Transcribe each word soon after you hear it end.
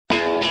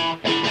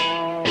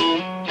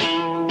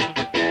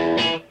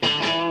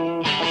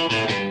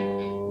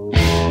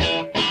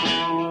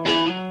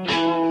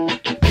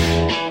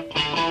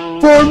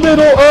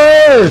Middle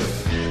Earth!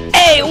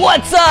 Hey,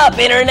 what's up,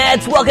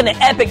 internets? Welcome to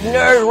Epic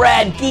Nerd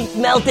Rad Geek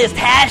Meltist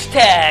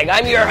hashtag.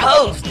 I'm your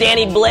host,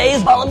 Danny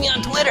Blaze. Follow me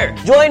on Twitter.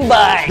 Joined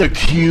by the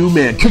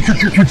Q-Man.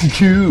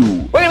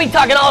 Q. We're gonna be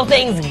talking all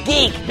things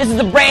geek. This is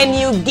the brand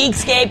new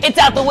Geekscape. It's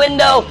out the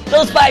window.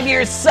 Those 5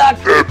 years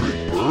suck.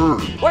 We're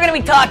gonna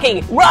be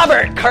talking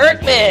Robert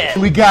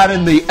Kirkman. We got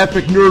in the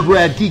Epic Nerd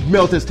Rad Geek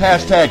Meltist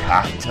hashtag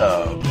hot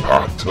tub.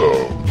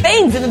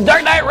 Bane's in The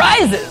Dark Knight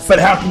Rises. But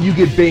how can you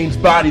get Bane's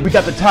body? We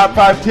got the top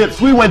 5 tips.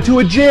 We went to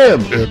a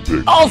gym.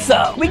 Epic.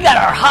 Also, we got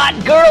our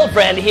hot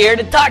girlfriend here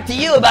to talk to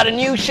you about a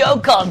new show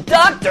called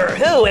Doctor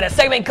Who in a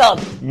segment called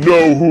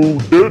No Who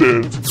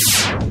Didn't.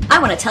 I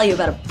want to tell you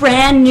about a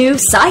brand new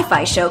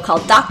sci-fi show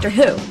called Doctor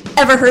Who.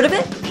 Ever heard of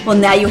it? Well,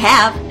 now you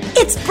have.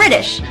 It's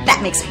British.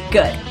 That makes it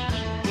good.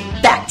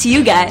 Back to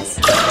you guys.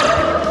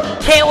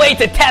 Can't wait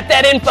to tap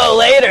that info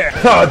later.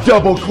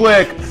 Double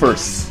click for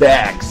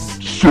sex.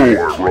 So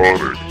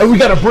ironic. And we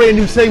got a brand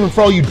new segment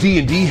for all you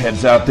D&D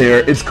heads out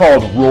there. It's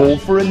called Roll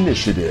for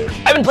Initiative.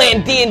 I've been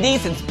playing D&D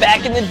since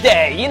back in the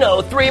day.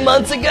 3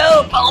 months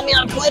ago. Follow me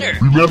on Twitter.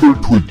 Remember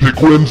Twin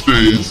Pick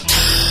Wednesdays.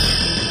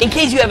 In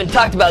case you haven't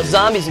talked about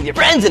zombies with your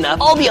friends enough,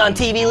 I'll be on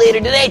TV later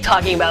today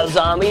talking about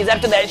zombies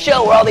after that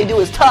show where all they do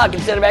is talk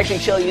instead of actually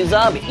showing you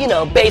zombies.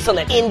 Based on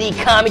that indie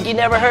comic you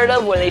never heard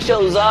of where they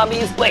show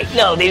zombies. Wait,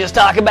 no, they just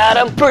talk about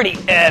them? Pretty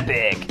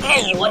epic.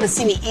 Hey, you want to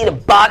see me eat a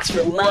box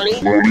for money?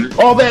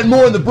 All that and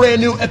more in the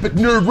brand new Epic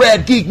Nerd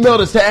Rad Geek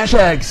Meltist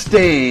hashtag.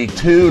 Stay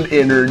tuned,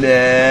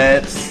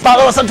 internet.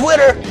 Follow us on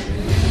Twitter.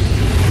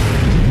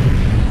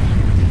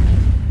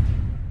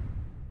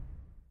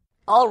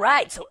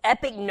 Alright, so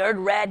Epic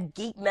Nerd Rad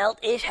Geek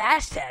Melt-ish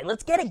hashtag.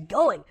 Let's get it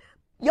going.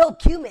 Yo,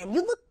 Q-Man,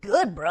 you look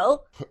good,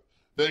 bro.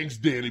 Thanks,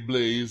 Danny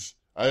Blaze.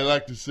 I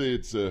like to say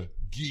it's a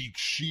geek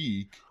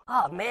chic.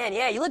 Oh, man,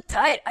 yeah, you look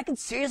tight. I could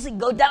seriously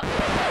go down...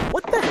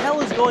 What the hell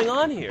is going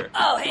on here?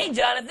 Oh, hey,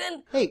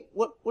 Jonathan. Hey,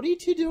 what are you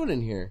two doing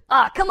in here?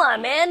 Come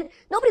on, man.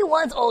 Nobody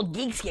wants old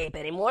Geekscape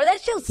anymore.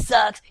 That show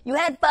sucks. You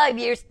had 5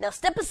 years. Now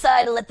step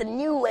aside and let the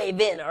new wave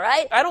in,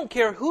 alright? I don't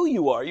care who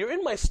you are. You're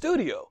in my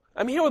studio.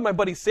 I'm here with my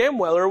buddy Sam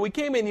Weller. We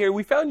came in here.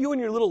 We found you and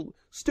your little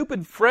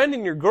stupid friend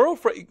and your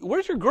girlfriend.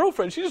 Where's your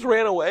girlfriend? She just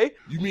ran away.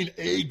 You mean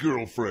a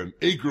girlfriend.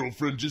 A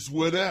girlfriend just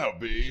went out,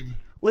 babe.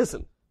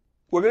 Listen,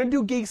 we're going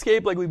to do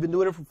Geekscape like we've been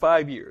doing it for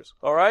 5 years.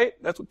 All right?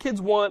 That's what kids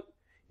want.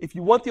 If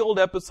you want the old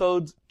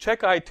episodes,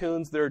 check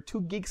iTunes. There are 2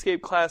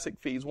 Geekscape classic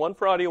feeds, one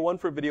for audio, one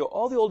for video.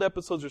 All the old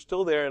episodes are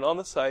still there and on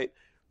the site.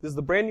 This is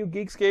the brand new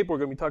Geekscape. We're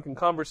going to be talking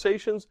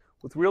conversations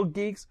with real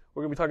geeks.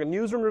 We're going to be talking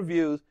news and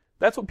reviews.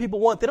 That's what people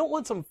want. They don't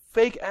want some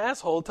fake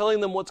asshole telling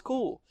them what's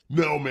cool.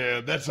 No,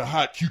 man, that's a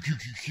hot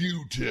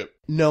QQQQ tip.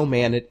 No,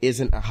 man, it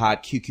isn't a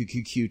hot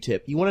QQQQ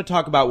tip. You want to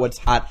talk about what's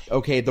hot?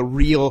 Okay, the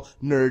real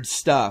nerd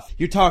stuff.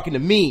 You're talking to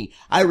me.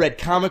 I read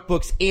comic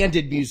books and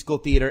did musical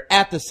theater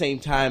at the same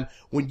time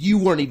when you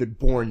weren't even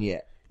born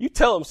yet. You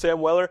tell him,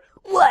 Sam Weller.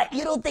 What?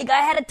 You don't think I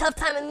had a tough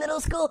time in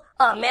middle school?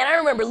 Oh, man, I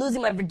remember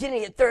losing my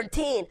virginity at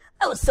 13.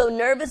 I was so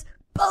nervous.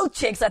 Both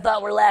chicks I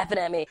thought were laughing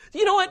at me.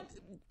 You know what?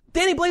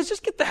 Danny Blaze,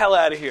 just get the hell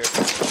out of here.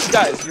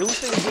 Guys, you're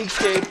listening to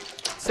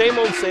Geekscape. Same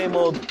old, same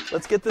old.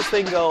 Let's get this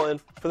thing going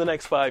for the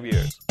next 5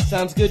 years.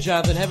 Sounds good,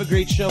 Jonathan. Have a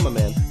great show, my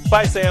man.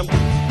 Bye, Sam.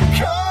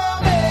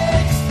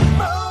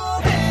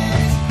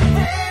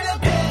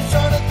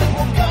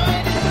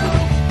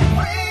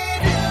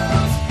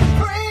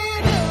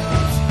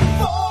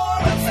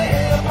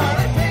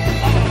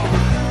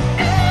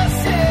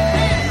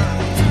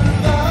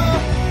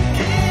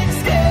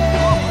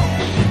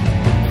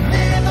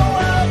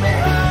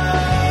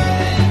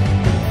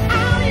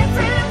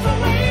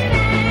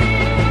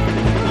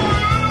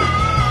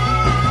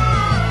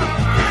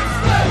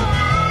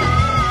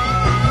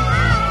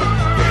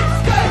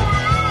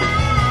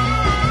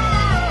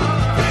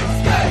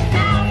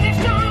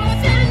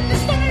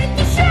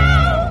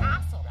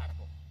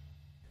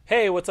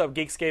 Hey, what's up,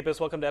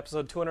 Geekscapists? Welcome to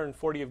episode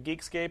 240 of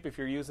Geekscape. If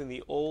you're using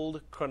the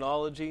old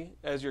chronology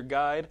as your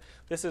guide,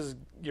 this is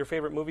your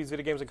favorite movies,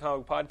 video games, and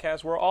comic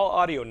podcast. We're all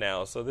audio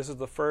now, so this is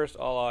the first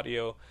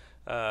all-audio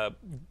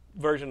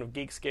version of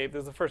Geekscape. This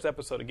is the first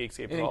episode of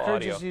Geekscape. It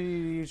encourages you to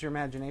use your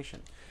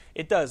imagination.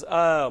 It does.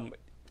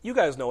 You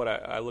guys know what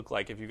I look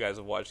like if you guys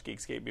have watched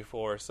Geekscape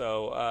before,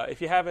 so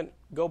if you haven't,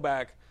 go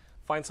back,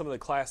 find some of the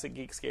classic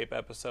Geekscape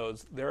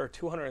episodes. There are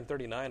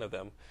 239 of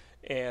them.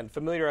 And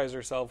familiarize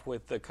yourself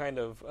with the kind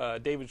of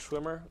David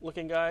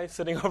Schwimmer-looking guy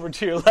sitting over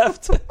to your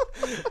left.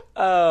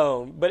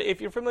 But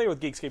if you're familiar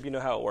with Geekscape, you know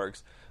how it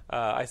works.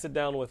 I sit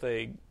down with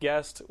a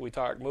guest. We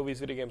talk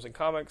movies, video games, and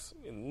comics,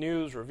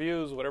 news,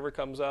 reviews, whatever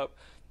comes up.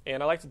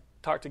 And I like to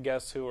talk to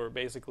guests who are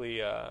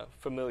basically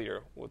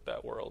familiar with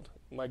that world.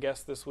 My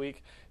guest this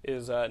week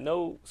is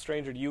no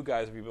stranger to you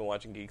guys if you've been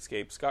watching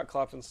Geekscape, Scott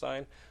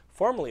Klopfenstein,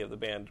 formerly of the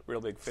band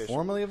Real Big Fish.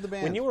 Formerly of the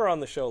band. When you were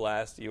on the show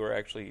last, you were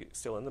actually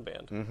still in the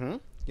band. Mm-hmm.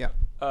 Yeah.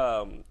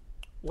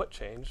 What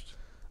changed?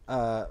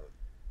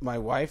 My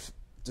wife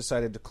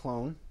decided to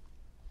clone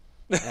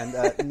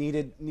and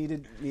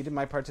needed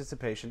my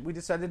participation. We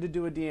decided to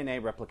do a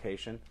DNA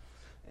replication,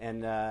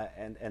 and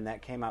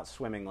that came out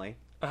swimmingly.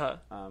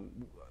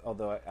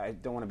 Although I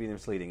don't want to be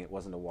misleading, it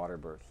wasn't a water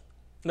birth.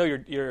 No,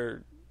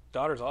 your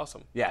daughter's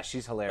awesome. Yeah,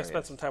 she's hilarious. I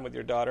spent some time with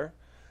your daughter.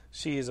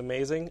 She is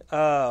amazing.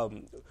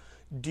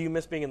 Do you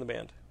miss being in the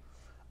band?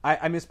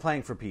 I miss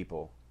playing for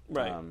people.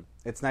 Right.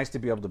 It's nice to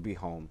be able to be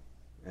home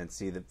and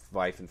see the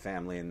wife and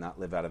family and not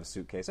live out of a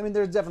suitcase. I mean,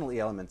 there's definitely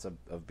elements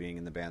of being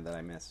in the band that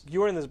I miss. You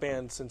were in this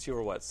band since you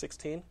were, what,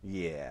 16?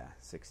 Yeah,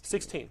 16.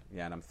 16?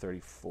 Yeah, and I'm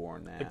 34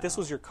 now. Like, this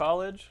was your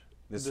college?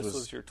 This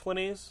was your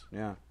 20s?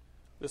 Yeah.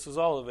 This was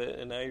all of it,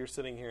 and now you're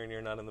sitting here and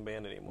you're not in the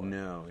band anymore.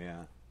 No,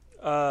 yeah.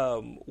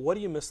 What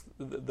do you miss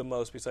the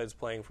most besides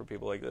playing for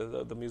people, like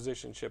the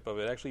musicianship of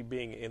it, actually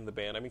being in the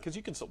band? I mean, because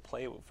you can still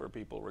play for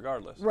people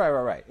regardless.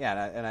 Right.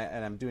 Yeah,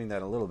 and I'm doing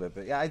that a little bit,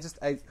 but yeah,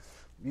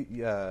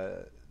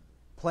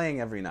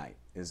 playing every night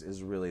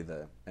is really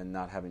and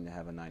not having to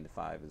have a 9 to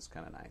 5 is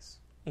kind of nice.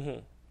 Mm-hmm.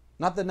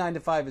 Not that 9 to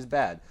 5 is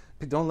bad.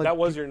 That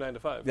was your 9 to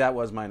 5. That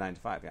was my 9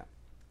 to 5. Yeah.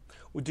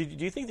 Well, do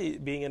you think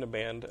that being in a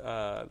band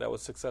that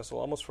was successful,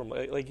 almost from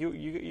like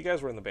you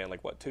guys were in the band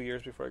like what, 2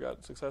 years before it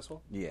got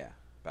successful? Yeah,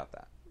 about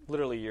that.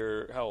 Literally,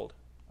 you're how old?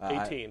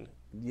 18.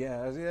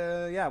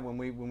 Yeah. When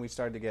we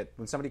started to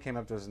when somebody came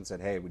up to us and said,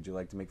 "Hey, would you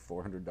like to make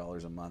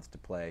 $400 a month to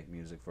play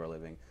music for a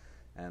living?"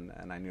 And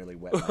I nearly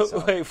wet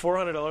myself. Wait,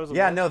 $400 a month?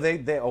 Yeah, no,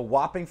 they a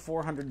whopping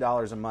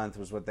 $400 a month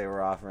was what they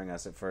were offering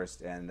us at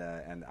first, and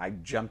I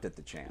jumped at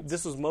the chance.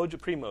 This was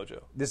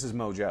pre-Mojo. This is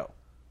Mojo.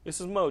 This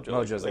is Mojo.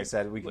 Mojo's. They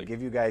said we can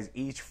give you guys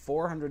each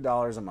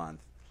 $400 a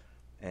month,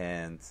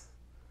 and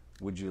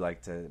would you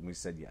like to? And we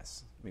said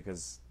yes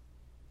because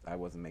I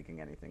wasn't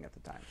making anything at the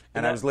time,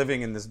 and I was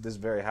living in this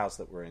very house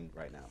that we're in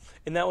right now.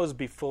 And that was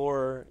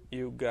before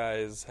you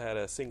guys had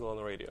a single on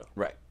the radio,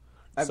 right?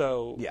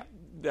 So yeah,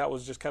 that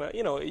was just kind of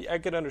I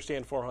could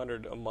understand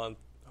 $400 a month.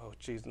 Oh,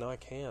 geez, no, I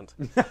can't.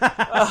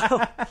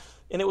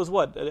 And it was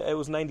what? It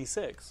was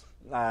 96,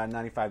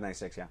 95,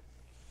 96, yeah.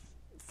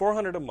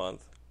 $400 a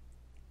month.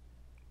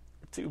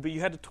 But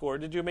you had to tour.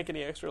 Did you make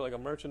any extra, like a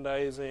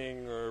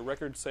merchandising or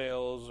record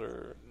sales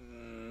or?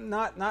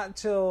 Not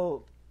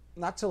till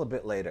a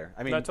bit later.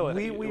 I mean,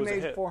 we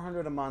made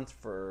 $400 a month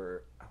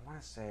for I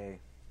want to say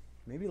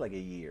maybe like a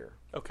year.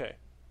 Okay.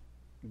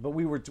 But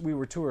we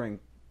were touring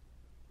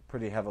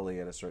pretty heavily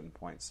at a certain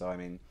point. So I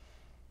mean,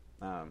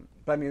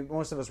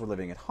 most of us were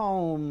living at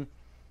home.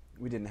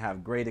 We didn't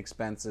have great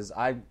expenses.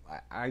 I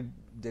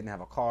didn't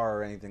have a car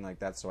or anything like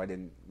that, so I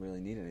didn't really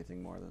need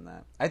anything more than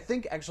that. I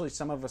think actually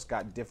some of us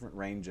got different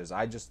ranges.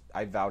 I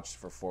vouched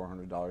for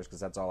 $400 because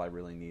that's all I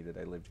really needed.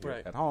 I lived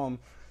here at home.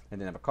 I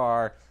didn't have a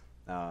car.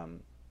 My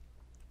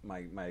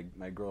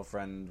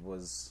girlfriend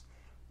was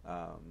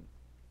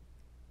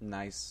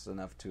nice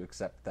enough to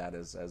accept that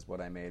as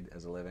what I made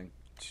as a living.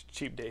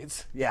 Cheap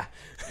dates. Yeah.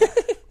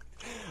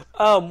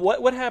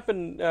 What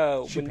happened?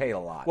 She paid a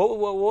lot. What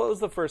was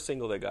the first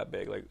single that got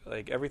big?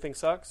 Like Everything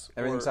Sucks?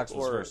 Everything Sucks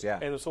was first, yeah.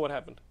 And so what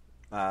happened?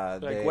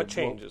 What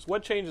changes?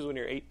 What changes when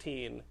you're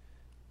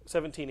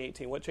 17,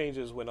 18? What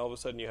changes when all of a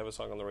sudden you have a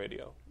song on the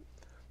radio?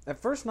 At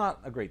first, not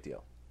a great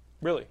deal.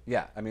 Really?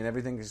 Yeah. I mean,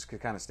 everything just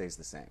kind of stays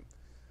the same.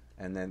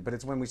 But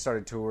it's when we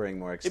started touring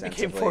more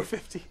extensively. It became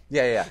 $450.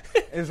 Yeah.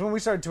 It was when we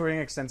started touring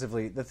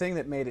extensively. The thing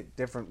that made it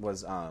different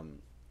was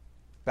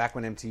back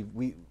when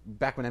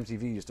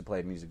MTV used to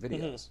play music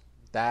videos. Mm-hmm.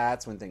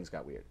 That's when things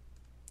got weird.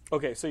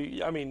 Okay, so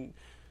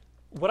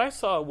what I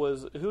saw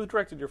was who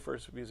directed your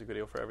first music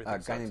video for Everything? A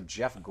guy named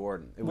Jeff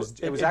Gordon. It was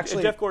actually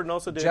actually Jeff Gordon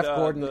also did Jeff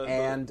Gordon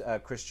and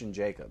Christian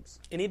Jacobs.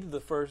 And he did the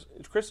first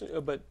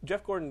but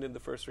Jeff Gordon did the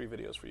first 3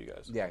 videos for you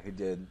guys. Yeah, he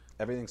did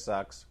Everything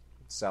Sucks,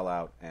 Sell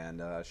Out,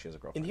 and She Has a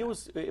Girlfriend.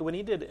 And when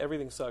he did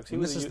Everything Sucks,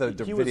 this is the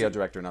video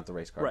director, not the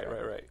race car guy.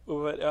 Right.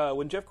 But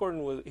when Jeff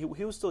Gordon was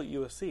he was still at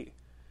USC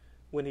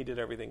when he did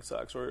Everything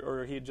Sucks,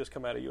 or he had just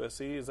come out of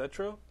USC. Is that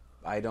true?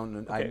 I don't know.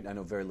 Okay. I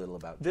know very little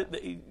about that.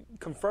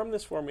 Confirm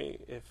this for me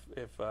if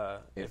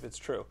it's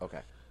true.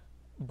 Okay.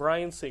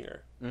 Bryan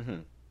Singer,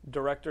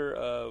 director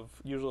of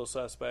Usual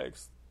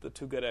Suspects, the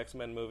 2 good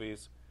X-Men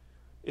movies.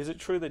 Is it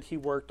true that he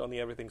worked on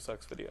the Everything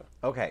Sucks video?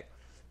 Okay.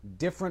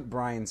 Different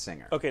Bryan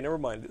Singer. Okay, never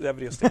mind. That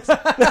video stinks.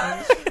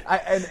 Because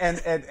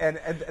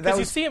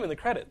you see him in the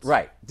credits.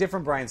 Right.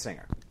 Different Bryan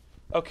Singer.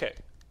 Okay.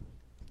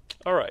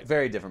 All right.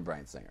 Very different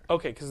Bryan Singer.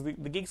 Okay, because the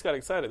geeks got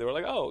excited. They were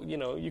like, "Oh,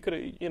 you could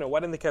have, why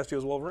didn't they cast you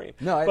as Wolverine?"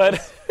 No,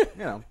 but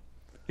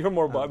you're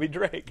more Bobby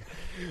Drake.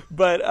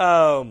 But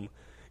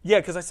yeah,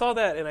 because I saw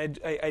that and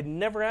I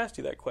never asked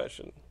you that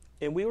question.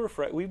 And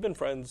we've been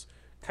friends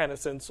kind of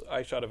since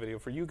I shot a video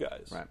for you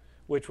guys, right?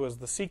 Which was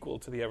the sequel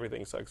to the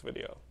Everything Sucks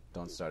video.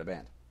 Don't Start a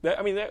Band.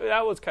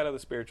 That was kind of the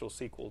spiritual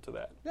sequel to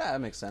that. Yeah,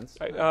 that makes sense.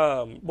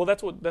 Well,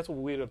 that's what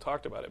we had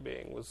talked about it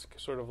being, was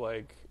sort of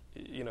like,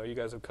 you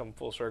guys have come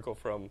full circle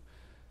from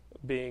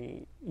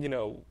being,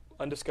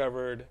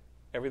 undiscovered,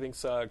 Everything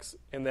Sucks,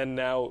 and then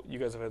now you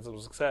guys have had some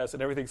success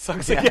and Everything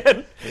Sucks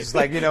again. It's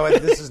like,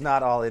 this is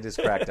not all it is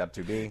cracked up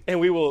to be. And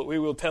we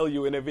will tell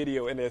you in a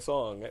video, in a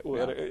song,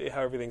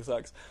 how Everything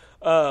Sucks.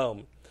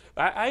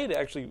 I had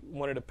actually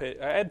wanted to pitch.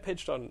 I had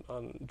pitched on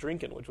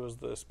drinking, which was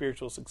the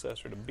spiritual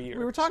successor to beer.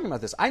 We were talking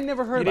about this. I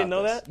never heard You about didn't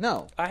know this. that?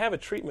 No. I have a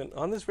treatment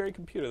on this very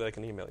computer that I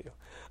can email you.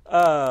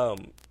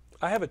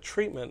 I have a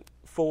treatment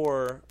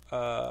for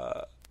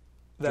that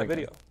Drinking.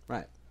 video.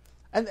 Right.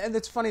 And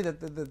it's funny that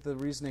the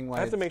reasoning why... I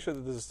have to make sure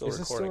that this is still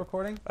recording. Is this still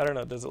recording? I don't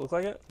know. Does it look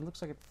like it? It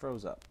looks like it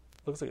froze up.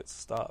 Looks like it's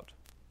stopped.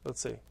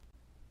 Let's see.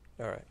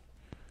 All right.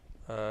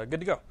 Good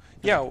to go.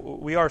 Yeah,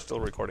 we are still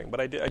recording,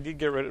 but I did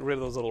get rid of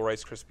those little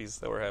Rice Krispies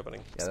that were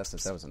happening. Yeah,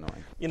 that was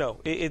annoying. You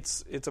know,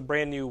 it's a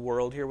brand new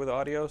world here with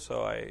audio,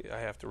 so I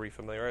have to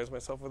refamiliarize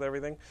myself with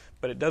everything.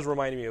 But it does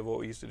remind me of what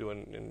we used to do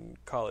in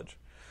college,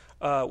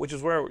 which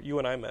is where you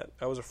and I met.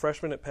 I was a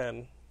freshman at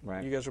Penn.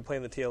 Right. You guys were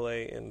playing the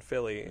TLA in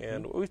Philly,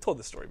 and we've told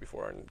this story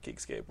before on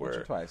Geekscape. Once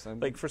or twice.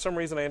 Like, for some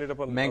reason, I ended up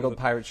on Mangled on the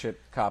pirate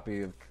ship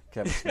copy of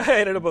Kevin Smith. I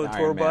ended up on the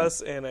tour Iron Man.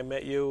 bus, and I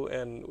met you.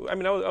 And I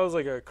mean, I was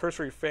like a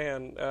cursory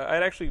fan. I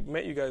had actually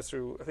met you guys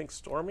through, I think,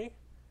 Stormy.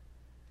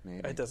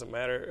 Maybe. It doesn't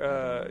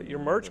matter. Your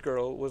merch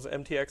girl was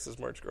MTX's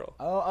merch girl.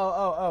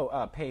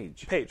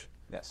 Paige. Paige.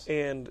 Yes.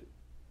 And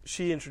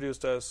she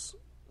introduced us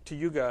to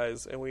you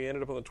guys, and we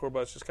ended up on the tour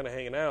bus just kind of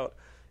hanging out.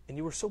 And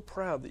you were so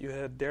proud that you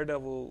had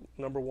Daredevil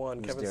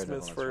 #1, Kevin Daredevil,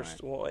 Smith's that's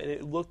first. right. Well, and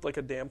it looked like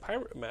a damn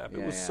pirate map. It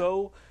Yeah, was yeah.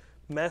 so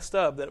messed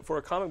up that for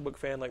a comic book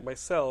fan like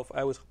myself,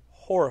 I was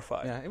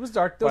horrified. Yeah, it was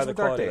dark. by Those the were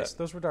dark quality of days. that.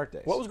 Those were dark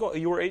days. What was going?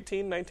 You were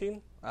 18,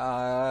 19?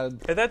 Uh,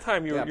 At that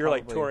time, you're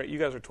like probably. touring. You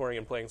guys are touring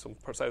and playing some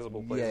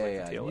sizable places yeah, like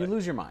yeah. the TLA. You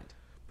lose your mind.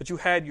 But you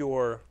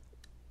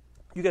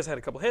guys had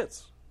a couple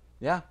hits.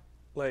 Yeah.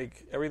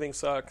 Like Everything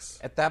Sucks.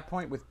 At that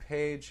point with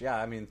Paige, yeah,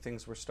 I mean,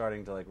 things were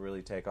starting to like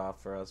really take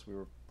off for us. We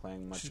were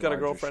playing much She's got a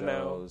larger girlfriend now.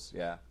 shows.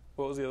 Yeah.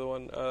 What was the other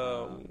one?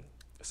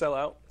 Sell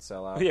Out.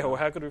 Sell Out. Yeah, well,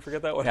 how could we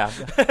forget that one? Yeah.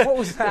 What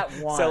was that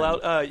one? Sell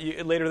Out.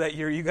 Later that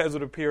year, you guys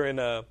would appear in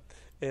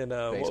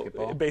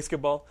Basketball.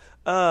 Basketball.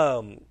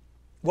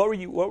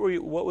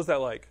 What was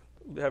that like?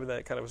 Having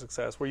that kind of a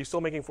success? Were you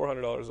still making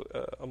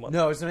 $400 a month?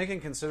 No, I was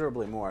making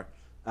considerably more.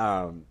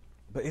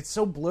 But it's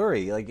so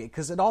blurry, like,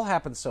 because it all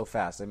happens so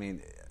fast. I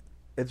mean,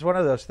 it's one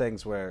of those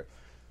things where,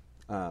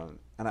 and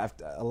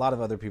a lot of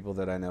other people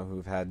that I know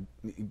who've had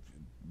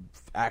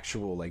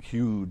actual, like,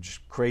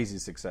 huge, crazy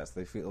success,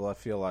 they feel a lot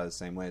of the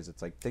same ways.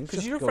 It's like things just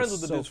Because you're go friends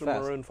with the so dudes from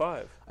fast. Maroon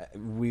 5.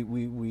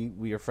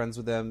 We are friends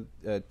with them,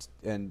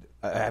 and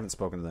I haven't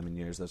spoken to them in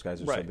years. Those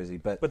guys are so busy,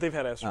 but they've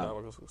had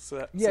astronomical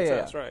success,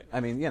 yeah. right?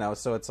 I mean,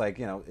 so it's like,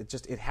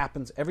 it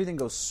happens. Everything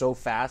goes so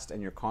fast,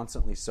 and you're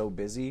constantly so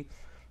busy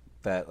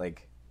that,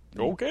 like,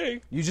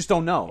 Okay. you just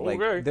don't know. Okay.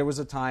 Like, there was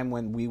a time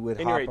when we would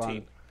And hop you're 18.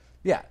 on.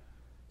 Yeah.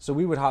 So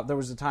we would hop. There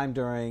was a time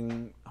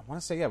during, I want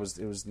to say, it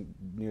was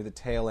near the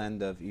tail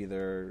end of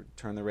either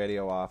Turn the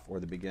Radio Off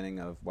or the beginning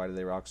of Why Do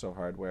They Rock So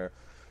Hard, where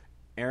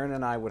Aaron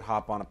and I would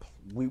hop on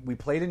we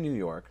played in New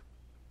York.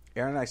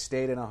 Aaron and I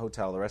stayed in a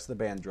hotel. The rest of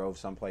the band drove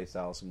someplace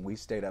else, and we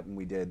stayed up and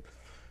we did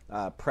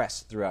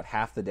press throughout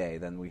half the day.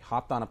 Then we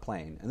hopped on a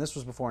plane, and this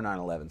was before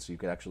 9/11, so you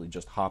could actually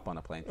just hop on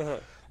a plane,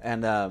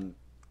 and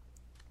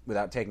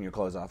without taking your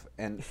clothes off,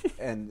 and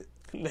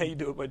Now you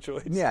do it by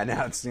choice. yeah,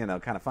 now it's kind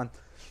of fun.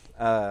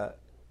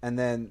 And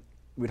then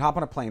we'd hop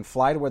on a plane,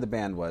 fly to where the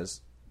band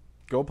was,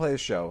 go play the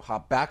show,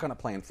 hop back on a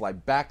plane, fly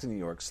back to New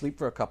York, sleep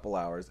for a couple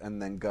hours,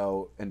 and then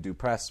go and do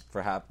press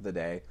for half the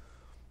day.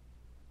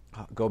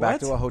 Go back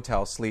to a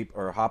hotel, sleep,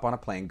 or hop on a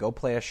plane, go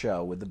play a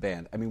show with the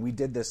band. I mean, we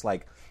did this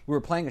like we were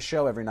playing a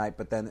show every night,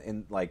 but then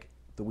in like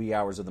the wee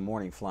hours of the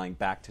morning, flying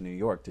back to New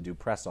York to do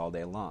press all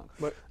day long.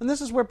 And this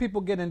is where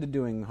people get into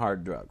doing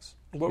hard drugs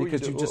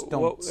because you just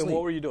don't sleep. And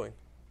what were you doing?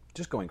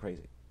 Just going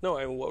crazy. No,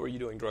 I mean, what were you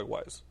doing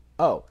drug-wise?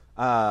 Oh,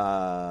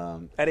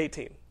 at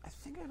 18. I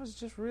think I was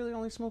just really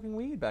only smoking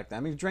weed back then.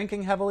 I mean,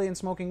 drinking heavily and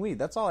smoking weed.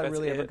 That's all I That's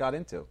really ever it? got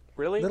into.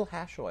 Really? Little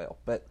hash oil,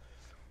 but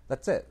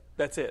that's it.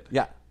 That's it.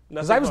 Yeah.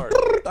 Because Nothing hard.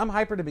 I'm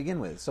hyper to begin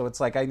with, so it's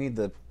like I need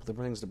the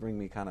things to bring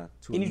me kind of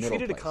to a And you middle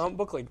treated place. a comic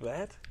book like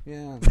that?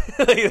 Yeah.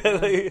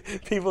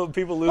 Like, people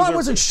lose Well, I their...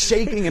 wasn't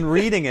shaking and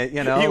reading it,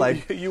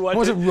 You I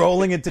wasn't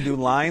rolling it to do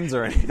lines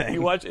or anything.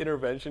 You watch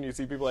Intervention, you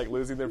see people like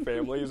losing their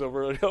families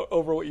over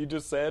what you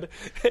just said,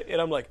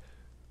 and I'm like,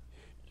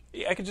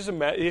 I could just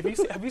imagine.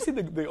 Have you seen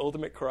the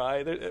Ultimate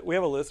Cry? We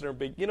have a listener,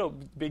 Big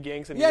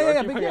Yanks in New York.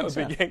 Yeah, You Big hung out Yanks,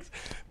 with Big Yanks.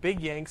 Big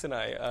Yanks and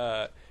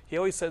I. He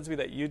always sends me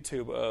that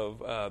YouTube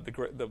of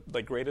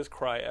the greatest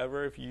cry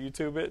ever. If you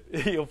YouTube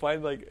it, you'll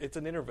find like it's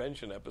an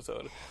Intervention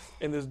episode,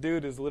 and this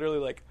dude is literally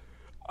like,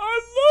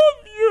 "I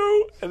love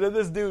you," and then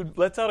this dude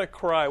lets out a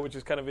cry, which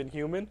is kind of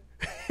inhuman.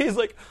 He's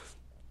like,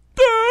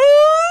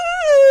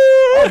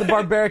 Oh, the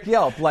barbaric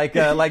yelp, like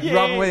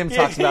Robin Williams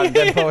talks about in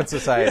Dead Poets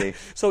Society.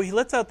 So he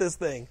lets out this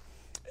thing,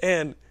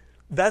 and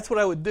that's what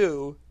I would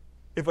do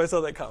if I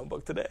saw that comic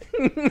book today.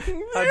 I'd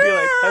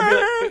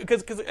be like,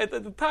 because at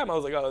the time I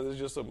was like, oh, this is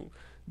just some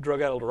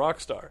drug-addled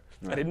rock star.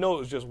 Right. I didn't know it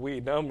was just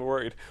weed. Now I'm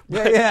worried.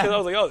 Yeah. Because I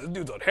was like, oh, this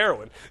dude's on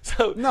heroin.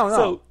 So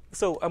No.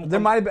 So There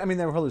might have been, I mean,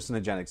 there were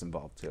hallucinogenics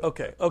involved too.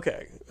 Okay.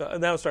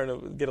 Now it's starting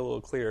to get a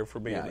little clearer for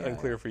me and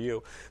unclear for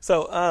you.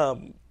 So,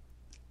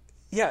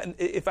 and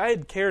if I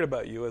had cared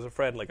about you as a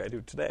friend like I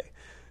do today,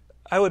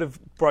 I would have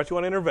brought you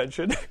on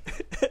intervention.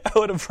 I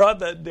would have brought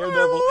that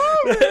Daredevil.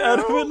 I'd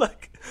have been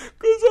like,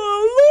 "'Cause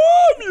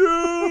I love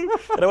you,"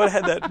 and I would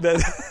have had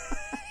that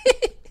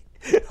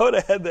I would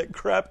have had that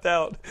crapped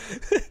out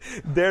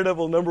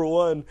Daredevil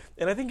 #1,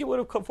 and I think it would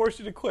have forced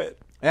you to quit.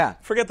 Yeah.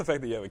 Forget the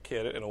fact that you have a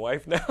kid and a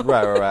wife now.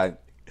 Right.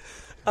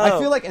 I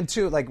feel like, and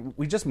too, like,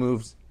 we just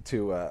moved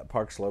to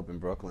Park Slope in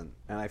Brooklyn,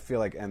 and I feel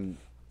like, and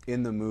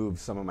in the move,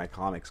 some of my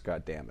comics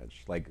got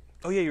damaged. Like,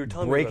 Oh yeah, you were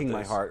telling breaking me my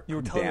about this. heart. You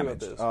were telling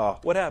damaged. me about this. Oh.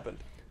 What happened?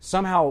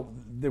 Somehow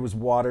there was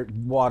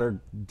water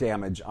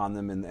damage on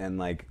them, and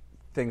like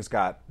things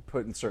got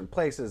put in certain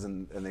places,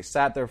 and they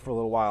sat there for a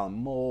little while, and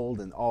mold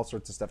and all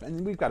sorts of stuff.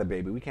 And we've got a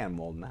baby; we can't have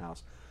mold in the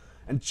house,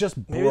 and just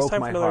Maybe it's broke time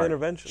my for another heart.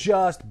 intervention.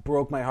 Just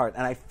broke my heart,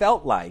 and I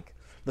felt like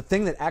the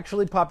thing that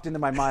actually popped into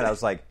my mind. I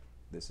was like,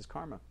 "This is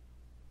karma.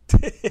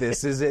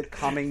 This is it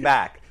coming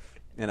back."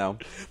 You know,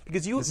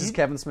 Because this is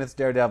Kevin Smith's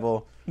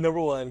Daredevil.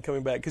 #1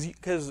 coming back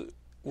because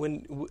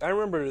when I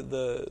remember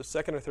the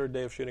second or third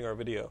day of shooting our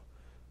video,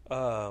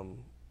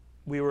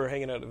 we were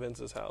hanging out at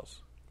Vince's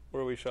house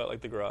where we shot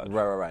like the garage.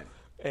 Right.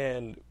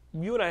 And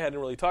you and I hadn't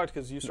really talked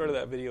because you started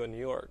that video in New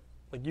York.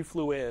 Like you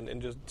flew in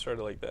and just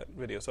started like that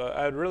video. So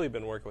I had really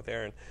been working with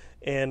Aaron,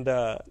 and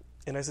I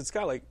said,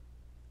 Scott, like,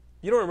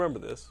 you don't remember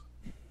this,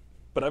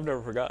 but I've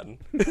never forgotten.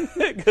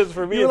 Because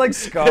for me, You're like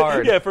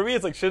scarred. Yeah, for me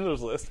it's like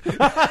Schindler's List.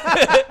 and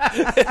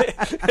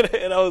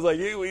I was like,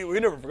 we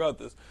never forgot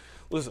this.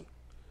 Listen,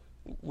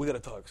 we gotta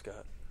talk,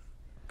 Scott,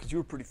 because you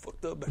were pretty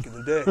fucked up back in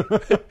the day.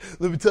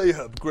 Let me tell you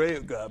how great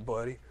it got,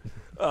 buddy.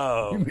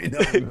 You may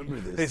not remember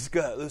this. Hey,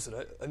 Scott, listen,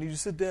 I need you to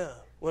sit down.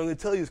 What I'm going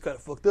to tell you is kind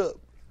of fucked up.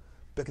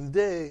 Back in the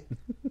day,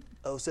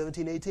 I was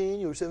 17, 18,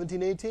 you were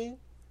 17, 18.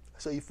 I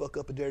saw you fuck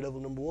up a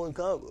Daredevil #1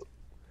 comic book,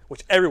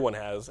 which everyone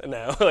has, and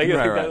now like,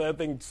 Right. that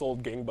thing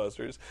sold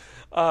gangbusters.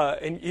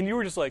 And you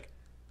were just like,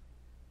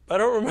 I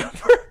don't remember.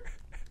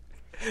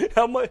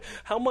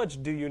 How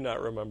much do you not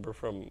remember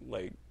from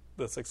like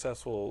the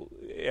successful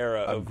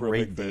era A of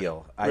great Rebooted?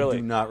 deal. Really?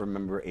 I do not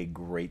remember a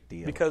great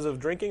deal. Because of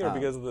drinking or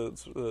because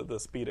of the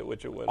speed at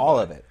which it went? all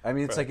by? of it. I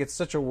mean, it's Right. like it's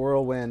such a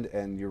whirlwind,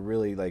 and you're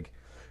really like,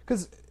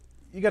 because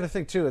you got to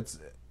think too. It's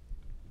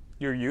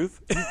Your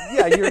youth?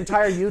 yeah, your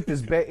entire youth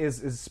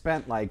is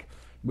spent like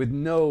with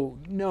no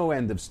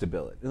end of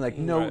stability, and like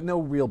Right. no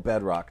real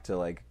bedrock to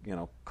like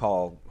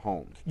call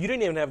home. You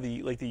didn't even have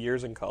the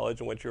years in college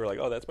in which you were like,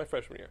 oh, that's my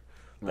freshman year,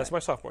 that's my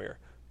sophomore year,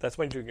 that's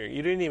my junior year.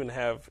 You didn't even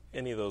have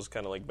any of those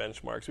kind of like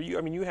benchmarks.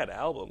 You had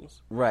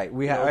albums, Right.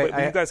 We you know, have.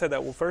 but you guys had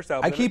that first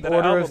album. I keep that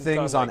order of album's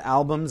things gone, on like,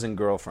 albums and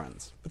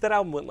girlfriends. but that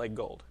album went like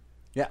gold.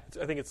 Yeah.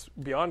 I think it's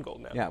beyond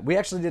gold now. Yeah. We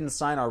actually didn't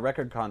sign our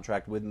record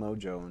contract with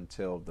Mojo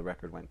until the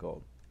record went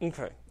gold.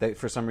 Okay.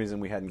 For some reason,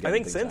 we hadn't. I Gotten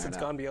think things since signed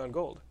it's out. gone beyond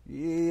gold.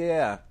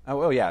 Yeah.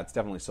 Oh, yeah. It's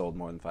definitely sold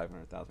more than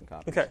 500,000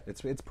 copies. Okay.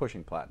 It's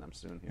pushing platinum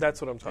soon. Here. That's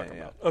what I'm talking Yeah.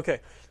 about. Okay.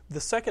 The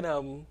second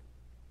album,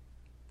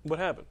 what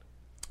happened?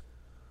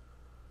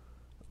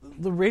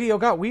 The radio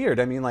got weird.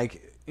 I mean,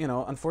 like,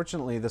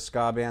 unfortunately, the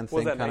ska band Was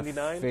thing that kind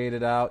 99? of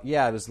faded out.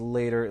 Yeah, it was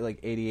later, like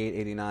 88,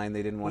 89.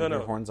 They didn't want to No.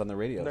 hear horns on the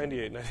radio.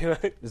 98, 99.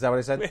 Is that what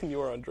I said? Man, you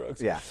were on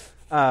drugs. Yeah.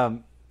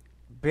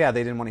 But yeah,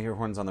 they didn't want to hear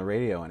horns on the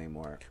radio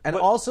anymore. And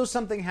But- also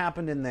something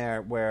happened in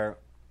there where,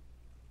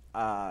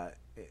 I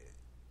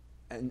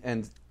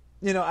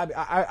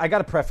got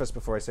to preface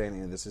before I say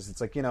anything of this.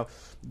 It's like,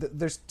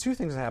 there's two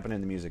things that happen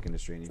in the music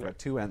industry, and you've got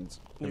two ends.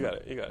 You got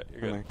it. You're good.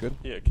 Am I good?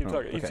 Yeah, keep Oh,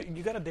 talking. okay.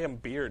 You got a damn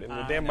beard, and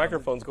the damn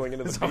microphone's going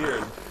into the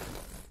beard.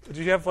 Did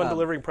you have fun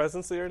delivering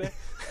presents the other day?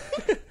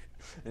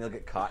 And you'll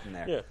get caught in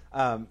there.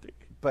 Yeah.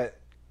 But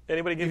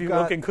Anybody give You've you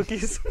got- milk and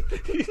cookies?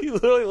 You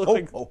literally look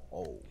like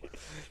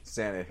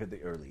Santa hit the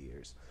early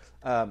years.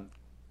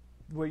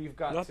 Where you've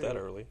got not that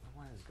early.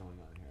 What is going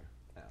on here?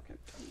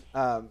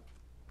 Okay.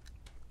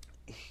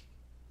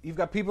 You've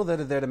got people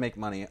that are there to make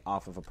money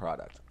off of a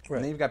product, Right.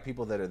 and then you've got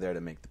people that are there to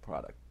make the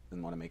product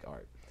and want to make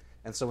art.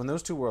 And so when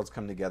those two worlds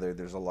come together,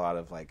 there's a lot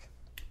of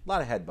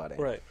headbutting.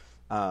 Right.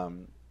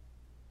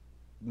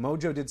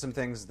 Mojo did some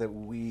things that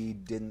we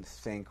didn't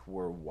think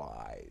were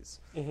wise,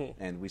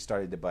 and we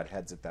started to butt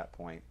heads at that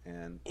point.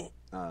 And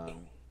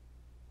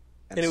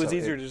And it was so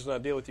easier to just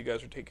not deal with you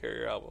guys or take care of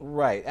your album.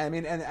 right? I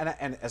mean,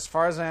 and as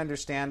far as I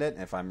understand it,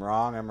 if I'm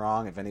wrong, I'm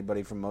wrong. If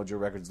anybody from Mojo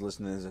Records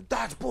listening is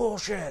that's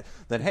bullshit,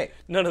 then hey,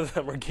 None of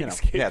them are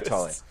Geekscape. yeah,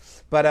 totally.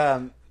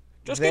 But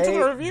Just get to the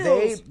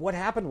reviews. what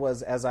happened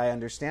was, as I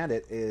understand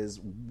it,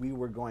 is we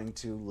were going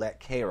to let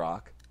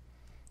K-Rock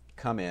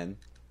come in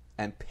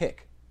and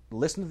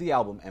listen to the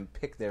album and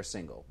pick their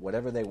single,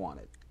 whatever they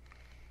wanted.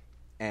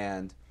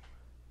 And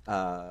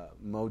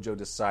Mojo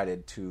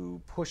decided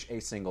to push a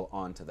single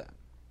onto them.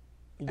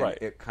 And Right.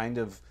 it kind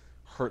of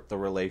hurt the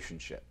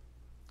relationship.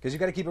 Because you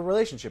got to keep a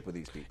relationship with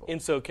these people.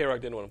 And so K-Rock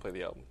didn't want to play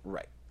the album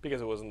Right.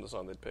 because it wasn't the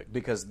song they'd picked.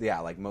 Because,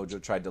 like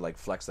Mojo tried to,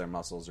 flex their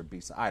muscles or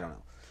be... I don't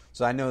know.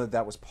 So I know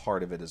that was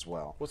part of it as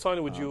well. What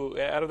song would you,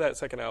 out of that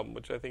second album,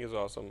 which I think is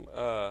awesome,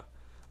 I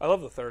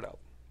love the third album.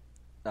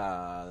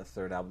 The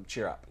third album,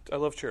 Cheer Up. I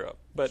love Cheer Up.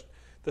 But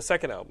the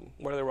second album,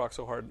 Why Do They Rock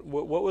So Hard,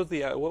 what was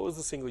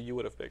the single you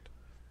would have picked?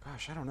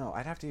 Gosh, I don't know.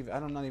 I'd have to. I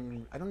don't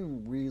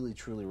even really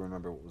truly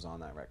remember what was on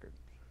that record.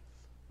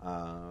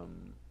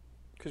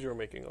 Because you were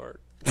making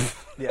art.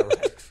 Yeah,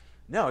 right.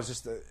 No, it's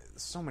just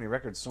so many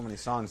records, so many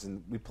songs,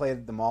 and we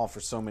played them all for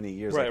so many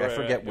years. Right, I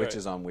forget which right.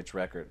 is on which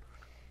record.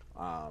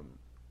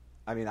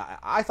 I mean,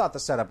 I thought the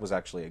setup was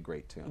actually a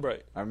great tune.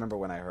 Right. I remember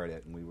when I heard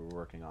it and we were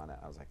working on it,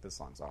 I was like, this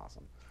song's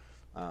awesome.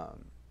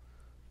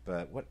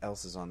 But what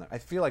else is on there? I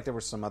feel like there were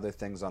some other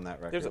things on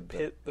that record. There's a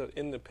pit, the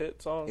In the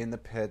Pit song. In the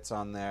Pit's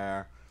on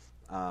there.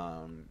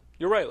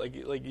 You're right. Like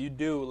you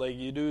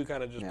do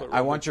kind of just. Yeah. Put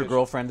I Want Your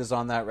Girlfriend is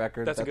on that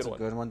record. That's a good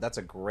one. one. That's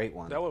a great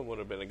one. That one would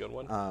have been a good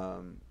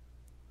one.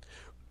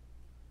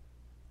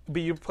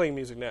 But you're playing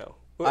music now.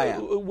 I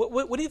am.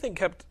 What do you think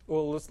kept?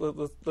 Well,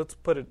 let's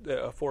put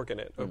a fork in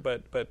it.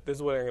 But this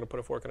is what I'm going to put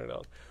a fork in it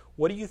on.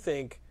 What do you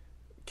think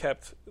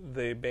kept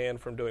the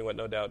band from doing what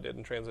No Doubt did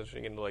and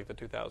transitioning into like the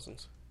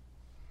 2000s?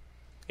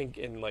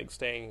 And like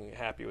staying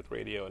happy with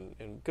radio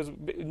and because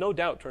No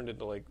Doubt turned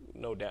into like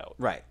No Doubt,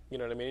 Right. You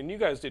know what I mean? And you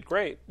guys did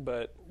great,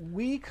 but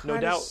No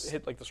Doubt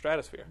hit like the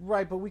stratosphere,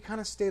 right? But we kind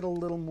of stayed a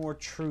little more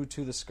true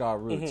to the ska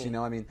roots, you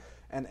know. I mean,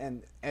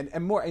 and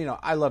more, you know.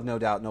 I love No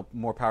Doubt. No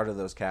more power to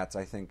those cats.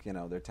 I think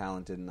they're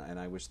talented, and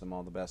I wish them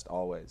all the best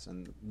always.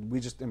 And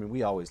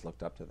we always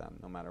looked up to them,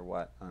 no matter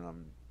what.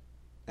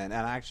 And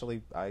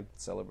actually, I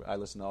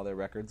listen to all their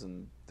records,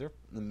 and they're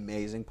an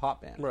amazing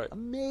pop band. Right.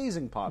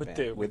 Amazing pop But band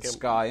they with became-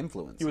 ska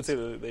influence. You would say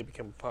that they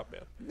became a pop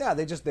band. Yeah,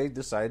 they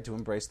decided to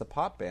embrace the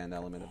pop band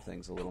element of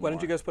things a little more. Why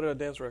didn't you guys put out a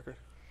dance record?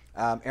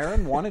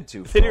 Aaron wanted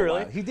to. Did he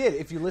really? He did.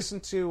 If you listen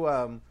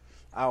to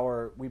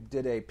we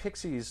did a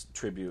Pixies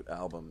tribute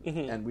album,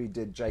 and we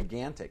did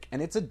Gigantic,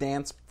 and it's a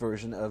dance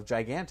version of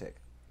Gigantic.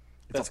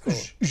 It's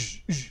That's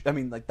all, cool. I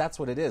mean, like that's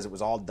what it is. It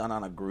was all done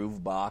on a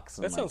groove box.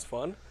 And That sounds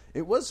fun.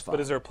 It was fun.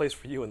 But is there a place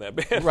for you in that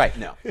band? Right,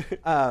 no.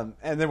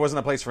 And there wasn't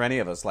a place for any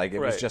of us. Like, it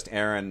was Right. just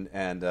Aaron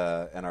and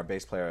our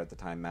bass player at the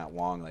time, Matt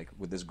Wong, like,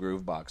 with this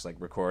groove box, like,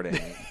 recording,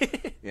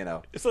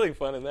 There's something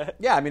fun in that.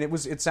 Yeah, I mean,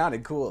 it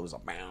sounded cool. It was a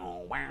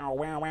wow, wow,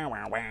 wow, wow,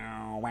 wow,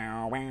 wow,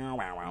 wow,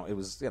 wow, wow. It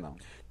was,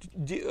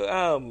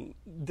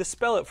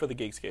 Dispel it for the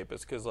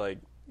Geekscapists, because, like,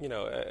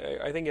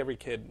 I think every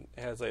kid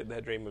has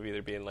that dream of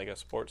either being, like, a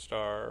sports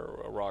star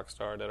or a rock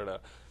star,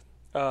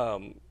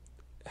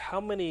 How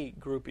many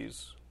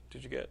groupies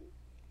did you get?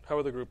 How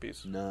were the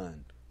groupies?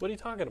 None. What are you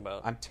talking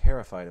about? I'm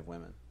terrified of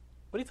women.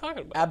 What are you talking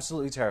about?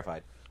 Absolutely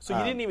terrified. So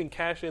you didn't even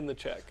cash in the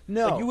check?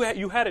 No. Like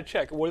you had a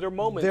check. Were there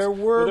moments?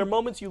 Were there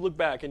moments you look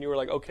back and you were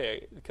like,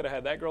 okay, could I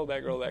have that girl,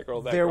 that girl, that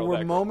girl, that there girl? were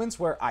that moments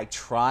where I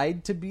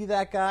tried to be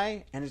that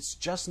guy, and it's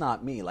just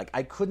not me. Like,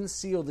 I couldn't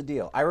seal the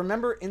deal. I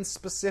remember in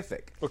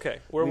specific. Okay,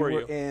 where were you?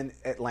 We were in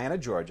Atlanta,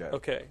 Georgia.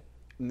 Okay.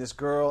 And this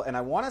girl, and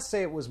I want to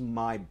say it was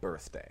my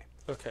birthday.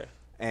 Okay.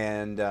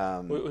 And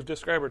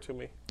describe her to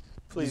me,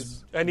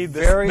 please. I need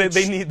this.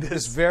 They need this.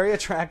 This very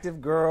attractive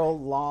girl,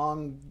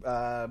 long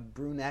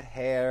brunette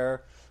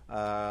hair,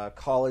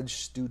 college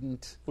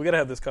student. We got to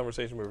have this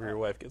conversation before your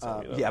wife gets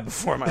home. Yeah,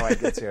 before my wife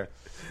gets here.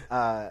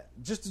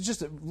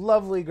 Just a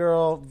lovely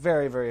girl,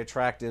 very, very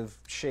attractive,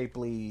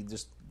 shapely,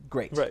 just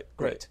great. Right.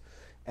 Great.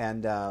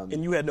 And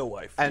you had no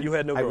wife. And you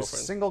had no girlfriend. I was a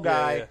single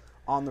guy. Yeah.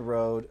 On the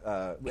road,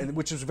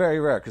 which was very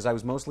rare because I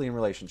was mostly in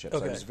relationships.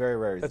 Okay. I was very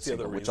rare That's the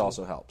single, other which reason.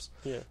 also helps.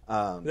 Yeah,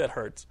 that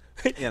hurts.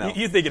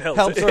 You think it helps?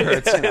 Helps or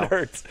hurts? It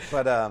hurts.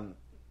 But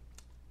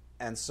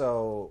and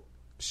so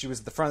she was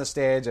at the front of the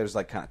stage. I was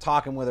like kind of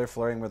talking with her,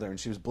 flirting with her, and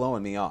she was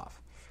blowing me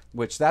off.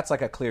 Which that's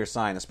like a clear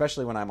sign,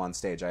 especially when I'm on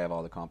stage. I have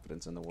all the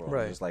confidence in the world.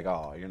 Right. I'm just like,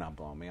 oh, you're not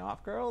blowing me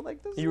off, girl.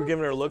 Like this. You were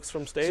giving her looks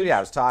from stage. So yeah,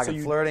 I was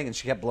talking, flirting, and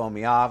she kept blowing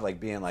me off, like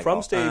being like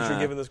from stage. You're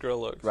giving this girl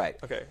looks. Right.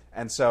 Okay.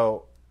 And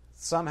so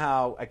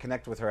somehow I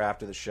connect with her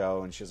after the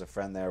show, and she has a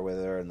friend there with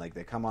her, and like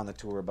they come on the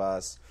tour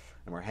bus,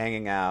 and we're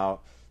hanging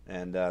out,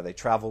 and they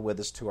travel with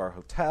us to our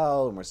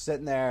hotel, and we're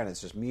sitting there, and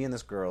it's just me and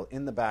this girl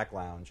in the back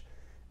lounge,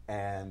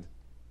 and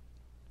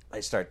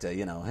I start to,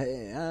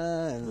 hey,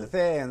 and the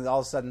thing, and all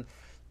of a sudden,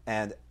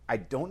 and I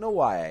don't know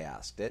why I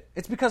asked it.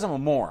 It's because I'm a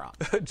moron,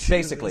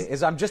 basically.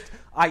 Is I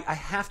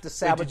have to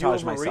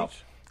sabotage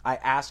myself. I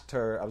asked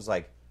her, I was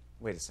like,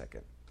 wait a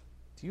second,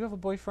 do you have a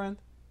boyfriend?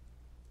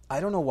 I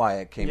don't know why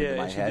it came into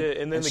my head. Did.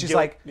 And then she's guilt,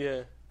 like,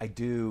 yeah. I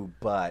do,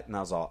 but... And I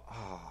was all,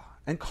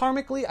 And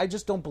karmically, I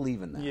just don't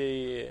believe in that.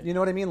 Yeah. You know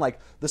what I mean? Like,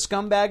 the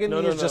scumbag in me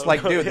is just no.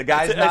 like, dude, the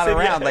guy's not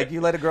around. Yeah. Like,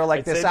 you let a girl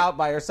like this out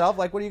by herself?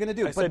 Like, what are you going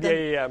to do? I said,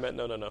 yeah. I meant,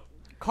 no.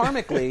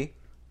 Karmically,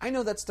 I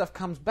know that stuff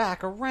comes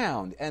back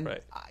around. And,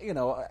 right.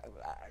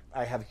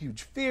 I have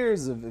huge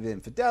fears of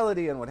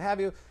infidelity and what have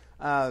you.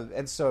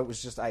 And so it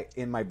was just,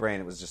 in my brain,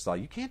 it was just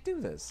like, you can't do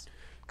this.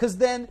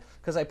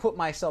 Because I put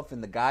myself in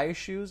the guy's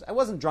shoes. I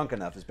wasn't drunk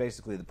enough. Is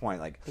basically the point.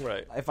 Like,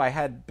 right. If I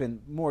had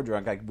been more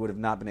drunk, I would have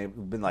not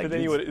been like, but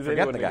then you would,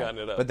 forget the guy. Gotten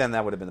it up. But then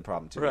that would have been the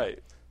problem too. Right.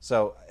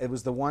 So it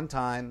was the one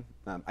time.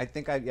 I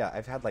think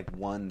I've had like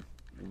one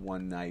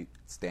night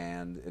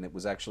stand, and it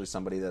was actually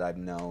somebody that I've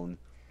known.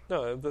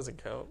 No, it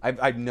doesn't count.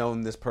 I've known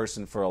this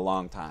person for a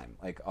long time,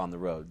 like on the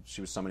road.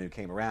 She was someone who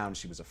came around.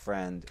 She was a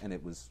friend, and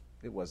it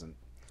wasn't.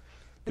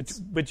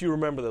 But you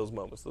remember those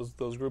moments,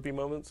 those groupie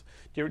moments.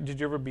 Did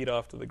you ever beat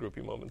off to the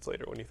groupie moments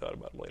later when you thought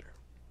about them later?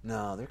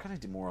 No, they're kind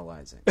of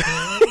demoralizing.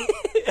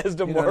 As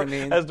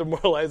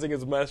demoralizing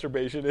as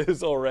masturbation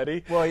is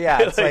already. Well,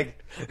 yeah, it's and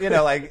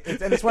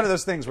it's one of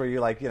those things where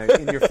you're like,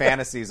 in your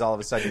fantasies, all of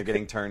a sudden you're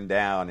getting turned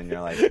down, and you're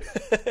like,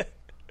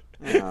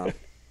 and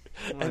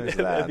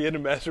at the end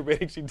of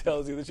masturbating, she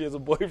tells you that she has a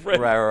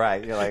boyfriend.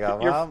 Right. You're like, oh,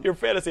 well, your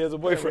fantasy has a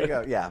boyfriend. There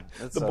we go. Yeah,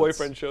 the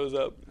boyfriend shows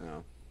up. Yeah.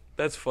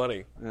 That's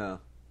funny. Yeah,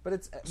 but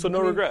it's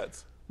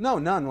regrets. No,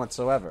 none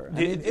whatsoever.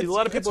 It's a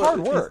lot of people, it's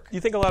hard work.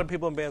 You think a lot of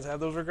people in bands have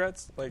those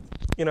regrets? Like,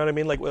 you know what I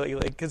mean? Like,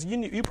 because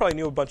you probably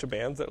knew a bunch of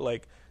bands that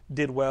like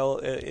did well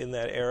in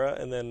that era,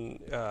 and then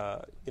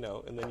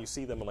and then you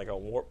see them on like a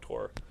Warped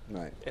Tour,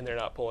 right? And they're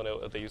not pulling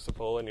out what they used to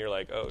pull, and you're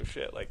like, oh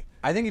shit! Like,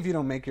 I think if you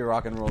don't make your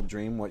rock and roll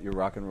dream what your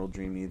rock and roll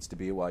dream needs to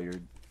be while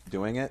you're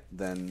doing it,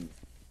 then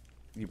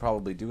you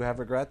probably do have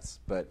regrets.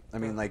 But I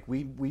mean, like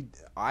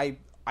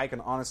I can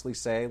honestly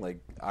say, like,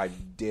 I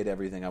did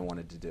everything I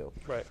wanted to do.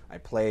 Right. I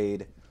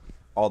played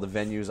all the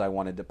venues I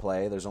wanted to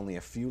play. There's only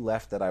a few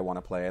left that I want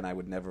to play, and I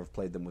would never have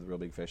played them with Real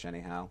Big Fish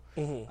anyhow.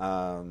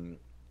 Mm-hmm.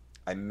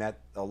 I met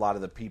a lot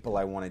of the people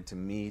I wanted to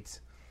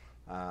meet.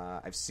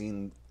 I've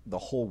seen the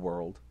whole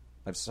world.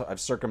 I've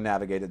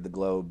circumnavigated the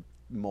globe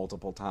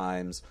multiple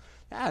times.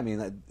 Yeah, I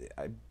mean,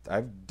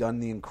 I've done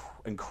the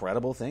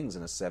incredible things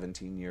in a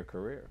 17-year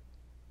career.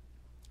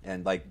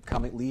 And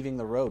leaving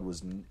the road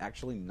was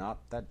actually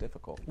not that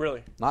difficult.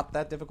 Really? Not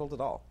that difficult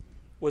at all.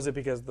 Was it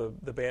because the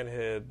band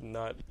had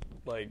not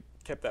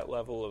kept that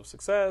level of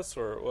success,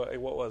 or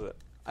what was it?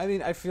 I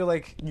mean, I feel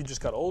like you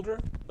just got older,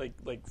 like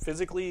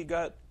physically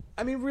got.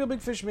 I mean, Real Big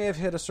Fish may have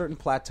hit a certain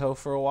plateau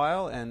for a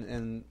while,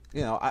 and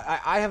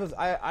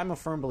I'm a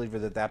firm believer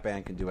that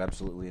band can do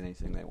absolutely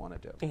anything they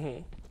want to do.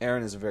 Mm-hmm.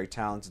 Aaron is a very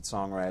talented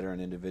songwriter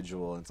and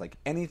individual, and it's like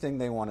anything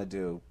they want to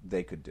do,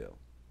 they could do,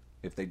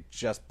 if they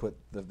just put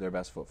their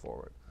best foot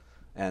forward.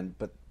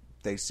 But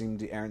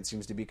Aaron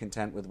seems to be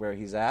content with where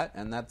he's at,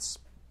 and that's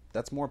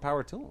more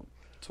power to him.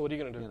 So what are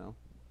you gonna do?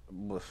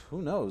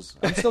 Who knows?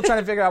 I'm still trying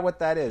to figure out what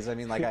that is. I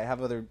mean, I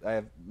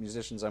have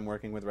musicians I'm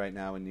working with right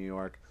now in New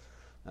York.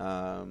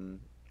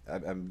 I'm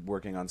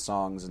working on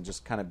songs and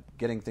just kind of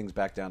getting things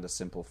back down to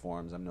simple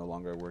forms. I'm no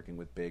longer working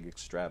with big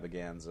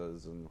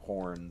extravaganzas and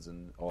horns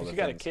and all that. You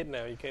got a kid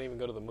now. You can't even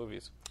go to the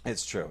movies.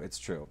 It's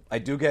true. I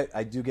do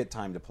get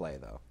time to play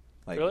though.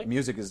 Really?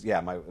 Music is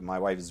my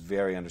wife is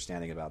very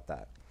understanding about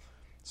that.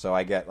 So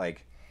I get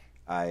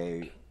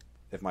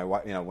if my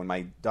wife, when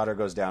my daughter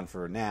goes down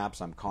for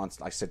naps,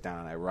 I sit down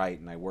and I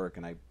write and I work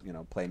and I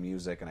play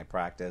music and I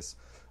practice.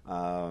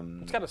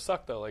 It's gotta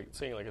suck though, like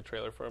seeing a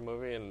trailer for a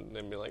movie and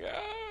then be like,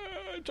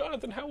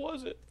 Jonathan, how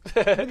was it?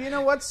 But you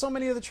know what? So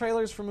many of the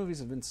trailers for movies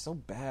have been so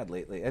bad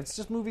lately. It's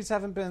just movies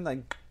haven't been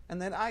and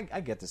then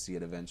I get to see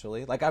it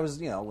eventually. Like I was,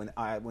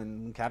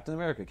 when Captain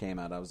America came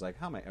out, I was like,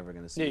 how am I ever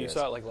going to see this? Yeah, you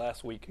saw it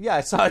last week. Yeah,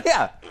 I saw it.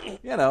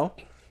 Yeah,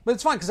 But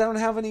it's fun because I don't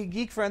have any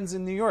geek friends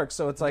in New York,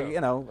 so it's I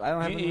don't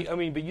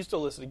have. But you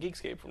still listen to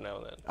Geekscape from now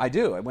and then. I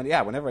do.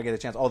 Whenever I get a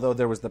chance. Although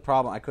there was the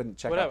problem, I couldn't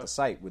check out the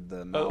site with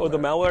the malware. The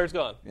malware's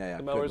gone. Yeah.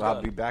 The malware's gone.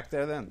 I'll be back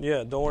there then.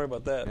 Yeah, don't worry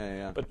about that.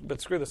 Yeah. But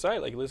screw the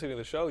site. Like listening to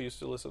the show, you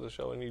still listen to the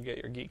show and you get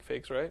your geek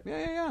fakes, right?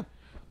 Yeah.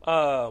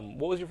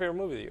 What was your favorite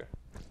movie of the year?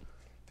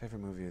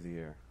 Favorite movie of the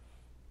year.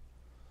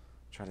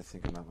 Try to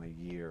think about my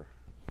year.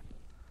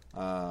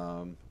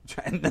 And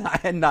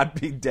not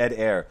be dead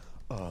air.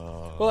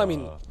 Well, I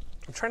mean,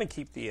 I'm trying to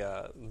keep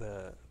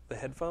the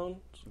headphones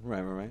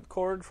right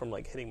cord from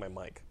hitting my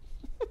mic.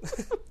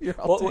 You're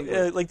all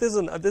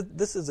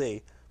this is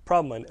a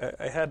problem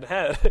I hadn't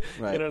had.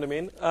 Right. You know what I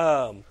mean?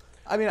 I'm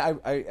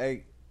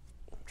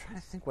trying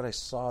to think what I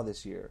saw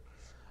this year.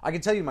 I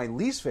can tell you my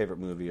least favorite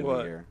movie of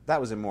the year.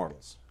 That was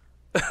Immortals.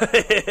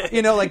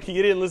 You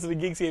didn't listen to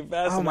Geekscape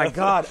fast enough. Oh my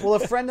God! Well, a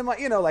friend of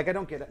mine, I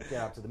don't get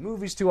out to the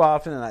movies too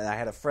often, and I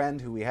had a friend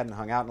who we hadn't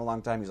hung out in a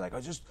long time. He's like,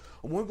 I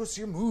want to go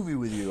see a movie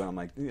with you, and I'm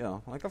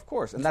like, of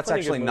course. And that's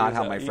actually not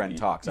how my friend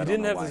talks. You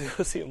didn't have to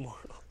go see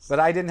Immortals, but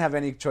I didn't have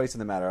any choice in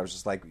the matter. I was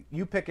just like,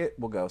 you pick it,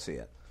 we'll go see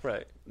it.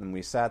 Right. And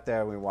we sat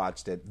there, we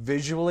watched it.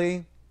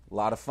 Visually, a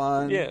lot of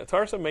fun. Yeah,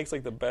 Tarsa makes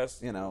the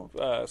best,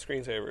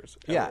 screensavers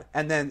ever. Yeah,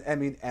 and then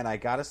and I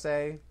gotta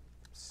say.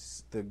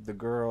 The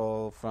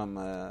girl from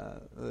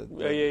the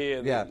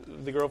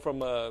girl from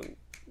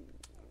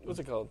what's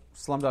it called?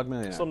 Slumdog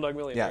Millionaire. Slumdog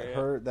Millionaire. Yeah,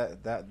 her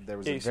that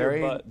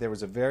there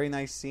was a very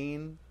nice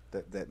scene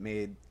that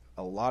made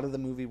a lot of the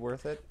movie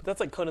worth it. But that's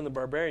like Conan the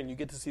Barbarian. You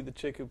get to see the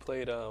chick who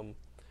played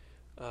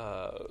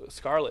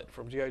Scarlet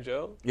from G.I.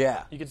 Joe.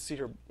 Yeah, you get to see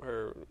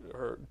her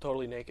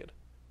totally naked.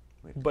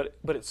 But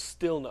it's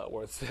still not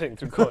worth sitting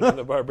through Conan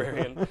the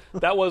Barbarian.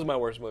 That was my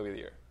worst movie of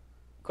the year.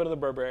 Conan the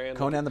Barbarian.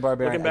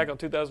 Looking back on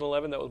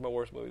 2011, that was my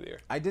worst movie of the year.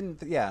 I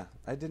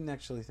didn't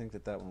actually think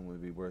that one would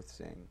be worth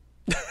seeing.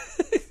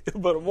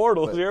 But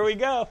Immortals, here we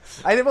go.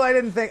 I didn't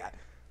even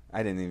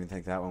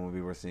think that one would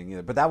be worth seeing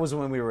either. But that was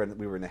when we were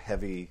in a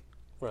heavy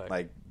Right.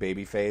 like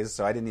baby phase,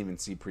 so I didn't even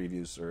see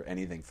previews or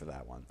anything for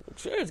that one.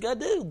 Sure, it's got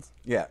dudes.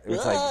 Yeah, it was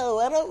Oh,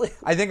 why don't we?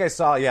 I think I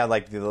saw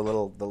like the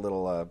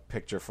little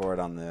picture for it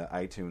on the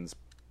iTunes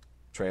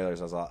trailers.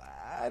 I was all,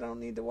 I don't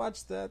need to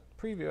watch that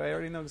preview. I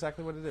already know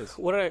exactly what it is.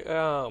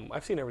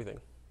 I've seen everything.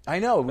 I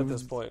know At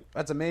this point.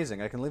 That's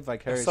amazing. I can live I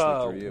vicariously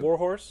saw through you.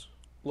 Warhorse.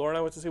 Laura and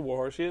I went to see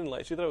Warhorse. She didn't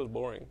like. She thought it was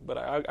boring, but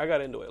I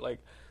got into it. Like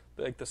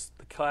the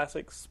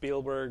classic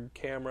Spielberg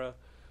camera.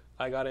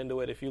 I got into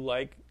it. If you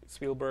like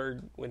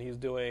Spielberg when he's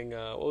doing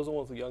what was the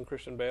one with the young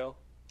Christian Bale?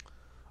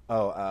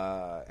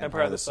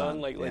 Empire of the Sun.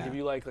 Like yeah. if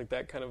you like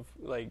that kind of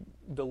like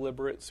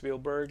deliberate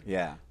Spielberg.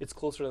 Yeah. It's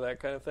closer to that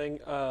kind of thing.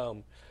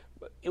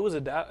 But it was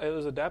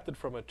adapted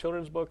from a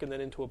children's book and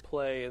then into a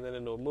play and then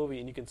into a movie,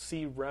 and you can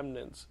see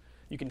remnants.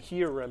 You can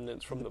hear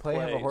remnants from the play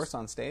plays. have a horse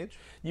on stage?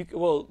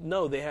 Well,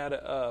 no, they had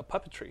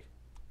puppetry.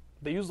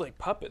 They used like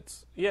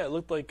puppets. Yeah, it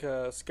looked like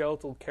a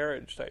skeletal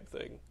carriage type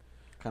thing.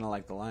 Kind of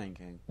like The Lion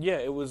King. Yeah,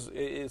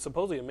 it's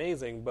supposedly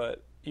amazing,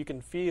 but you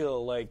can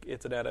feel like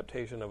it's an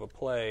adaptation of a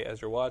play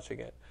as you're watching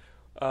it.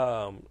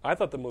 I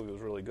thought the movie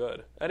was really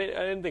good. I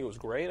didn't think it was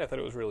great. I thought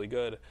it was really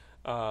good.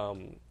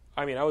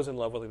 I mean, I was in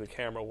love with the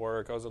camera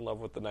work. I was in love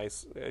with the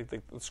nice. I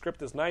think the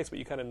script is nice, but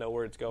you kind of know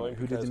where it's going.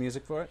 Who did the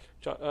music for it?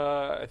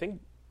 I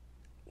think.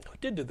 Who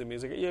did do the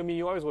music? Yeah, I mean,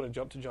 you always want to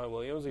jump to John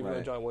Williams, even though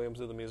Right. John Williams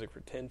did the music for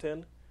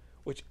Tintin,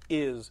 which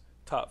is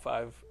top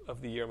 5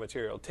 of the year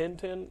material.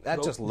 Tintin, That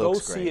go, just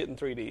looks go see great. it in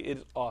 3D. It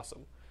is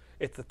awesome.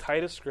 It's the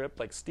tightest script.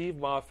 Like Steve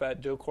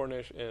Moffat, Joe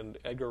Cornish, and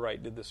Edgar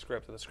Wright did the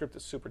script, and the script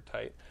is super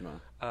tight.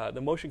 Wow.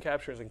 The motion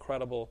capture is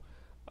incredible.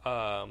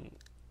 I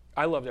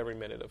loved every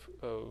minute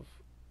of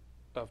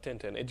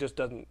Tintin. It just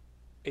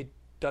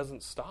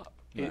doesn't stop.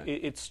 Right.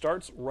 It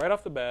starts right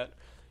off the bat.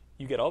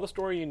 You get all the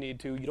story you need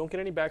to. You don't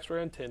get any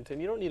backstory on Tintin.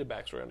 You don't need a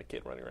backstory on a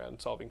kid running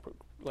around solving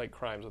like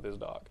crimes with his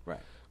dog. Right.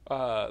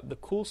 The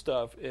cool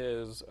stuff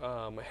is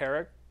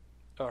Haddock,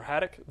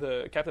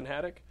 the Captain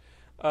Haddock.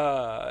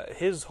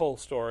 His whole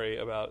story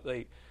about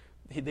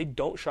they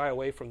don't shy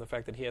away from the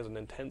fact that he has an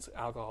intense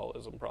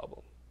alcoholism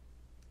problem.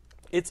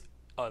 It's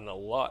on a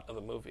lot of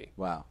the movie.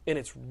 Wow. And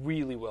it's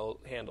really well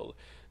handled.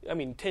 I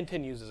mean,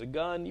 Tintin uses a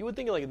gun. You would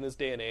think, like, in this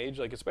day and age,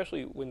 like,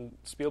 especially when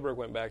Spielberg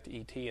went back to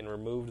E.T. and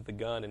removed the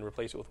gun and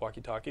replaced it with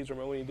walkie-talkies.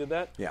 Remember when he did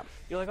that? Yeah.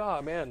 You're like,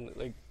 oh, man.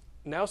 Like,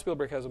 now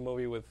Spielberg has a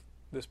movie with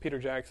this Peter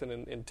Jackson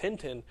and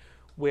Tintin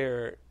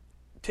where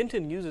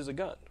Tintin uses a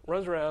gun,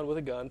 runs around with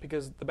a gun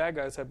because the bad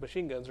guys have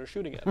machine guns or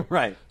shooting at him.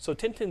 Right. So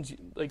Tintin's,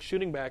 like,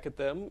 shooting back at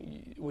them,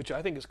 which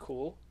I think is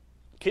cool.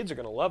 Kids are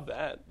going to love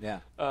that.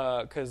 Yeah.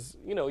 Because,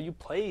 you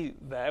play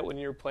that when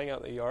you're playing out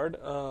in the yard.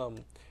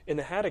 In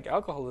the Haddock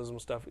alcoholism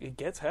stuff, it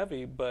gets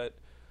heavy, but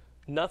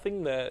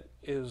nothing that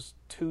is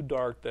too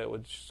dark that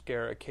would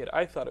scare a kid.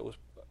 I thought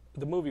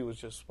the movie was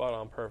just spot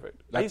on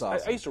perfect. That's I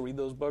awesome. used to read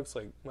those books.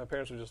 Like, my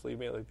parents would just leave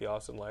me at, like, the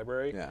Austin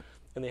Library. Yeah.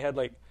 And they had,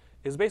 like,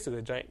 it was basically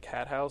a giant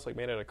cat house, like,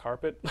 made out of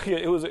carpet.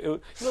 it was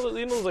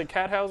those, like,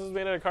 cat houses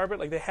made out of carpet?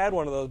 Like, they had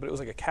one of those, but it was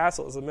like a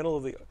castle. It was in the middle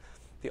of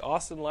the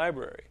Austin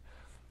Library.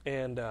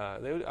 And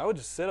I would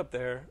just sit up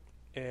there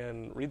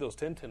and read those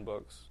Tintin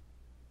books,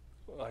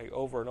 like,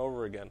 over and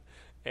over again.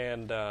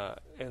 And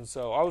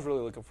so I was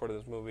really looking forward to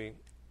this movie.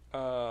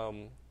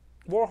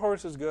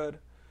 Warhorse is good.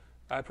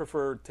 I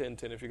prefer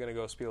Tintin if you're going to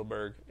go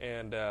Spielberg.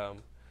 And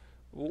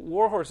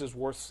Warhorse is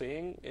worth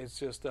seeing. It's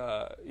just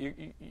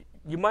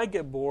you might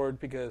get bored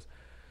because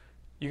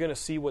you're going to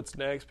see what's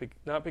next,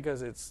 not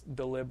because it's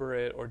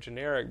deliberate or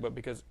generic, but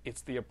because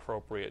it's the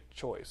appropriate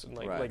choice. And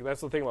Right. like that's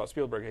the thing about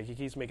Spielberg. Like, he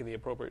keeps making the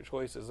appropriate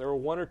choices. There were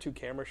one or two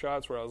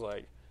shots where I was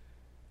like,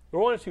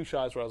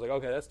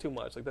 okay, that's too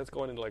much. Like, that's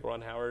going into, like,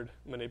 Ron Howard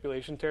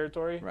manipulation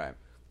territory. Right.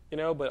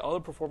 But all the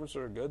performances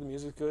are good. The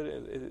music's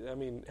good. I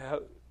mean,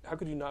 how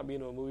could you not be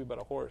into a movie about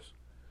a horse?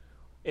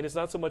 And it's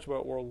not so much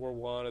about World War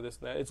I or this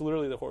and that. It's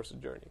literally the horse's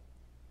journey,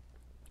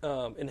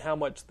 and how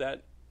much the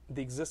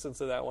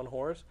existence of that one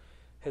horse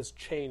has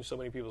changed so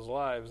many people's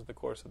lives in the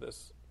course of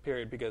this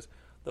period, because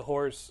the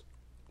horse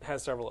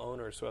has several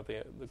owners throughout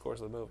the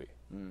course of the movie.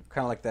 Kind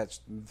of like that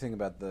thing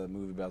about the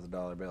movie about the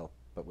dollar bill,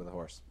 but with a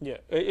horse. Yeah,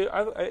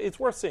 it's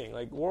worth seeing.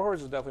 Like,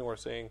 Warhorse is definitely worth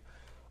seeing.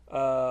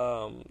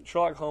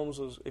 Sherlock Holmes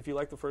if you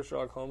like the first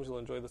Sherlock Holmes, you'll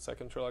enjoy the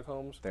second Sherlock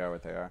Holmes. They are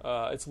what they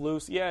are. It's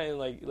loose, yeah, and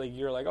like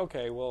you're like,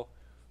 okay, well,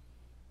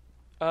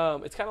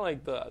 it's kind of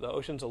like the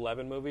Ocean's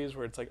 11 movies,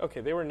 where it's like,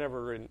 okay, they were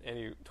never in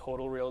any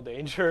total real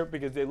danger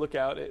because they look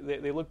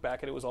back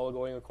and it was all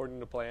going according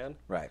to plan.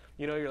 Right.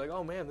 You're like,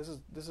 oh man, this is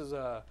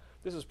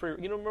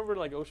pretty. Remember,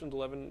 like, Ocean's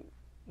 11,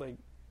 like,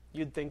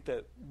 you'd think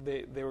that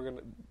they were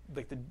gonna,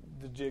 like,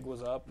 the jig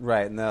was up.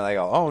 Right, and then they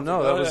go, oh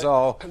no,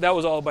 that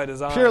was all by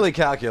design, purely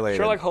calculated.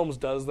 Sherlock Holmes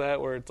does that,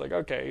 where it's like,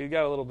 okay, you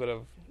got a little bit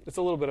of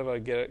several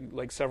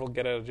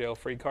get out of jail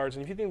free cards,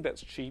 and if you think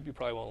that's cheap, you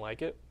probably won't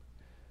like it.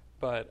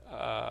 But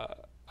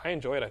I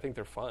enjoy it. I think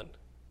they're fun,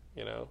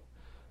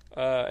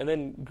 And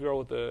then Girl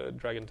with the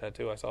Dragon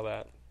Tattoo, I saw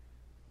that,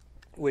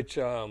 which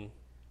I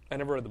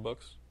never read the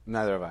books.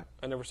 Neither have I.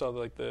 I never saw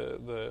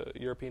the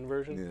European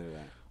version. Neither have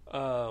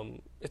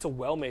It's a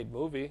well-made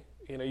movie.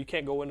 You know, you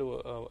can't go into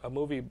a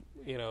movie,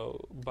 you know,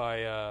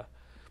 by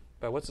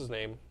what's his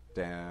name?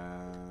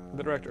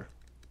 The director.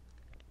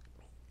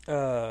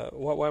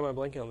 Why am I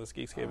blanking on this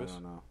Geekscape? I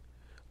don't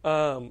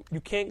know.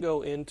 You can't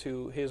go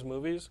into his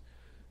movies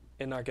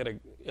and not get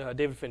a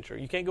David Fincher.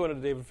 You can't go into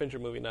a David Fincher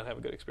movie and not have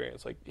a good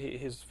experience. Like,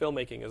 his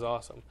filmmaking is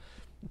awesome.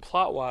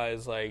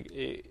 Plot-wise, like,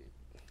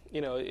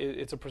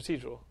 it's a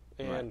procedural,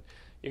 and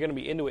you're going to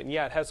be into it. And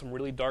yeah, it has some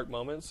really dark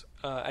moments.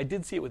 I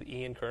did see it with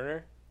Ian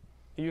Kerner.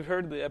 You've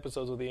heard the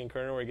episodes with Ian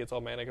Kerner where he gets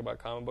all manic about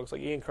comic books.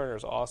 Like, Ian Kerner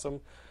is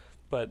awesome,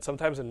 but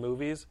sometimes in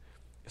movies,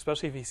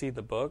 especially if you see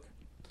the book,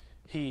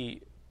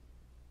 he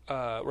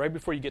right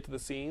before you get to the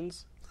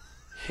scenes,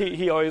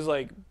 he always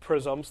like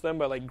presumpts them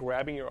by like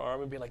grabbing your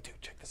arm and being like, "Dude,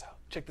 check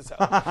this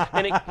out,"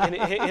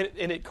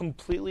 and it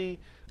completely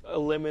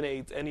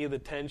eliminates any of the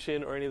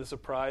tension or any of the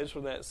surprise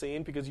from that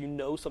scene because you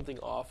know something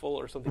awful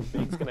or something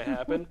big's going to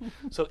happen.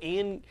 So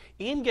Ian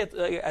gets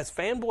as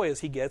fanboy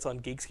as he gets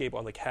on Geekscape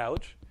on the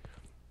couch.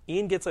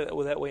 Ian gets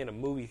that way in a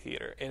movie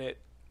theater, and it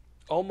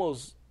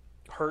almost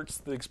hurts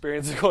the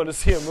experience of going to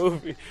see a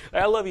movie.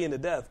 I love Ian to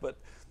death, but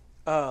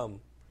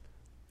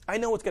I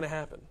know what's going to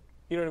happen.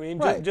 You know what I mean?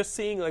 Right. Just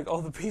seeing like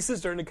all the pieces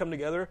starting to come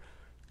together,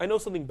 I know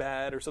something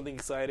bad or something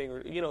exciting,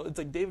 or you know, it's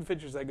like David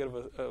Fincher's that good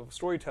of a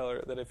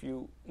storyteller that if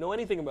you know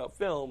anything about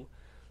film,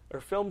 or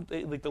film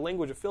like the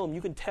language of film,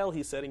 you can tell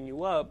he's setting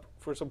you up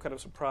for some kind of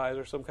surprise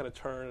or some kind of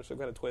turn or some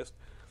kind of twist.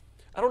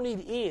 I don't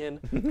need Ian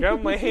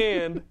grabbing my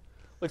hand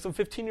like some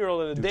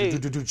 15-year-old on a date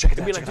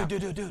and be like,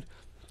 dude.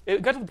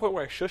 It got to the point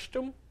where I shushed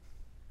him,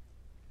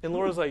 and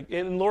Laura's like,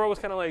 and Laura was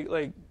kind of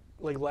like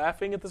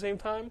laughing at the same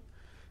time,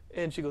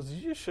 and she goes, "Did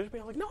you just shush me?"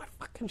 I'm like, "No, I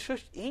fucking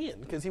shushed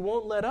Ian because he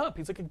won't let up.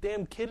 He's like a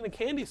damn kid in a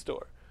candy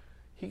store.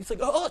 He's like,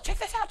 oh, check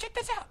this out.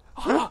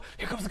 Oh,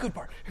 here comes the good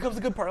part.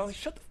 I'm like,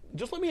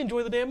 just let me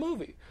enjoy the damn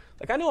movie.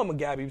 Like, I know I'm a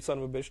gabby son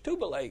of a bitch too,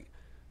 but like,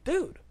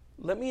 dude,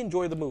 let me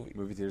enjoy the movie.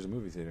 Movie theater's a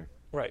movie theater.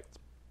 Right.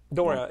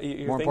 Don't worry.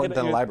 You're more important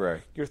than a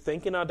library. You're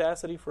thinking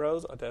Audacity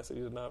froze.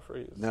 Audacity did not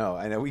freeze. No,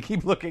 I know. We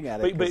keep looking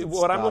at it. But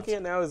what I'm looking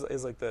at now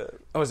is like the...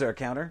 Oh, is there a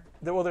counter?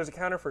 There's a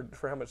counter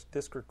for how much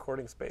disc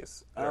recording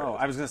space. Oh,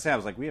 I was going to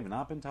say, we have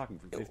not been talking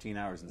for 15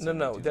 hours.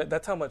 No,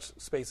 that's how much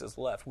space is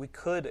left.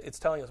 It's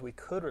telling us we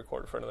could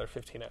record for another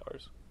 15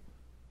 hours.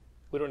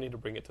 We don't need to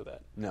bring it to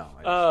that.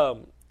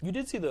 No. You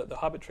did see the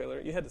Hobbit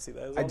trailer. You had to see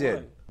that. It was I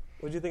did.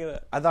 What did you think of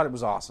that? I thought it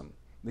was awesome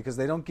because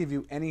they don't give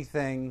you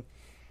anything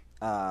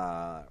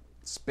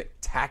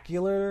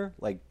spectacular,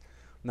 like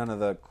none of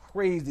the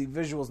crazy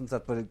visuals and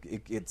stuff, but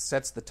it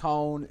sets the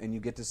tone, and you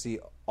get to see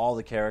all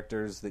the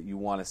characters that you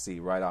want to see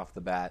right off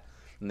the bat,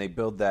 and they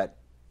build that,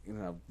 you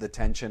know, the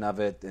tension of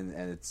it,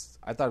 and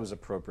I thought it was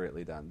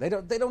appropriately done. They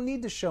don't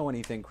need to show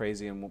anything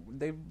crazy, and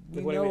they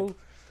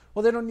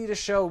don't need to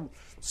show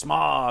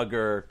smog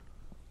or.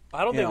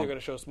 I don't think they're going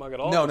to show smog at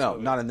all. No,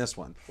 not in this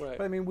one. Right.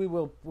 But I mean,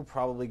 we'll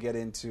probably get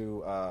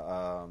into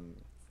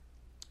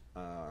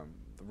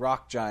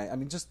rock giant. I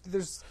mean, just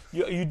there's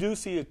you do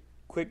see a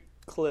quick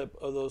clip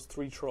of those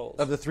three trolls.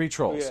 Of the three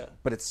trolls. Yeah.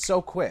 But it's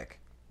so quick.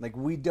 Like,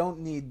 we don't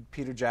need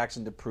Peter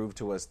Jackson to prove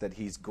to us that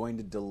he's going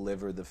to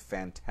deliver the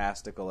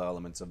fantastical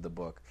elements of the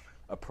book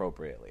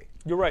appropriately.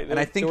 You're right. And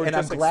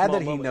I'm glad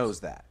that he moments. knows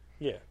that.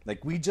 Yeah.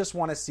 Like, we just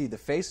want to see the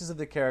faces of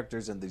the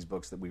characters in these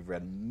books that we've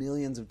read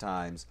millions of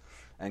times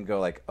and go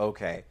like,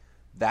 okay,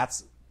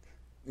 that's,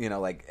 you know,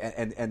 like,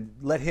 and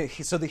let him,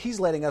 so that he's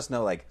letting us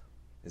know, like,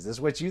 is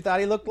this what you thought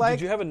he looked like?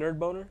 Did you have a nerd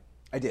boner?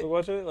 I did.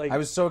 Watching it? Like, I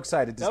was so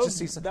excited to just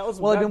see some.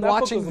 I've been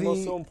watching book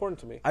was so important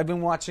to me. I've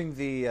been watching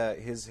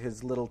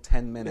his little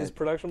 10-minute his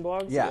production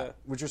blogs. Yeah,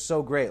 which are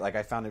so great. Like,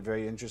 I found it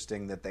very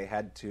interesting that they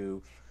had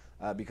to,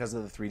 because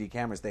of the 3D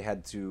cameras, they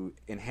had to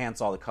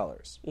enhance all the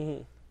colors.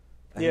 Mm-hmm.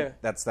 Yeah,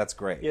 that's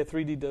great. Yeah,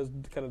 3D does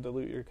kind of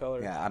dilute your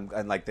color. Yeah,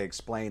 and like they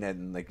explain it,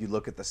 and like you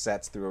look at the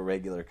sets through a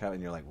regular cut,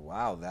 and you're like,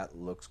 wow, that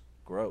looks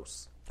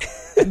gross.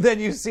 And then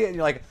you see it, and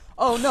you're like,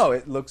 oh no,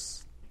 it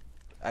looks.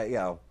 I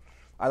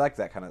like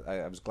that kind of.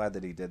 I was glad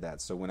that he did that.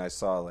 So when I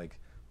saw like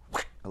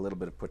a little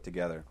bit of put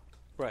together,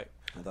 right,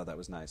 I thought that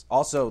was nice.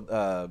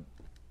 Also,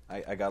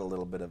 I got a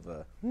little bit of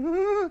a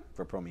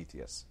for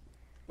Prometheus.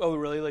 Oh,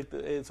 really? Like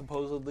it's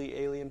supposedly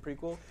Alien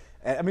prequel?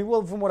 I mean,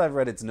 well, from what I've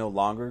read, it's no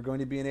longer going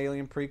to be an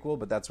Alien prequel,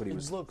 but that's what he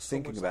was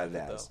thinking about it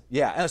as.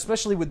 Yeah, and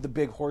especially with the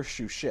big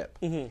horseshoe ship.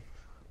 Mm-hmm.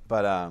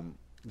 But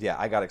yeah,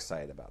 I got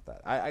excited about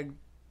that.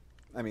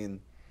 I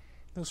mean,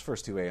 those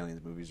first two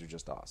Aliens movies are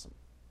just awesome.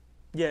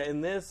 Yeah,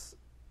 in this,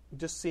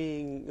 just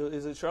seeing,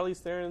 is it Charlize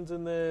Theron's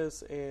in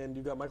this, and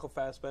you've got Michael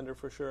Fassbender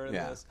for sure in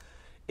this.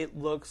 It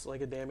looks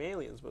like a damn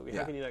Aliens movie.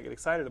 How can you not get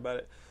excited about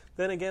it?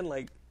 Then again,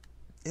 like,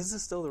 is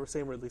this still the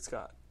same Ridley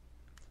Scott?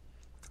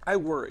 I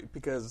worry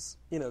because,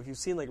 you know, if you've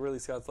seen like Ridley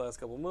Scott's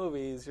last couple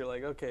movies, you're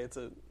like, okay, it's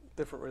a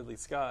different Ridley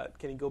Scott.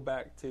 Can he go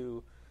back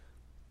to?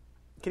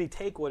 Can he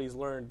take what he's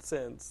learned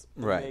since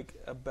and make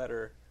a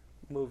better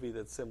movie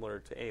that's similar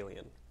to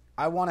Alien?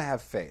 I want to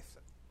have faith.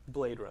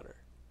 Blade Runner.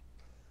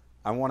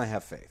 I want to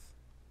have faith.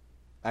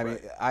 I mean,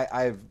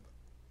 I've.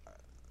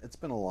 It's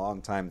been a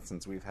long time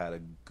since we've had a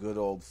good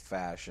old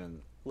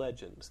fashioned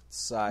Legend.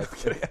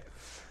 Sci-fi.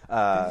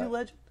 Did he do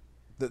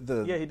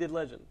Legend? Yeah, he did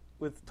Legend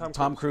with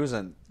Tom Cruise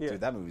and Yeah.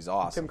 dude, that movie's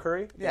awesome. Tim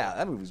Curry? Yeah,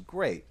 that movie's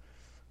great.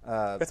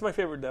 That's my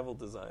favorite devil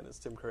design is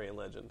Tim Curry in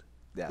Legend.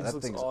 Yeah, It that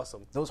looks thing's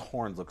awesome. Those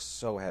horns look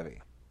so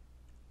heavy.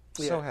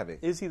 So Yeah. heavy.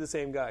 Is he the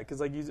same guy? Because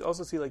like you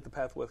also see like the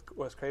path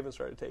Wes Craven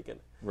started taking,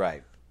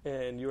 Right.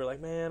 and you were like,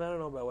 man, I don't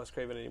know about Wes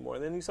Craven anymore.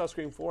 And then you saw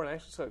Scream 4, and I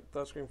actually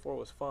thought Scream 4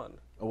 was fun.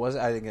 Was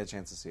it? I didn't get a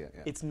chance to see it.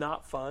 Yeah. It's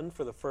not fun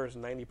for the first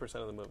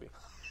 90% of the movie.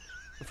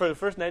 For the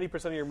first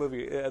 90% of your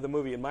movie, the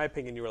movie, in my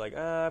opinion, you were like,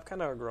 I've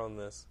kind of outgrown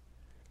this.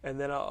 And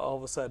then all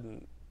of a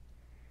sudden,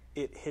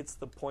 it hits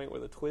the point where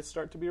the twists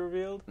start to be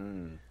revealed,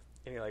 and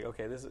you're like,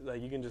 okay, this is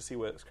like you can just see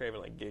Wes Craven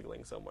like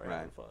giggling somewhere,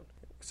 having fun.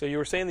 So you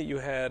were saying that you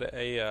had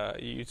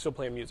you still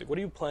play music. What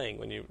are you playing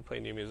when you play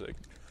new music?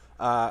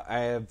 I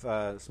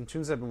have some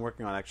tunes I've been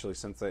working on actually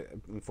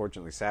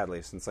unfortunately,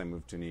 sadly, since I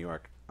moved to New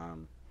York.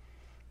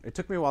 It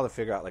took me a while to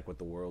figure out like what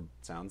the world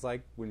sounds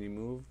like when you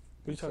move.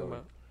 What are you talking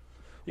about?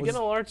 You're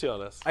getting all artsy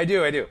on us. I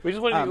do. We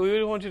just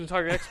want you to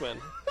talk X-Men.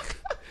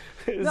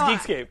 It's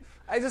Geekscape.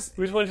 We just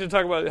wanted you to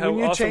talk about how when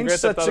you awesome change Grand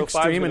such Theft Auto 5 is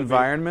extreme gonna be.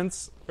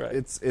 environments, Right.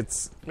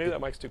 it's Maybe that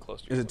mic's too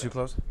close to you. is it too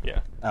close?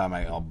 Yeah. Am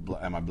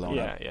I blown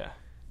up? Yeah.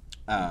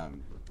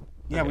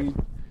 Yeah. Okay.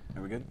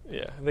 Are we good?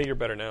 Yeah. I think you're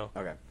better now.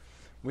 Okay.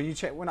 When you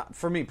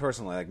for me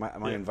personally, like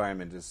my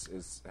environment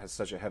has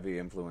such a heavy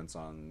influence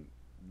on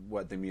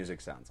what the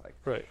music sounds like.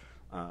 Right.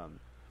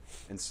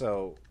 And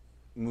so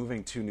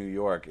moving to New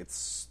York,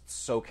 it's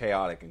so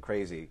chaotic and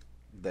crazy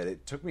that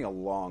it took me a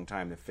long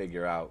time to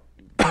figure out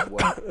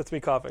what That's me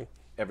coughing.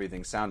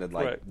 everything sounded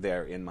like Right.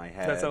 there in my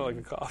head. That sounded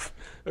like a cough.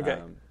 Okay.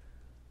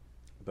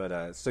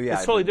 So yeah,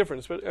 It's totally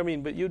different. I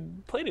mean, but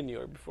you'd played in New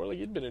York before. Like,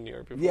 you'd been in New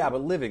York before. Yeah,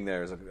 but living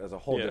there is a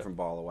whole Yeah. different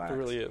ball of wax. It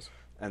really is.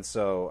 And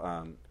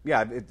so,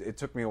 it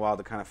took me a while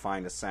to kind of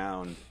find a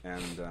sound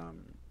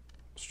and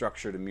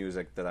structure to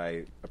music that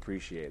I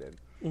appreciated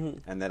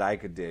and that I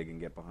could dig and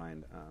get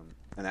behind.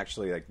 And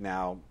actually, like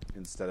now,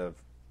 instead of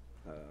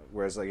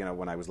whereas like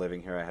when I was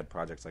living here, I had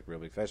projects like Real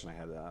Big Fish, and I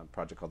had a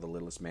project called the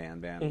Littlest Man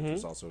Band, which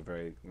was also a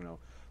very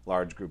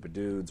large group of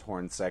dudes,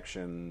 horn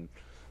section,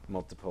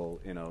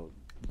 multiple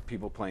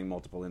people playing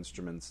multiple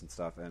instruments and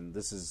stuff. And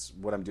this is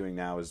what I'm doing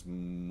now is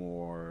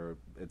more.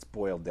 It's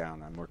boiled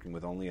down. I'm working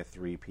with only a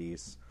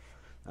 3-piece.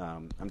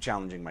 I'm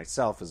challenging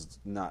myself as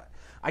not.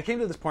 I came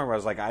to this point where I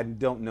was like, I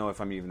don't know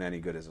if I'm even any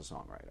good as a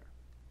songwriter.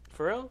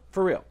 For real?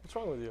 For real. What's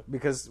wrong with you?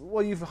 Because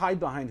you hide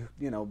behind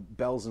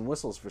bells and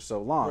whistles for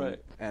so long, Right.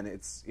 and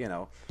it's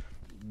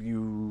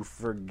you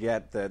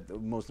forget that the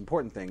most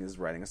important thing is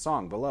writing a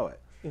song below it.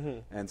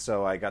 And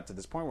so I got to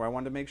this point where I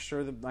wanted to make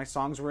sure that my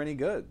songs were any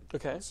good.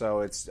 Okay.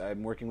 So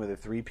I'm working with a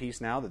 3-piece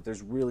now that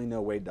there's really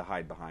no way to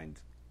hide behind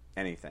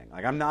anything.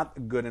 Like I'm not a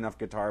good enough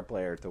guitar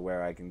player to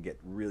where I can get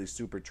really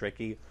super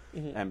tricky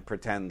and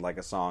pretend like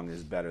a song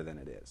is better than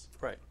it is.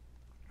 Right.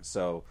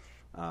 So,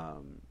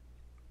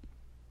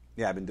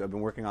 I've been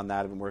working on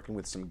that. I've been working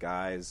with some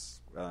guys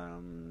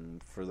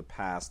for the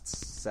past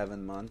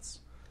 7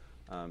 months,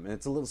 and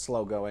it's a little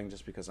slow going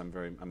just because I'm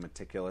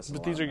meticulous.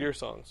 But these are your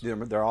songs.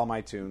 They're all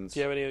my tunes. Do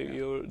you have any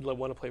you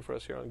want to play for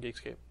us here on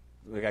Geekscape?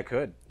 Like I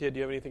could. Yeah. Do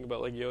you have anything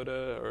about like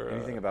Yoda or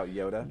Anything about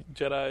Yoda?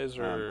 Jedis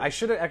or? I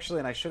should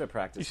have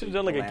practiced. You should have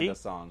done like the a Lando geek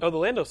song. Oh, the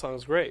Lando song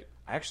is great.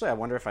 Actually, I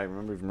wonder if I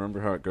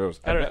remember how it goes.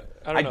 I don't know.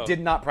 I did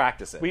not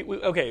practice it.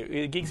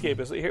 Okay, Geekscape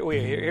is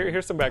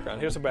here's some background.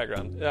 Here's some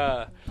background.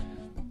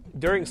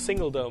 During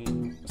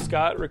Singledom,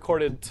 Scott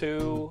recorded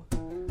 2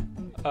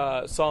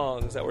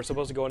 songs that were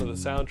supposed to go into the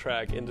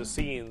soundtrack into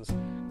scenes,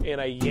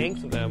 and I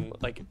yanked them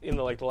like in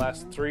the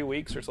last 3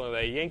 weeks or something.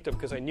 I yanked them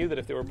because I knew that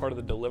if they were part of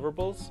the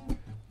deliverables,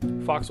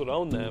 Fox would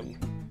own them,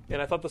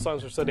 and I thought the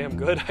songs were so damn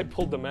good I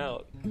pulled them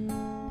out.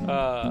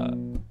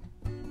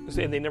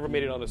 And they never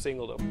made it on a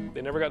Singledom.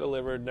 They never got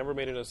delivered, never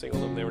made it on a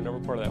Singledom. They were never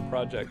part of that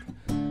project.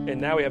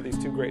 And now we have these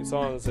 2 great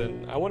songs,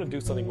 and I want to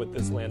do something with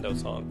this Lando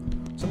song.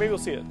 So maybe we'll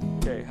see it.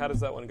 Okay, how does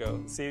that one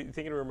go? See, you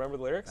think you remember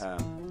the lyrics?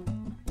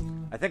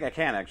 I think I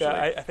can actually.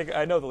 Yeah, I think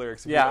I know the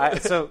lyrics. Yeah,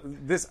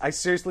 I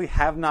seriously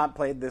have not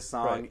played this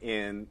song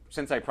Right.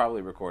 since I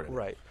probably recorded it.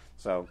 Right.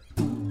 So,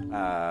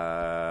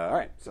 all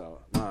right. So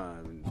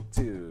 1,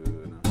 2.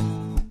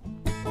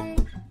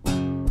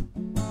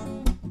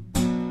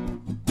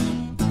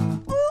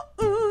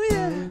 Ooh,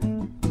 yeah.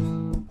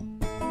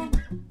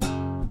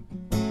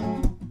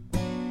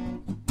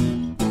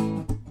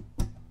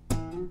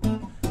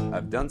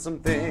 I've done some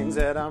things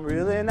that I'm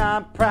really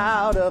not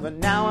proud of, and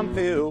now I'm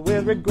filled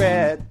with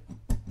regret.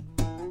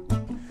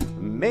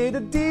 Made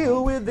a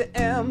deal with the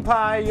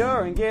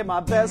Empire and gave my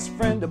best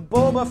friend a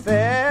Boba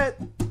Fett.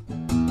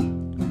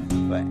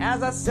 But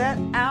as I set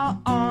out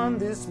on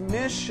this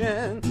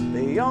mission,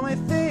 the only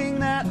thing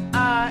that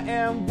I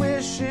am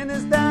wishing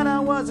is that I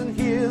wasn't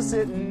here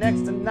sitting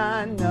next to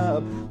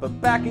 9-Nub,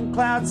 but back in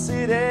Cloud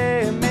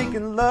City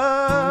making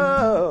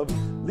love.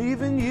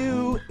 Leaving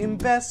you in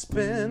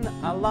Bespin,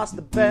 I lost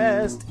the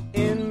best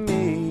in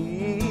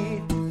me.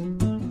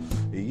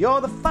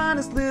 You're the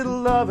finest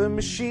little loving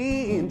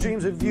machine.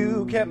 Dreams of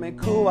you kept me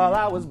cool while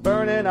I was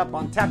burning up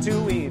on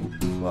Tatooine.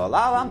 Well,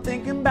 all I'm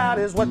thinking about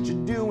is what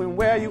you're doing,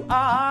 where you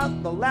are.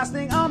 The last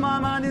thing on my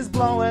mind is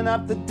blowing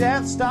up the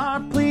Death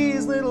Star.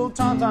 Please, little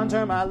Tauntaun,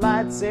 turn my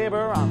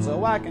lightsaber on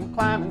so I can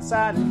climb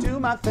inside and do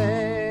my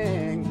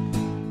thing.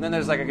 And then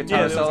there's like a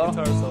guitar solo.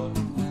 Guitar solo.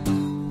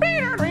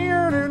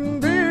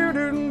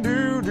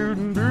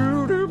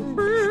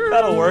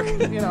 That'll work.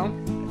 You know.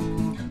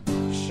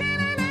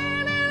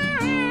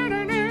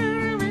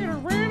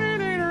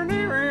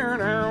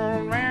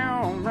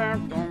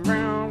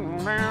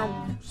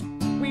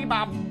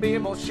 And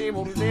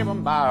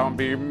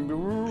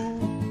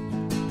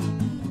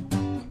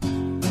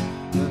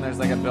then there's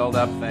like a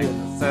build-up thing.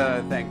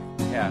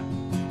 Yeah.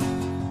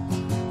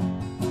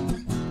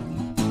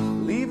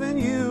 Leaving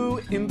you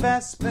in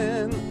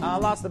Bespin, I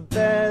lost the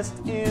best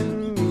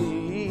in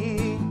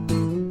me.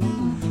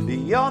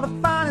 You're the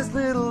finest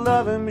little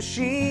loving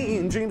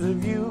machine. Dreams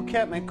of you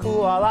kept me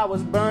cool while I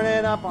was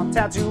burning up on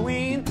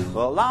Tatooine.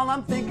 Well, all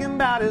I'm thinking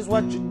about is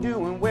what you're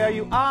doing, where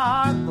you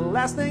are. The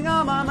last thing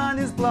on my mind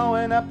is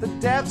blowing up the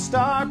Death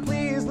Star.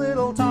 Please,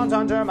 little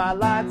Tauntaun, turn my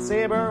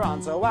lightsaber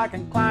on so I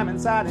can climb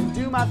inside and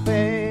do my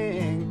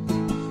thing.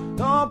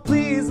 Oh,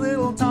 please,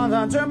 little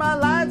Tauntaun, turn my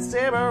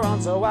lightsaber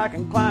on so I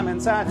can climb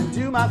inside and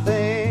do my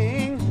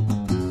thing.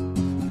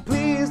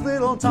 Please,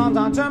 little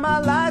Tauntaun, turn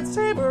my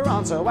lightsaber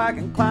on so I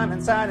can climb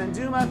inside and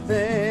do my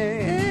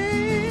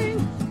thing.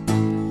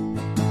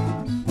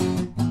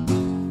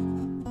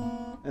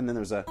 And then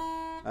there's a...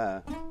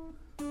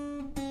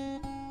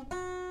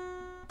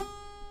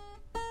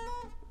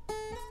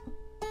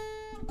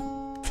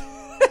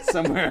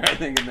 somewhere, I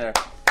think, in there.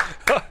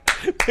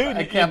 Dude,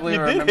 I can't believe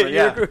I remember.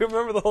 Yeah. You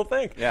remember the whole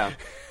thing. Yeah.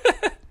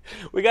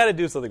 We got to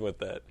do something with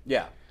that.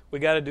 Yeah. We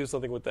got to do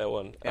something with that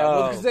one.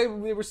 Yeah, because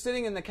we were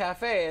sitting in the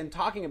cafe and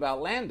talking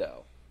about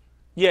Lando.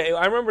 Yeah,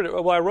 I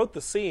remember. Well, I wrote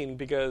the scene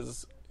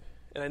because,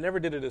 and I never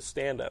did it as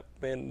stand-up.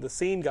 And the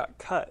scene got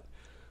cut,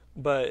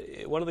 but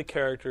one of the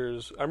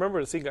characters. I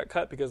remember the scene got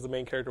cut because the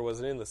main character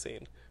wasn't in the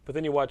scene. But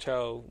then you watch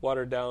how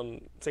watered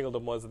down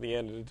Singledom was in the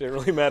end, and it didn't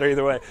really matter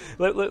either way.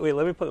 Wait,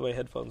 let me put my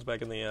headphones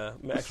back in the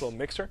actual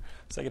mixer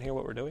so I can hear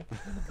what we're doing.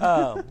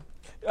 But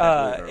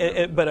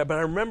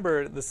I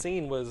remember the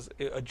scene was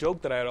a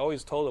joke that I had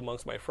always told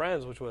amongst my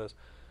friends, which was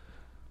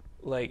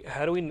like,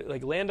 how do we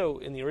like Lando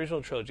in the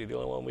original trilogy? The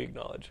only one we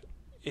acknowledge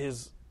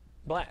is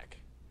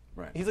black.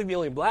 Right. He's like the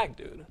only black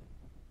dude,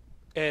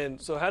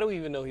 and so how do we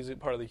even know he's a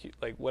part of the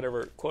like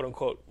whatever quote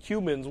unquote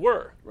humans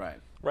were? Right.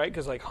 Right,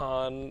 because like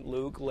Han,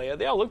 Luke, Leia,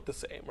 they all look the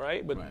same,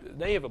 right? But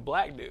now you have a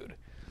black dude,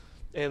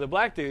 and the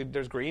black dude,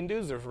 there's green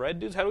dudes, there's red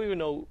dudes. How do we even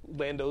know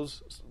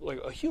Lando's like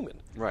a human?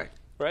 Right.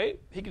 Right?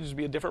 He could just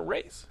be a different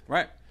race.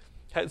 Right.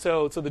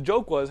 So the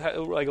joke was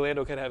like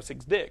Lando could have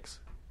 6 dicks.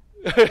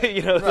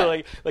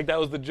 So like that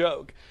was the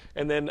joke.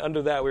 And then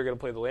under that we were going to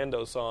play the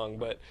Lando song,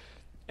 but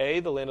A,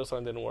 the Lando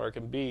song didn't work,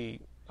 and B,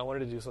 I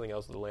wanted to do something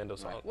else with the Lando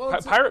song. Right.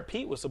 Well, Pirate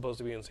Pete was supposed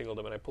to be in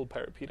Singledom, and I pulled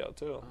Pirate Pete out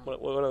too.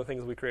 One of the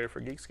things we created for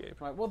Geekscape.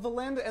 Right. Well, the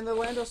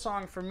Lando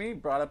song for me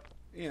brought up,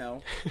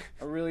 a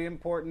really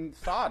important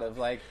thought of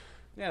like,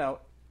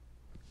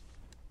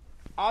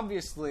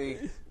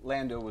 obviously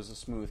Lando was a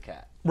smooth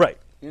cat. Right.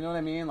 You know what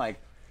I mean? Like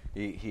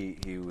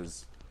he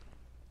was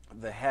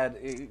the head.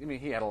 I mean,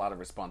 he had a lot of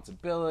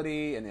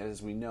responsibility, and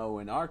as we know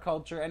in our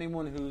culture,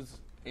 anyone who's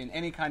in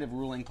any kind of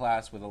ruling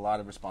class with a lot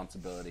of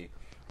responsibility.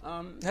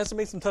 Has to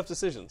make some tough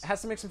decisions. But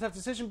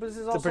this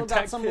has also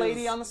got some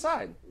lady on the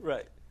side.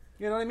 Right.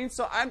 You know what I mean?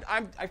 So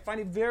I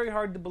find it very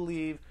hard to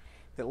believe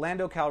that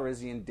Lando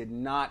Calrissian did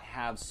not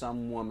have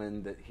some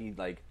woman that he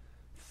like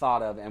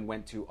thought of and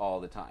went to all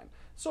the time.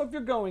 So if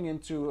you're going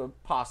into a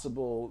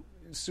possible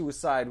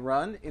suicide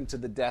run into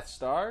the Death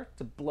Star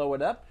to blow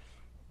it up,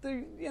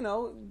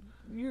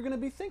 you're going to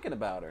be thinking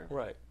about her.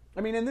 Right. I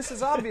mean, and this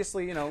is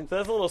obviously, So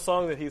that's a little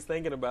song that he's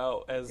thinking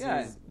about as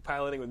he's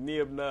piloting with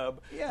Neb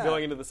Nub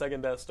going into the second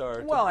Death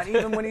Star. Well, and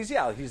even when he's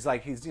at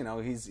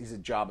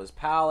Jabba's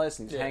palace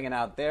and he's hanging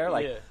out there.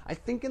 Like, I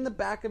think in the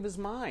back of his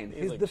mind,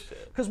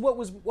 because what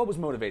was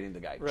motivating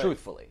the guy,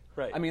 truthfully?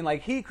 Right. I mean,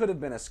 like he could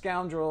have been a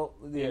scoundrel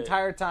the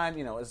entire time.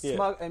 A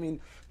smug. I mean,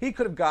 he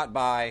could have got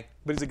by,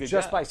 but he's a good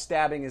just guy. by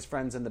stabbing his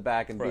friends in the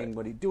back and doing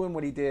what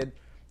he did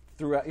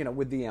throughout.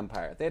 with the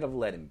Empire, they'd have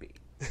let him be.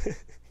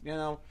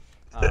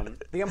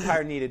 The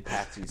Empire needed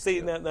patsies.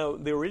 See, now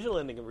the original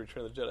ending of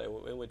Return of the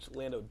Jedi, in which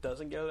Lando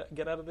doesn't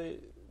get out of the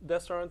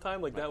Death Star on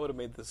time, like that would have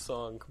made this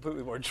song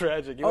completely more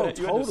tragic. You had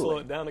to slow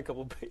it down a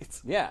couple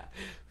beats. Yeah.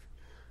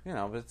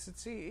 But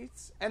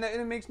and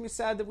it makes me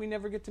sad that we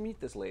never get to meet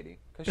this lady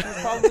because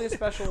she's probably a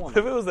special woman. What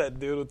if it was that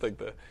dude with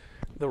like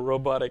the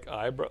robotic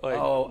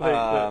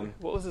eyebrow?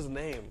 What was his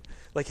name?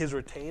 Like his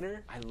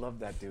retainer? I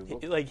love that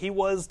dude. He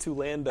was to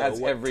Lando as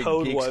what every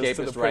Toad was to the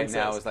Geekscapist right princess.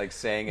 now is like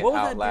saying it what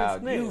was out that loud.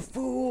 Dude's name? You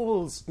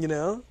fools!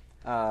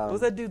 What was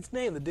that dude's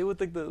name? The dude with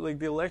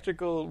the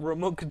electrical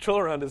remote control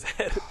around his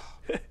head.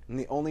 And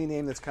the only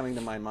name that's coming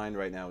to my mind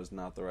right now is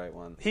not the right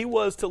one. He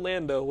was to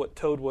Lando what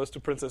Toad was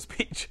to Princess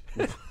Peach.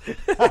 But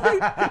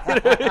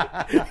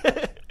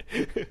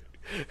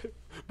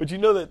you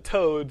know that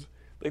Toad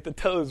like the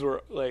Toads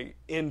were like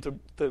into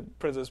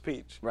Princess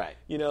Peach. Right.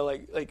 You know,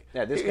 like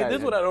Yeah, this guy is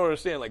did. what I don't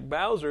understand. Like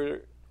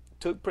Bowser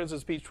took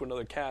Princess Peach to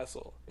another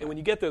castle, and when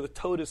you get there, the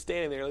Toad is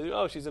standing there. Like,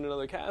 oh, she's in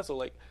another castle.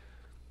 Like,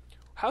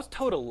 how's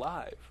Toad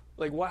alive?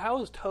 Like,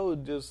 how is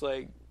Toad just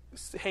like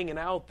hanging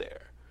out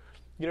there?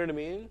 You know what I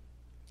mean?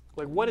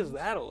 Like, what is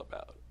that all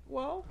about?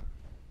 Well,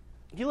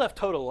 He left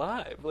Toad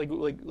alive. Like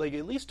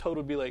at least Toad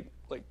would be like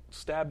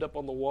stabbed up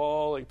on the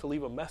wall, like to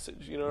leave a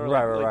message. You know, or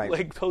Right.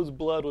 Like Toad's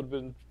blood would have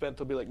been spent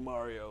to be like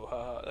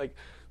Mario, like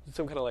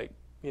some kind of like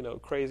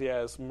crazy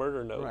ass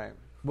murder note. right.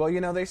 Well,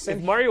 they If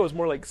sent Mario was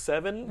more like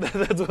 7,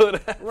 that's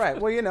what happened. right.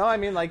 Well, I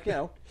mean, like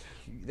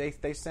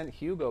they sent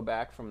Hugo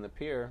back from the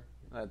pier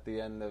at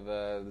the end of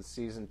the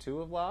season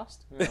 2 of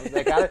Lost.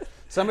 They got it.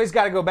 Somebody's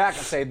got to go back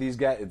and say these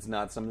guys. It's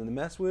not something to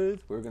mess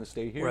with. We're going to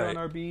stay here Right. on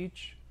our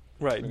beach.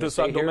 Right.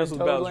 Don't mess with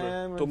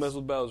Bowser. Don't mess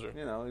with Bowser.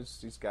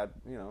 He's got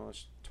a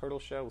turtle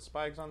shell with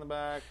spikes on the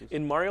back.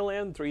 In Mario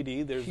Land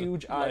 3D, there's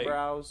Huge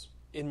eyebrows.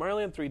 In Mario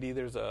Land 3D,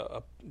 there's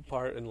a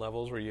part in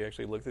levels where you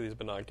actually look through these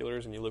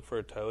binoculars and you look for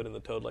a Toad, and the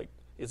Toad like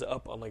is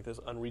up on like this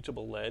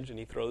unreachable ledge, and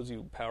he throws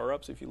you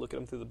power-ups if you look at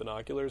him through the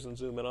binoculars and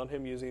zoom in on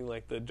him using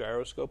like the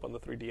gyroscope on the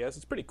 3DS.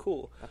 It's pretty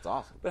cool. That's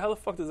awesome. But how the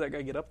fuck does that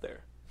guy get up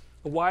there?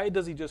 Why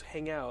does he just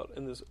hang out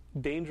in this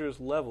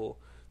dangerous level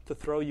to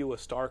throw you a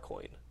star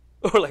coin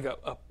or like a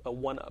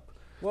 1-up?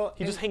 Well,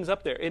 he just hangs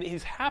up there, and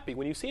he's happy.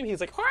 When you see him,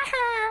 he's like, ha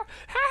ha,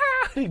 ha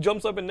ha. And he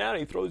jumps up and down, and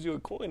he throws you a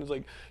coin. It's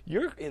like,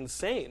 you're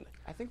insane.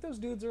 I think those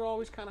dudes are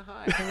always kind of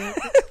high.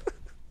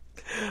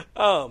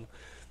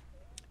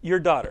 Your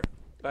daughter.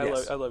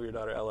 Yes. I love your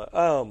daughter, Ella.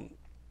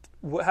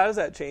 How does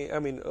that change? I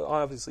mean,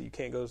 obviously, you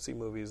can't go see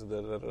movies.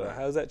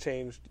 How does that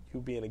change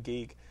you being a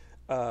geek?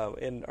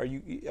 And are you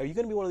going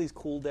to be one of these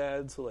cool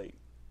dads who like,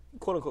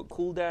 quote unquote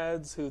cool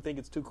dads who think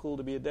it's too cool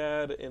to be a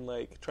dad and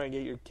like try and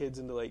get your kids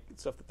into like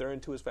stuff that they're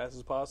into as fast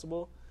as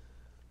possible?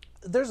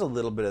 There's a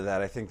little bit of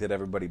that I think that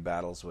everybody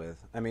battles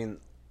with. I mean,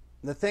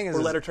 the thing is,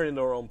 Or let her turn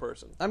into her own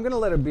person. I'm going to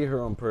let her be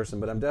her own person,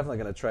 but I'm definitely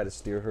going to try to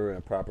steer her in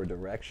a proper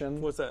direction.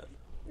 What's that?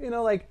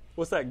 Like,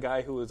 What's that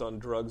guy who was on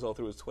drugs all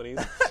through his 20s?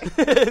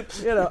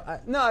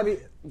 I mean,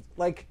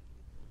 like,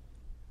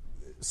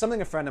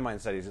 something a friend of mine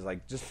said, he's just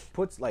like, just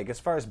puts, like, as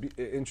far as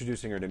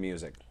introducing her to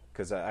music,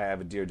 because I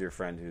have a dear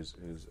friend who's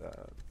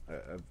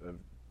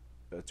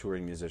a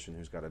touring musician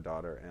who's got a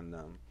daughter, and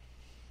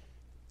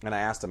I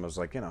asked him, I was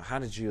like, how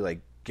did you,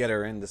 like, get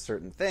her into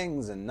certain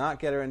things and not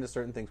get her into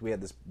certain things? We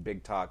had this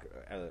big talk,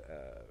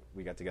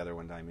 we got together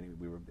one time, and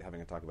we were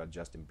having a talk about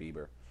Justin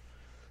Bieber,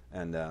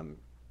 and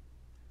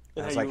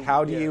I was like,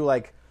 how do you,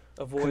 like,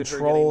 avoid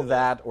control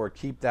that or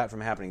keep that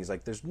from happening? He's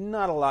like, there's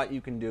not a lot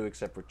you can do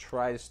except for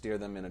try to steer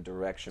them in a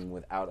direction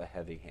without a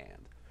heavy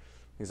hand.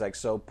 He's like,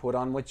 so put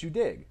on what you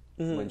dig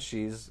when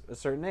she's a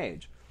certain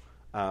age.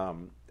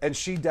 And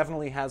she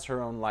definitely has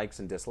her own likes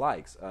and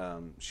dislikes.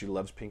 She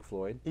loves Pink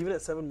Floyd. Even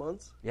at 7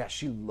 months? Yeah,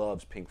 she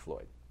loves Pink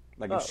Floyd.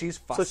 Like, if she's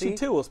fussy... So she,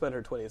 too, will spend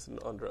her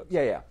 20s on drugs.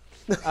 Yeah.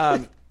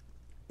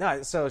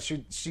 No, so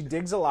she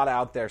digs a lot of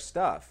out there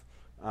stuff.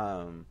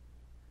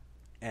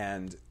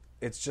 And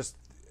it's just...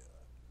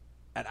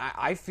 And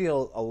I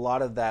feel a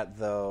lot of that,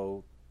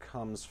 though,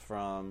 comes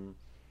from...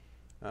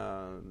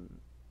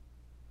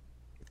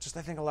 just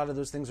I think a lot of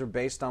those things are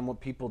based on what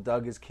people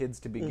dug as kids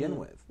to begin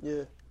with.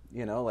 Yeah.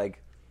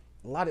 Like...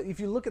 A lot of, if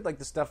you look at like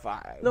the stuff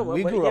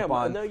we grew up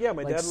on, my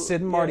like dad,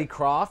 Sid and Marty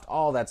Krofft,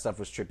 all that stuff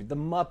was trippy. The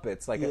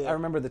Muppets, like I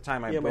remember the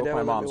time I broke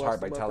my mom's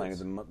heart by telling her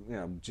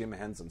that Jim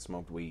Henson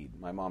smoked weed.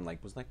 My mom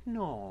was like,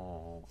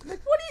 no, like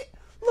what do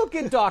you look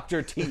at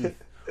Dr. Teeth?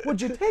 Would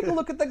you take a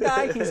look at the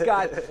guy?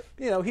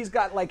 He's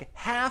got like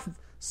half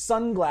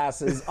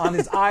sunglasses on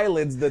his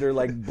eyelids that are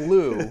like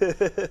blue.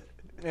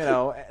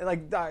 Yeah.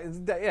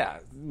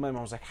 My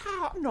mom was like,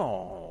 "How?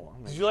 No."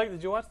 Did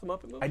you watch the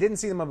Muppet movie? I didn't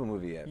see the Muppet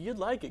movie yet. You'd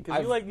like it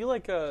because you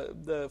like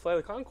the Flight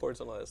of the Conchords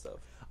and all that stuff.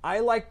 I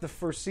liked the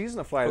first season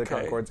of Flight of the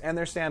Conchords and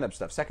their stand-up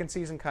stuff. Second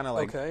season kind of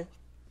like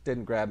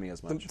didn't grab me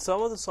as much.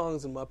 Some of the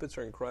songs in Muppets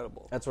are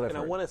incredible. That's what I've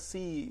heard. I want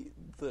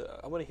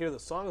to hear the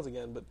songs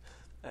again, but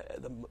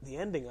the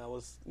ending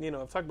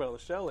I've talked about it on the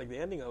show. Like the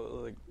ending, I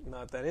was like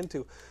not that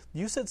into.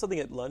 You said something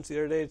at lunch the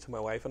other day to my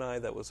wife and I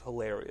that was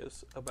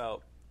hilarious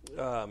about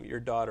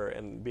your daughter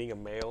and being a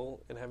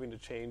male and having to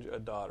change a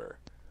daughter.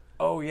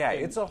 Oh yeah,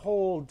 it's a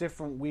whole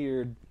different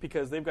weird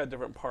because they've got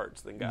different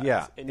parts than guys.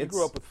 Yeah, and you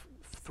grew up with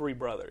 3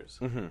 brothers,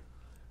 and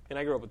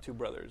I grew up with 2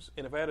 brothers.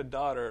 And if I had a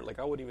daughter, like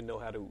I wouldn't even know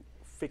how to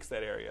fix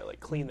that area, like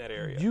clean that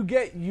area. You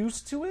get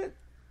used to it,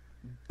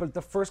 but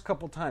the first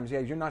couple times,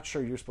 you're not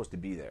sure you're supposed to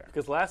be there.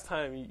 Because last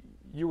time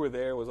you were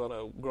there was on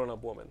a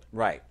grown-up woman.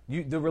 Right.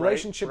 The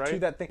relationship to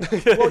that thing.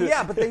 Well,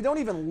 yeah, but they don't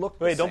even look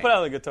the same. Wait, don't put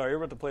out the guitar. You're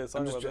about to play a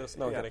song about this.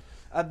 No, I'm kidding.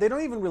 They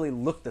don't even really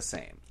look the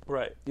same.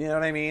 Right. You know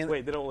what I mean?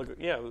 Wait, they don't look...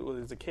 Yeah, well,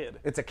 it's a kid.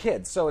 It's a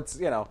kid, so it's,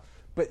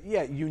 But,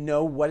 yeah, you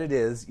know what it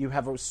is. You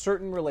have a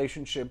certain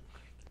relationship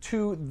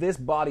to this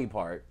body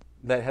part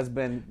that has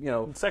been,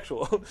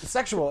 Sexual.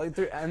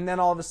 And then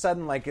all of a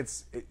sudden, like,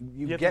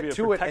 you get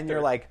to it and you're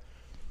like...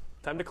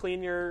 Time to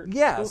clean your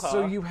hoo-ha.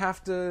 So you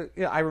have to...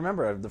 I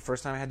remember the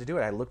first time I had to do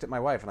it, I looked at my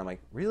wife and I'm like,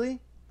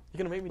 really? You're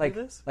going to make me like,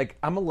 do this? Like,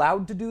 I'm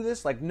allowed to do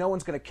this? Like, no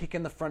one's going to kick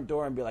in the front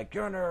door and be like,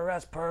 you're under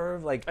arrest,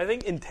 perv. Like, I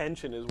think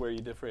intention is where you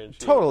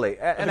differentiate. totally.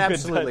 A And good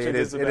absolutely, touch it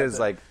is about that.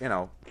 like, you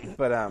know,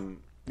 but,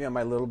 you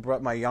know,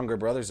 my younger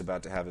brother's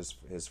about to have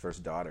his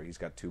first daughter. He's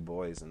got 2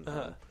 boys,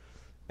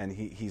 and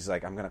he's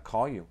like, I'm going to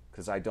call you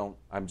because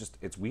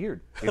it's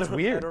weird. It's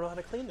weird. I don't know how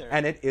to clean there.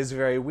 And it is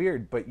very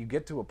weird, but you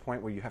get to a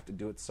point where you have to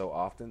do it so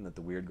often that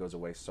the weird goes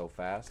away so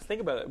fast.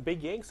 Think about it.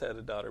 Big Yanks had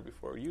a daughter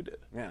before you did.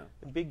 Yeah.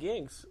 And Big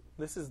Yanks,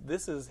 this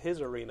is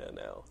his arena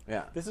now.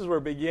 Yeah. This is where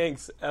Big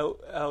Yanks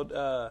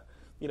outranks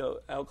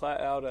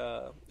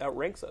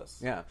us.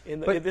 Yeah.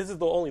 But this is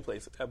the only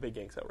place Big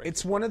Yanks outranks.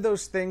 It's one of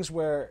those things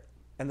where,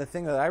 and the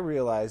thing that I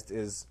realized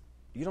is,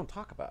 you don't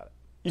talk about it.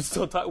 You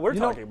still talk. We're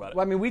talking about it.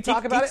 Well, I mean, we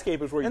talk about it,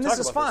 Geekscape is where you and talk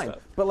this is about fine. this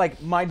stuff. But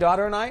like my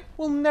daughter and I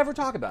will never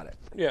talk about it.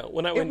 Yeah,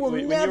 when you will were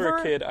a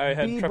never kid, I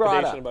had be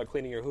brought trepidation up. about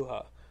cleaning your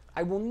hoo-ha.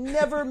 I will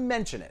never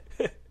mention it.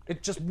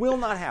 It just will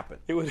not happen.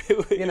 It would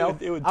I'll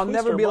twist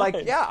never her be mind.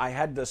 like, yeah, I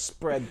had to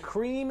spread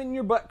cream in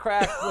your butt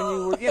crack when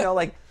you were, you know,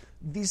 like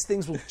these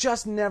things will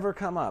just never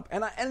come up,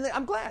 and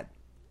I'm glad.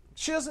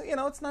 She doesn't, you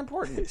know, it's not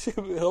important.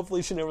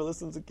 Hopefully, she never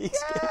listens to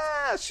Geekscape.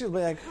 Yeah, she'll be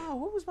like, oh,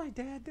 what was my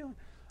dad doing?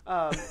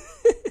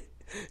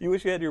 You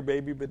wish you had your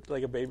baby,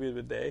 like a baby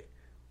bidet.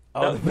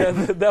 Oh,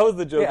 that was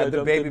the joke. Yeah, I the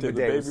jumped baby into. bidet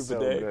The baby was so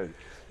bidet. good.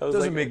 I was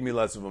Doesn't like, make me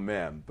less of a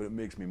man, but it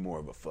makes me more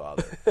of a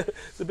father.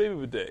 the baby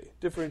bidet,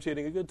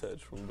 differentiating a good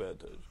touch from a bad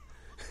touch.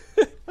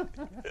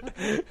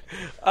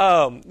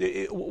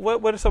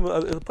 What are some?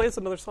 Play us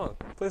another song.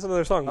 Play us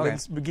another song. Okay.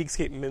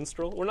 Geekscape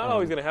Minstrel. We're not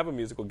always going to have a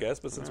musical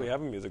guest, but since we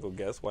have a musical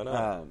guest, why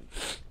not?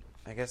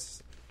 I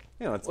guess,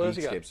 you know, it's What else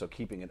you got? Geekscape, so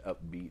keeping it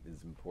upbeat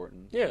is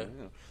important. Yeah. You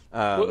know.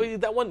 Well,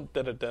 that one.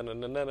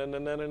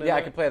 Yeah,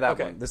 I can play that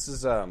Okay. one. This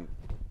is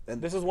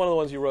This is one of the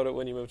ones you wrote it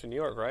when you moved to New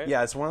York, right?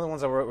 yeah, it's one of the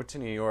ones I wrote to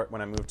New York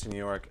when I moved to New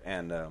York,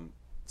 and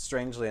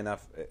strangely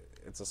enough,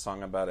 it's a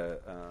song about a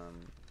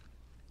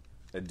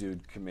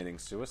dude committing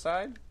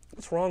suicide.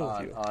 What's wrong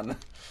with you? On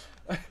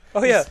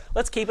Oh yeah,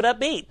 let's keep it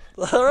upbeat.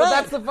 All right. Well,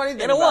 that's the funny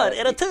thing And a about one, it.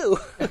 and a two.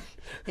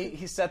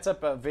 he sets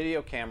up a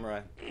video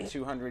camera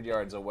 200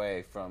 yards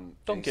away from.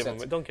 Don't give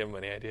him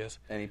any ideas.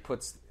 And he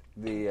puts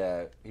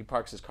he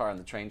parks his car on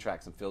the train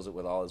tracks and fills it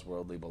with all his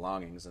worldly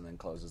belongings, and then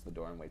closes the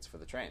door and waits for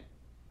the train.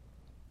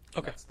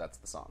 Okay. That's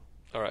the song.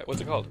 All right.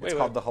 What's it called? It's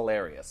called The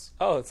Hilarious.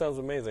 Oh, it sounds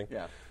amazing.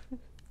 Yeah.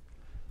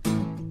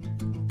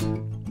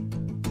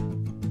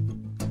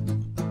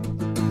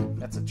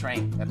 That's a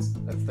train. That's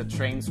the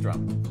train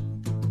strum.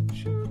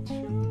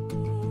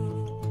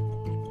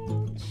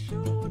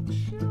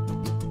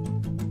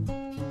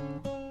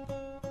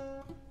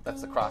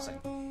 That's the crossing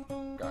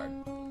guard.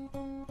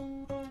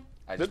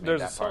 I just made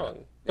There's a that part up. song.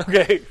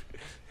 Okay.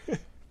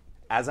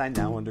 As I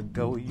now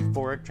undergo a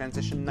euphoric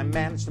transition, I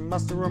manage to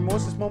muster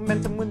remorseless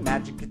momentum with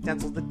magic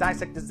utensils that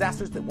dissect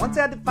disasters that once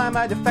had defined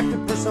my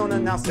defective persona.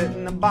 Now sit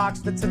in a box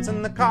that sits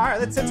in the car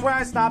that sits where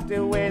I stopped it,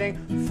 waiting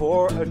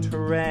for a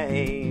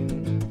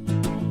train.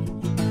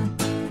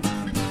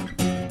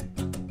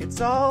 It's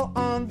all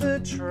on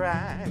the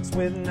tracks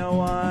with no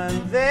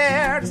one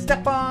there to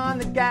step on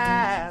the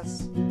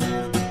gas.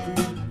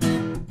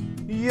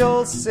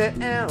 You'll sit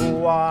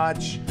and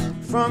watch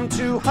from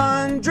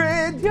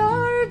 200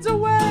 yards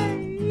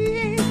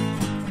away.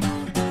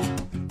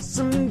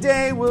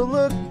 Someday we'll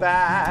look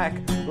back,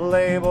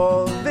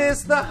 label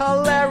this the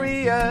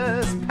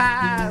hilarious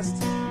past.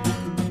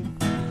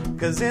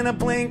 'Cause in a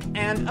blink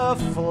and a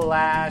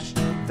flash,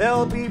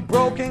 there'll be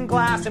broken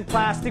glass and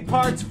plastic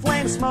parts,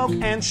 flame smoke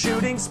and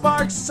shooting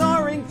sparks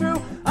soaring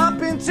through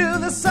up into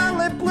the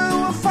sunlit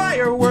blue, a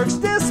fireworks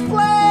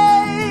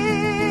display.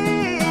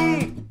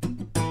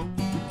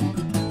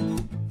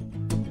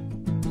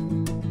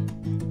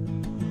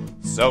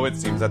 So it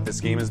seems that this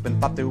scheme has been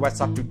thought through. I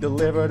sought to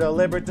deliver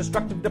deliberate,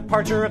 destructive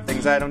departure of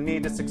things I don't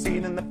need to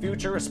succeed in the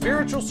future. A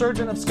spiritual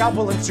surgeon of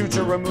scalpel and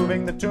suture,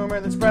 removing the tumor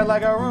that spread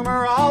like a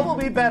rumor. All will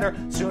be better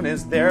soon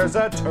as there's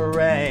a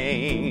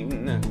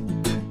terrain.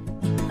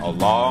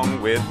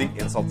 Along with the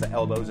insults to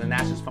elbows and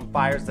ashes from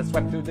fires that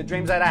swept through the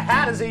dreams that I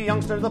had as a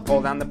youngster. The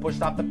pull down, the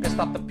pushed off, the pissed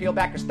off, the peel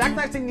back are stacked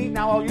nice and neat.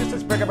 Now I'll use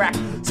this bric-a-brac.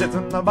 Sits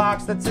in the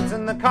box that sits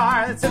in the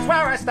car that sits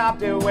where I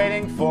stopped it,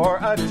 waiting for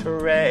a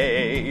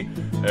tray.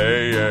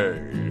 Hey,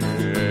 hey,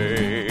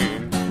 hey.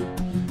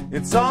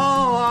 It's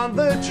all on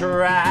the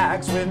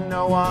tracks with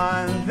no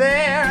one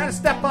there to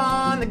step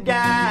on the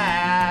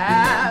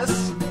gas.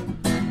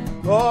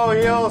 Oh,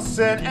 you'll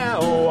sit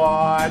and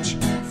watch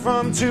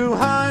from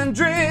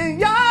 200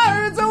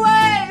 yards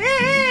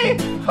away.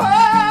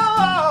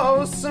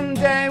 Oh,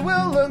 someday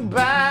we'll look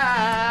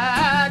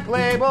back,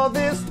 label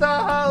this the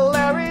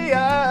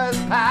hilarious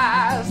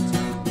past.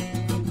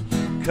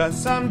 'Cause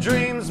some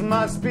dreams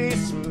must be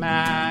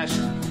smashed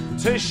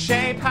to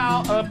shape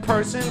how a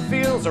person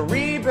feels, or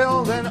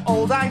rebuild an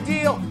old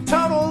ideal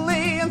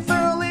totally and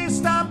thoroughly.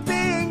 Stop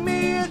being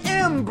me and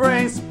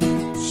embrace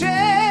change.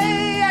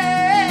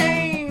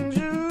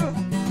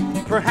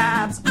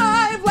 Perhaps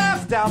I've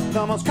left out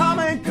the most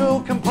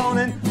comical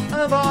component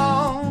of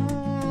all.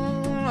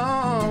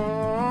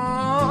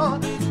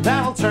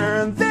 That'll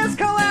turn this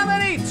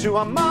calamity to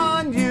a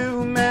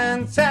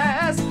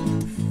monumentous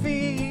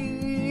feat.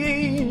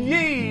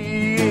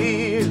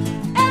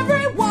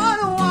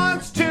 Everyone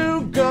wants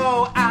to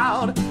go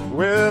out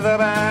with a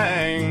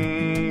bang.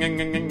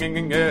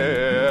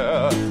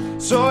 Yeah.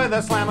 So with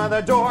the slam of the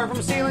door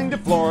from ceiling to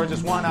floor,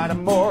 just one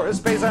item more, a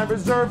space I've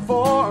reserved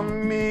for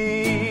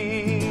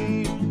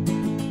me.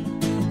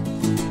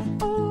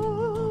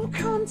 Oh,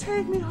 come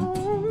take me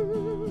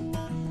home.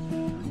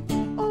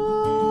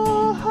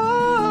 Oh,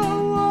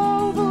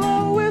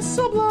 blow,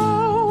 whistle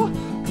blow,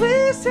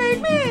 please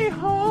take me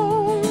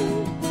home.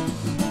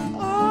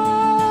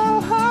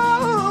 Oh,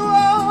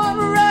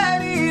 I'm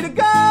ready to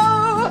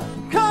go.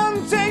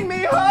 Come take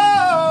me home.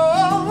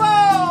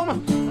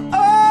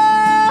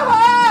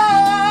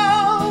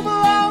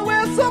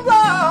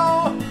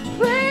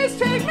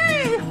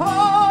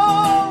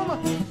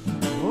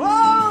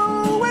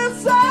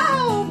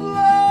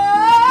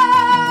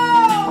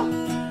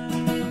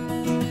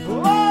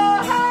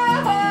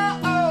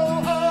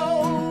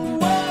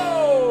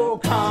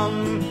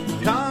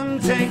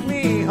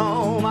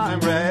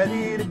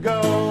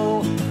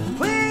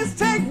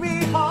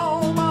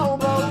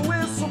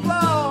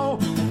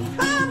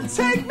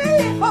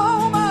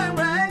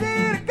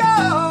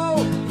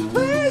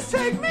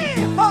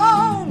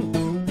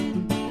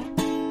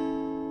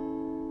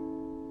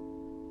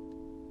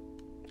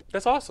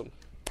 That's awesome.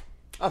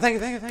 Oh,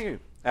 thank you.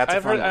 That's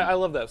I've heard. I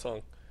love that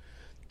song.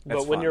 That's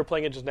But when fun. you were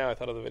playing it just now, I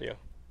thought of the video.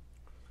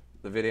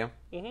 The video?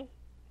 Mm-hmm.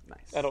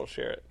 Nice. I don't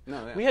share it.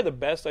 No, yeah. We had the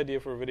best idea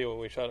for a video when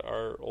we shot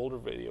our older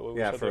video. When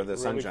we Yeah, shot for the Really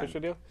Sunshine. Fish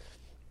video.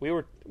 We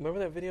were remember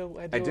that video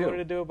I we do. wanted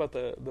to do about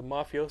the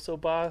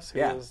mafioso boss who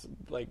Yeah. was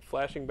like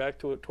flashing back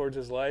towards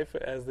his life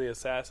as the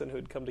assassin who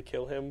had come to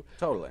kill him.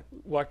 Totally.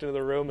 Walked into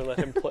the room and let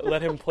him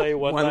let him play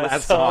one One last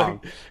last song,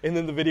 song. and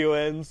then the video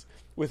ends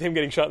with him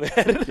getting shot in the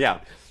head.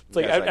 Yeah. It's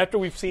like, Guy's after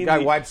we've seen guy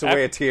the, wipes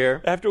away a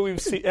tear. After we've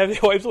seen, he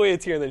wipes away a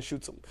tear and then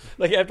shoots him.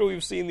 Like after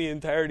we've seen the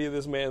entirety of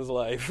this man's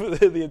life,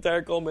 the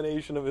entire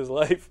culmination of his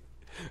life,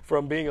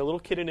 from being a little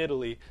kid in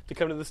Italy to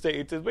come to the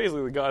States, is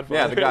basically the Godfather.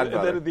 Yeah, the Godfather.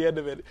 And then at the end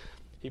of it,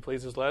 he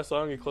plays his last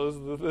song. He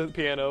closes the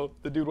piano.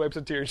 The dude wipes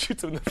a tear and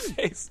shoots him in the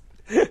face.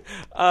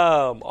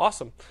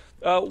 Awesome.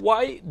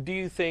 Why do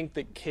you think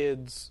that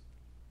kids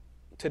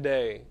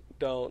today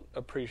don't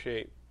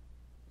appreciate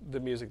the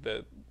music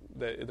that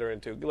they're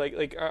into?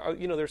 Like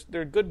you know,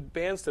 there are good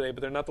bands today,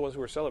 but they're not the ones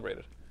who are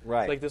celebrated.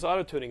 Right. Like this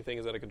auto-tuning thing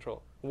is out of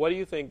control. What do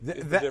you think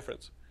is the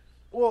difference?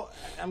 Well,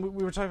 and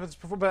we were talking about this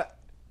before, but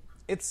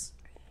it's,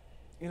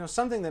 you know,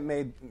 something that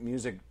made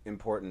music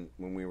important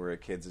when we were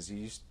kids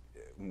is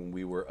when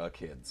we were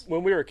kids.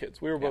 When we were kids,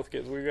 we were both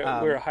kids. We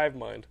were a hive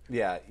mind.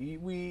 Yeah,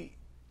 we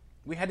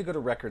had to go to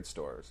record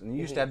stores, and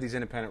you used to have these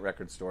independent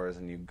record stores,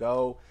 and you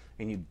go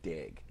and you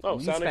dig. Oh,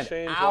 and you Sound spend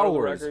Exchange,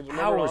 hours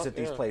Records, at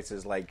these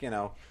places. Like, you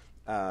know,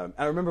 I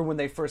remember when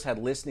they first had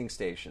listening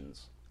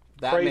stations.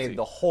 That Crazy. made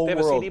the whole they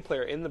have world. a CD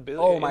player in the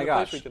building. Oh my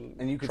gosh! Place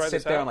And you could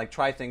sit there and like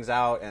try things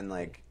out, and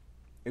like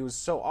it was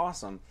so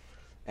awesome.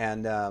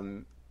 And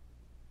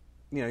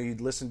you know, you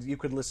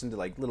could listen to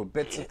like little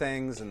bits of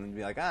things, and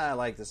be like, I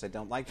like this, I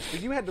don't like this.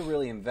 But you had to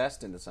really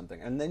invest into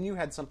something, and then you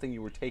had something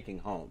you were taking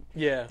home.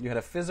 Yeah, you had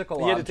a physical.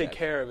 You had to object. take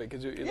care of it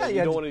because you you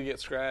don't want it to get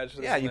scratched.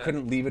 Yeah, you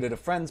couldn't leave it at a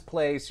friend's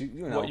place.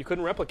 You know, well, you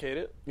couldn't replicate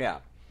it. Yeah,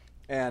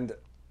 and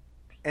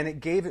it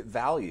gave it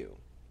value.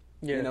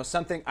 Yeah. You know,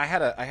 something. I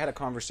had a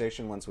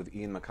conversation once with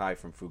Ian Mackay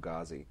from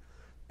Fugazi,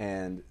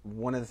 and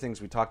one of the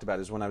things we talked about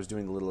is when I was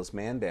doing the Littlest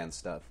Man Band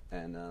stuff,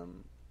 and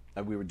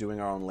we were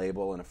doing our own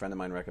label, and a friend of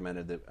mine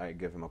recommended that I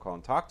give him a call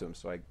and talk to him,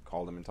 so I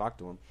called him and talked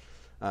to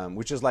him,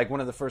 which is like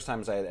one of the first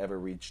times I had ever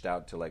reached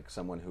out to like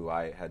someone who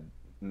I had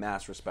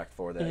mass respect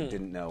for that I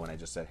didn't know, and I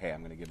just said, hey, I'm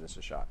going to give this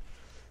a shot.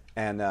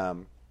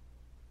 And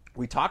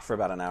we talked for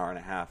about an hour and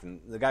a half,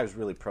 and the guy was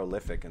really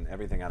prolific, and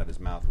everything out of his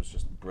mouth was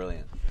just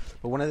brilliant.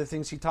 But one of the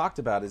things he talked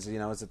about is, you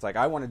know, it's like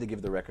I wanted to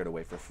give the record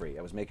away for free.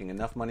 I was making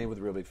enough money with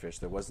Real Big Fish.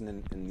 There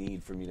wasn't a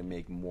need for me to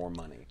make more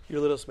money.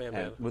 Your Littlest Man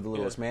Band. With the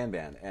Littlest Man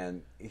Band.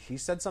 And he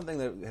said something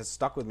that has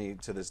stuck with me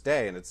to this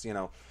day, and it's, you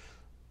know,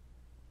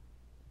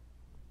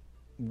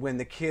 when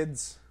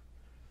kids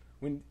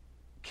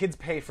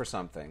pay for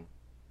something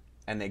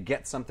and they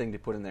get something to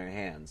put in their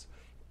hands,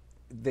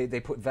 they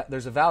put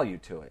there's a value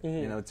to it.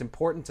 You know, it's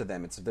important to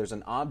them. There's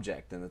an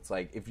object, and it's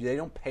like if they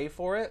don't pay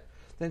for it,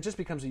 then it just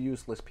becomes a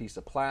useless piece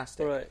of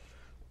plastic. Right.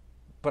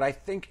 But I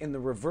think in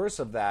the reverse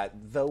of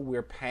that, though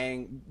we're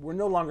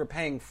no longer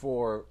paying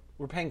for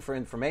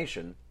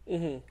information.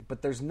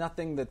 But there's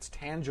nothing that's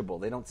tangible.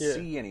 They don't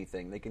see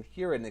anything. They can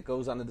hear it, and it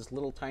goes onto this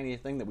little tiny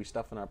thing that we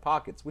stuff in our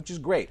pockets, which is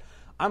great.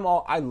 I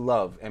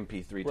love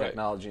MP3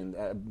 technology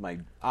and my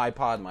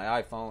iPod,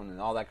 my iPhone, and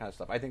all that kind of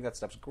stuff. I think that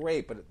stuff's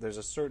great, but there's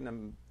a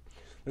certain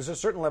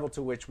level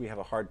to which we have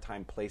a hard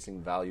time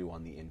placing value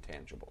on the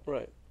intangible.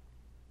 Right.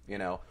 You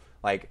know,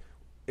 like,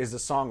 is a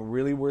song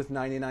really worth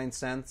 99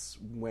 cents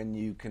when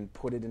you can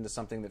put it into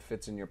something that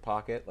fits in your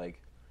pocket, like,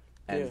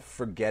 and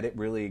forget it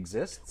really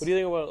exists? What do you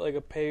think about like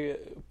a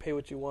pay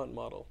what you want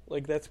model?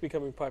 Like that's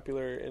becoming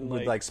popular in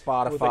with like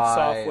Spotify, with like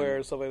software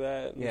and stuff like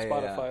that. And Yeah,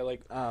 Spotify, yeah.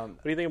 like,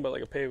 what do you think about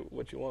like a pay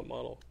what you want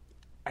model?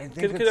 I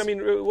think Because I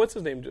mean, what's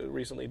his name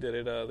recently did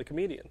it? The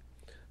comedian.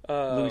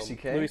 Louis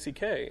C.K.? Louis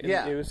C.K. And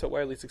Yeah. he was so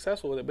widely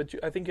successful with it. But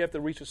I think you have to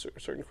reach a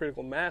certain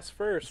critical mass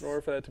first in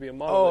order for that to be a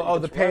model.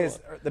 The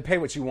pay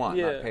what you want,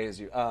 not pay as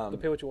you. The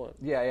pay what you want.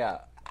 Yeah.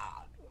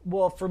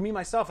 Well, for me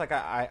myself, like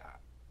I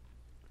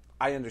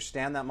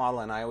understand that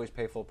model, and I always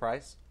pay full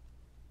price,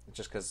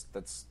 just because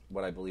that's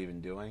what I believe in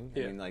doing.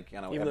 Yeah. I mean, like,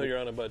 you know, even though you're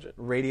on a budget.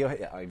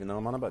 Even though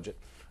I'm on a budget.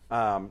 You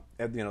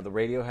know, the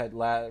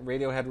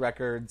Radiohead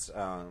records.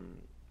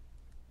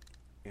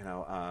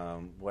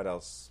 What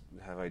else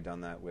have I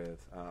done that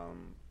with?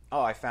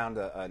 I found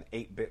an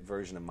 8-bit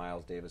version of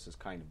Miles Davis's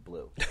 "Kind of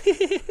Blue."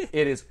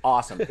 It is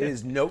awesome. It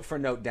is note for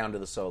note down to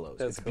the solos.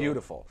 That's it's cool.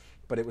 Beautiful.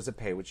 But it was a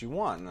pay what you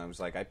want, and I was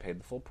like, I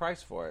paid the full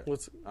price for it.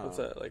 What's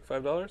that? Like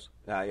 $5?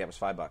 Yeah, it was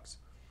 $5.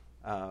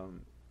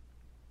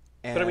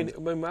 But I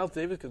mean, Miles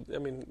Davis,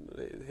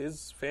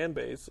 his fan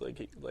base,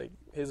 like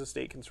his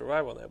estate can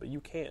survive on that, but you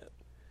can't.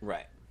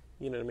 Right.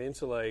 You know what I mean?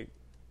 So like,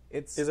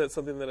 Is that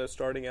something that a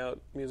starting out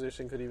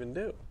musician could even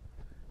do?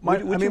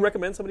 Would you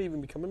recommend somebody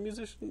even become a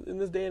musician in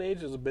this day and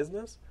age as a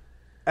business?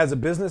 As a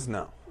business,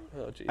 no.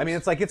 Oh, geez. I mean,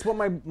 it's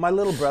what my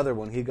little brother,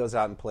 when he goes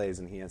out and plays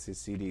and he has his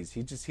CDs,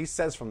 he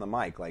says from the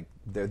mic, like,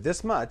 they're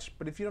this much,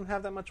 but if you don't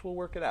have that much, we'll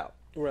work it out.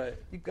 Right.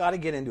 You got to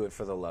get into it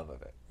for the love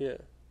of it. Yeah.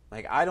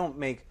 Like, I don't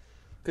make...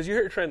 Because you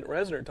heard Trent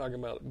Reznor talking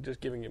about just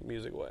giving your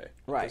music away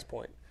at this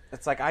point.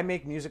 It's like, I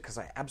make music because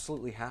I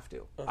absolutely have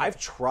to. I've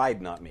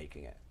tried not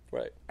making it.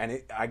 Right.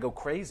 And I go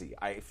crazy.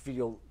 I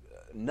feel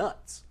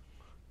nuts,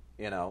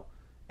 you know?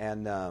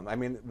 And, I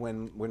mean,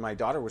 when my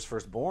daughter was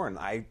first born,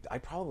 I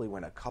probably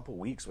went a couple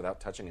weeks without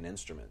touching an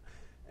instrument.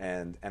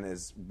 And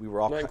as we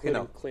were all... Not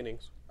including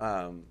cleanings.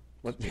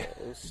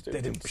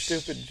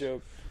 Stupid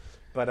joke.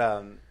 But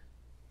and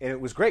it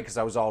was great because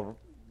I was all,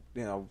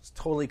 you know,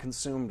 totally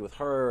consumed with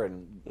her,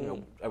 and you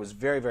know, I was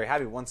very, very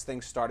happy. Once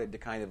things started to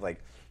kind of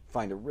like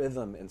find a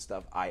rhythm and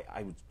stuff, I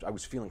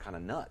was feeling kind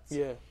of nuts.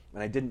 Yeah.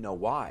 And I didn't know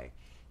why,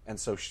 and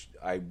so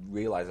I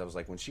realized, I was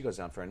like, when she goes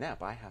down for a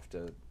nap, I have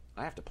to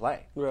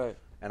play. Right.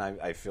 And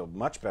I feel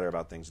much better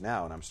about things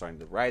now, and I'm starting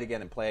to write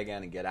again and play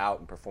again and get out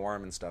and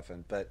perform and stuff.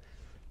 But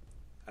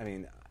I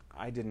mean,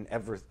 I didn't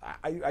ever.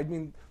 I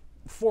mean,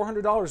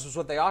 $400 was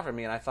what they offered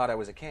me, and I thought I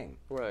was a king.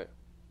 Right.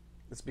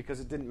 It's because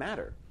it didn't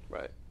matter.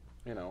 Right.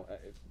 You know,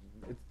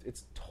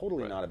 it's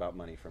totally not about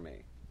money for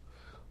me.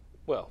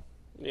 Well,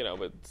 you know,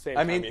 but at the same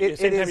I time, mean, you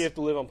have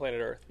to live on planet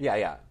Earth.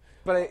 Yeah.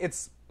 But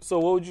it's... So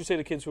what would you say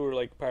to kids who are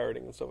like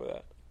pirating and stuff like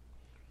that?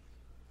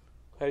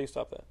 How do you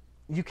stop that?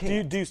 You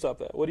can't. Do you stop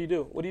that? What do you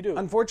do?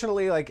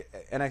 Unfortunately, like,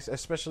 and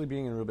especially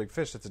being in Real Big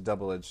Fish, it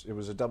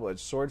was a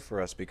double-edged sword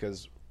for us,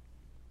 because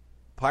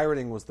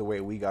pirating was the way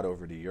we got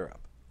over to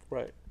Europe.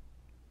 Right.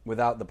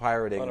 Without the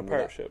pirating... On a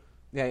pirate ship.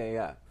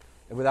 Yeah.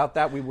 And without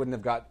that, we wouldn't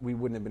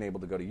have been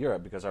able to go to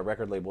Europe, because our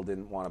record label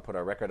didn't want to put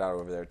our record out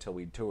over there until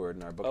we toured,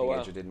 and our booking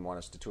agent didn't want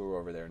us to tour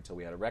over there until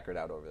we had a record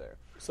out over there.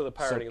 So the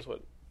pirating is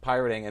what?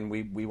 Pirating, and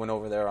we went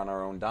over there on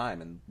our own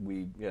dime, and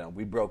we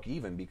broke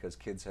even because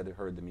kids had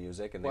heard the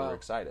music and they were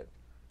excited.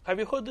 Have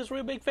you heard this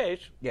Real Big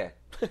Fish? Yeah.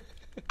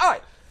 All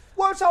right.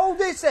 What's all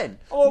this then?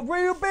 Oh,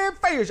 Real Big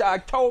Fish, I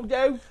told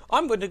you.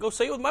 I'm going to go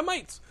see it with my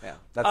mates. Yeah,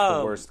 that's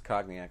the worst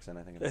Cockney accent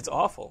I think I've It's ever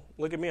awful.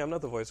 Look at me. I'm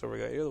not the voiceover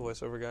guy. You're the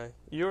voiceover guy.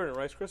 You were in a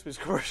Rice Krispies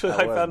commercial.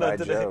 I I found out by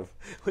today. Jove.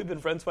 We've been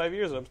friends 5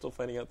 years, and I'm still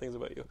finding out things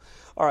about you.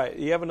 All right.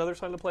 You have another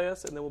song to play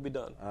us, and then we'll be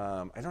done.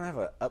 I don't have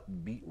an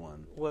upbeat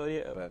one. Well,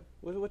 yeah. But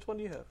which one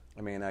do you have?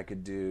 I mean, I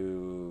could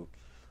do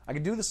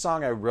the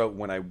song I wrote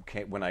when I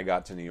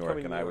got to New York,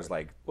 Coming to and New I York. was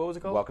like, What was it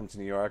called? Welcome to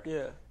New York.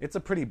 Yeah. It's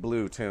a pretty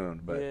blue tune,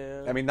 but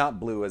Yeah. I mean, not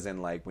blue as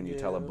in like when you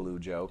tell a Yeah. blue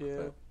joke, Yeah.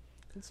 but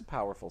it's a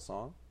powerful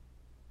song.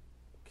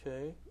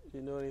 Okay. Do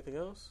you know anything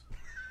else?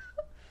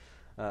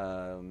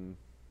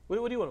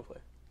 What What do you want to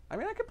play? I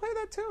mean, I could play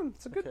that tune.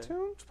 It's a good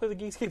tune. Let's play the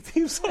Geekscape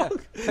theme song.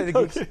 Play the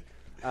Geeks. Okay.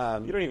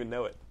 You don't even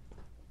know it.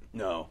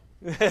 No.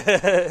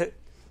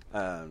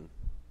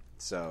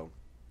 So,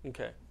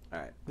 Okay. all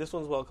right. This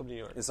one's Welcome to New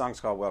York. The song's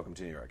called Welcome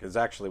to New York. It's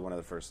actually one of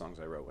the first songs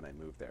I wrote when I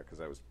moved there because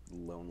I was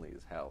lonely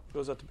as hell.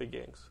 Goes out to Big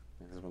Gangs.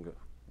 This one goes,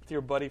 With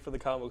your buddy for the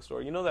comic book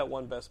store. You know that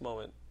one best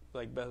moment,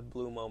 like best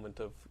blue moment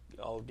of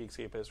all of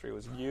Geekscape history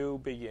was you,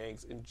 Big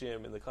Yanks, and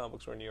Jim in the comic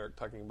book store in New York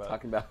talking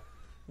about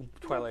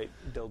Twilight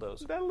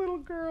dildos. that little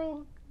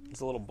girl.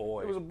 It's a little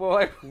boy. It was a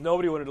boy.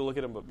 Nobody wanted to look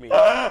at him but me.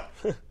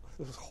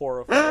 This is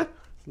horrifying.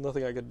 There's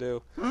nothing I could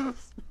do.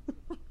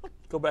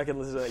 Go back and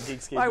listen to that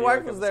Geekscape. My New wife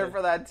York was there episode.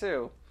 for that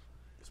too.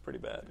 It's pretty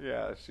bad.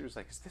 Yeah, she was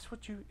like, "Is this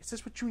what you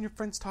and your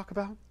friends talk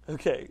about?"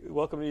 Okay,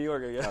 Welcome to New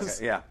York, I guess.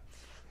 Okay, yeah.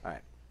 All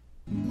right.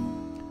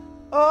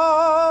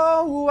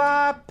 Oh,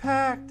 I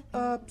packed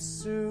up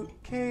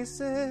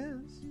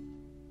suitcases,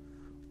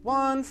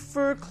 one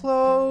for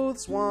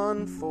clothes,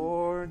 one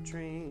for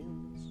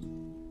dreams.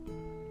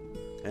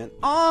 And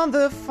on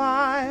the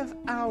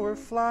 5-hour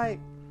flight,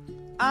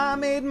 I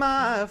made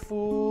my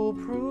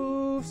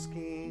foolproof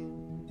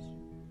schemes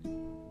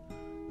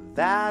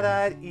that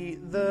I'd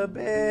eat the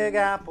Big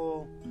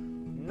Apple,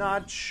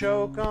 not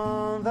choke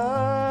on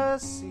the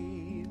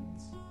seeds.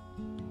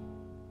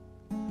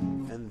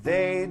 And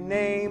they'd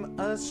name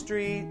a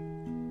street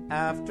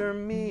after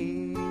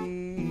me.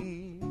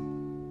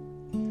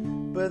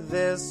 But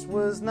this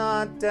was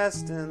not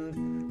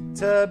destined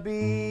to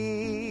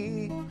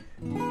be,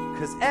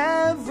 'cause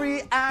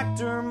every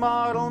actor,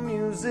 model,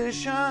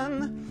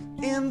 musician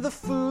in the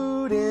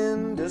food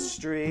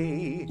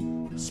industry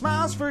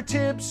smiles for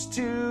tips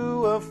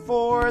to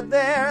afford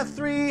their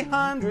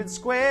 300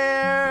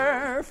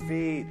 square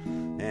feet.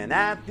 And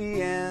at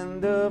the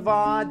end of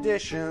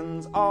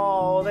auditions,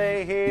 all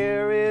they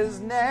hear is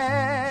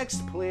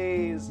next,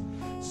 please.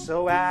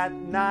 So at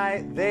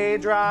night they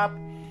drop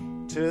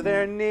to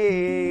their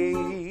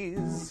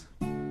knees.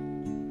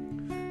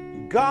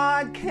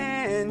 God,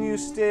 can you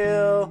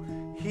still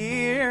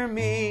hear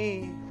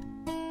me?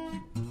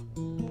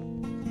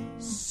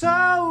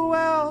 So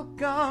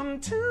welcome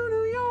to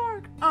New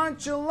York,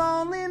 aren't you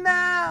lonely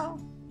now?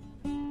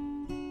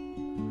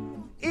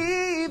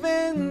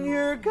 Even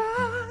your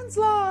God's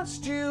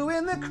lost you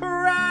in the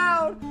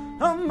crowd,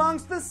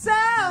 amongst the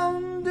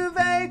sound of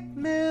 8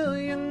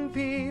 million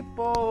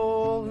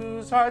people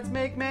whose hearts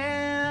make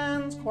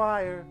man's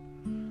choir.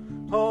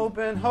 Hope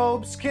and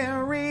hopes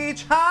can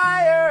reach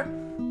higher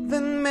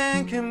than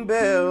man can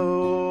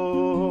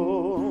build.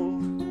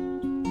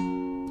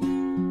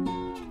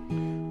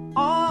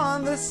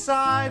 On the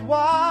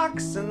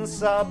sidewalks and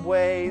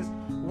subways,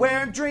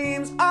 where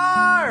dreams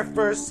are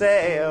for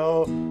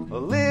sale,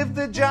 live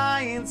the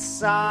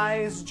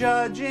giant-sized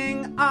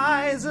judging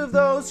eyes of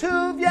those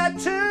who've yet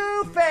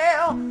to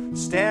fail,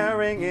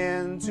 staring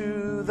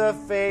into the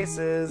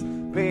faces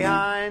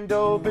behind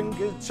open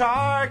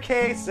guitar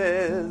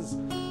cases,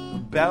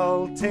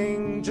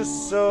 belting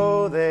just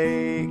so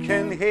they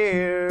can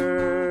hear,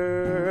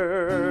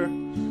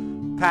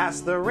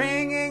 past the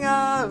ringing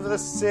of the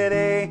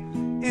city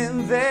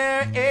in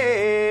their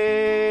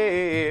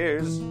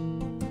ears.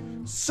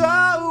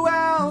 So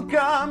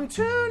welcome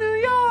to New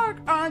York,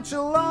 aren't you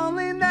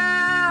lonely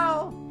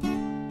now?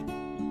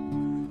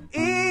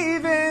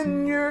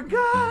 Even your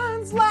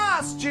guns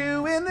lost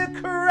you in the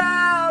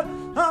crowd,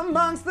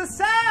 amongst the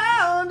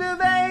sound of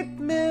 8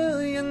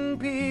 million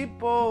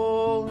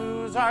people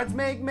whose hearts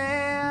make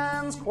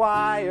man's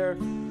choir.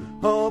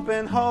 Hope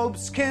and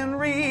hopes can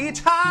reach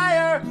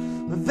higher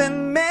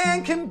than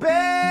man can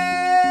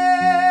bear.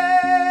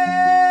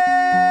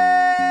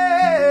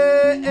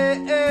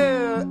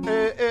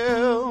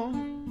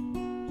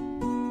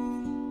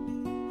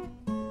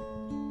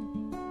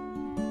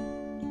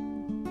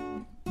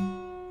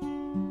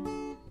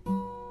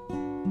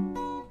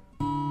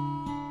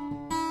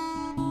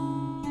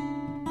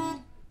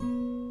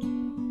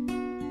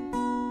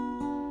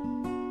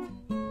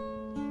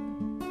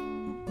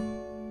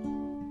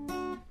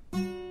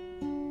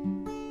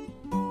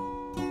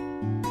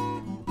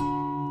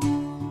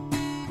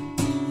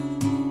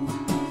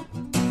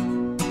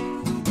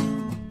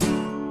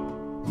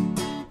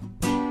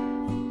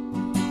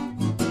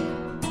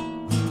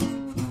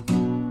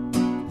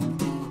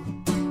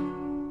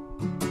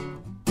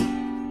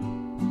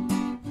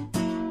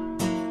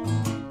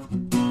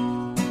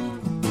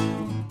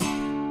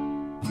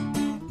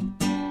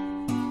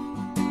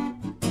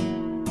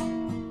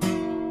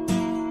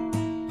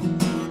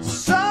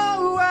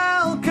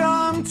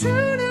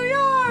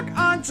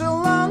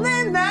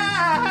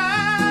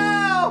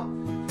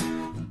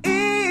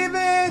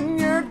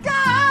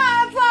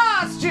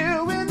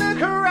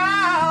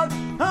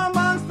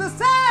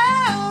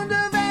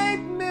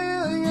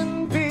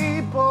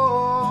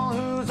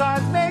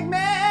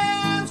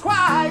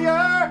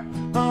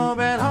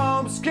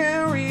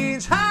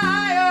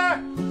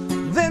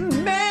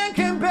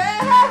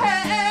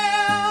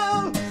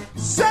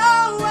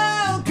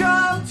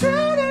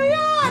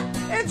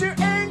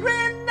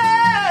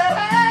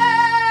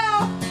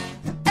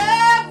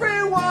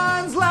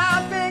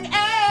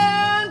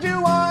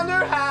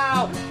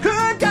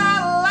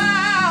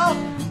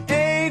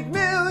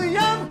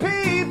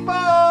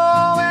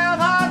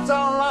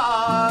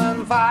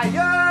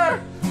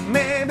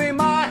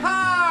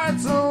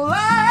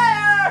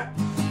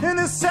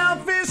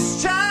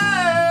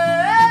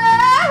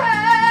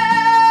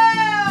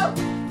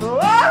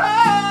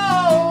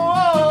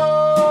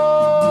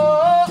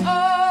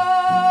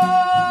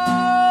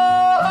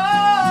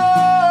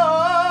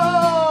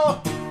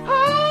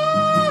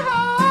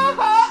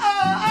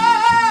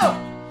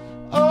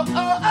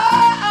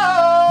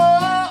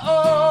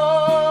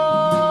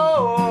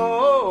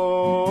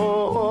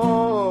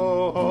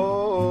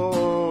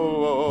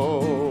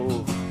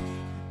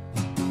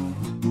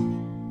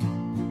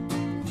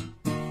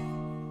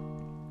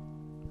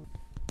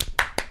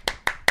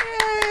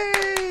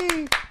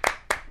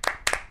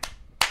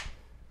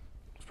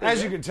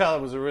 As you can tell,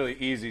 it was a really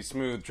easy,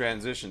 smooth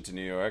transition to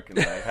New York, and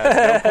I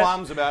had no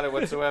qualms about it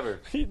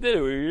whatsoever. You did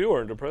it. You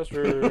weren't depressed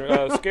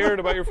or scared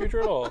about your future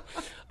at all.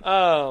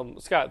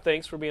 Scott,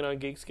 thanks for being on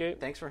Geekscape.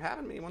 Thanks for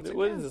having me once again.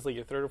 What is this, like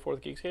your third or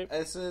fourth Geekscape?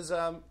 This is,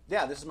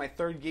 this is my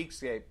third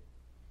Geekscape.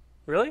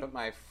 Really? But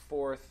my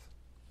fourth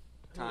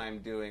time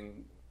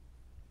doing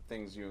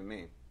things you and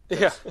me.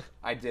 Yeah.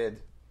 I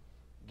did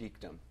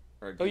Geekdom.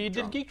 Oh, you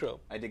did Geekdom.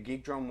 I did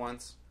Geekdom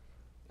once.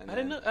 And I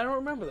didn't. I don't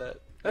remember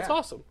that. That's Yeah.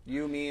 awesome.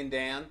 You, me, and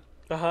Dan,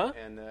 Uh-huh.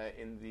 and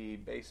in the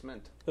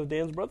basement Of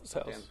Dan's brother's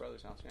house. Dan's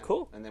brother's house. Yeah.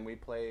 Cool. And then we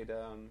played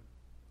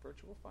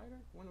Virtual Fighter.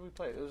 When did we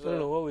play? It was, I don't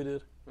know what we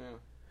did.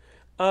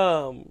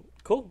 Yeah.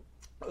 Cool.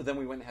 Oh, then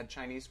we went and had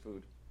Chinese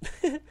food.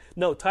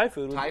 No, Thai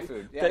food. Thai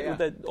food. Yeah, that, yeah. With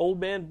that old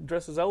man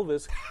dressed as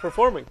Elvis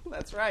performing.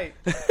 That's right.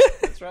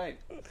 That's right.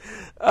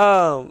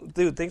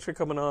 Dude, thanks for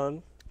coming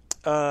on.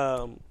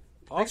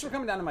 Thanks for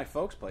coming down to my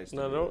folks' place. to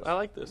do No, this. I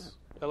like this.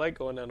 I like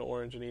going down to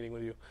Orange and eating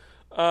with you.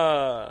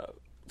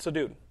 So,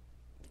 dude,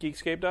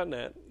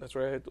 Geekscape.net. That's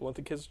where I want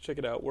the kids to check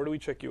it out. Where do we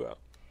check you out?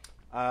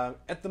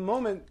 At the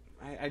moment,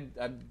 I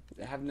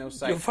have no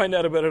site. You'll find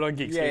out about it on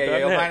Geekscape.net. Yeah,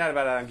 you'll find out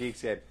about it on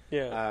Geekscape.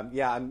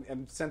 Yeah.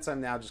 Since I'm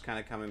now just kind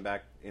of coming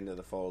back into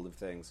the fold of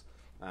things,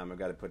 I've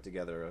got to put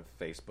together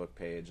a Facebook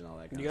page and all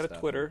that kind of stuff. You got a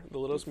Twitter, The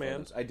Littlest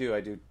Man. I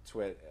do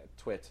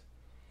twit.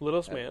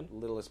 Littlest Man.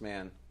 Littlest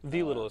Man.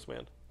 The Littlest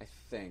Man. I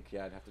think.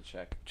 Yeah, I'd have to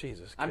check.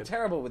 Jesus. I'm kid.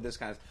 terrible with this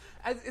kind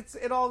of.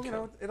 It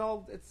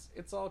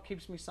all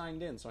keeps me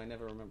signed in, so I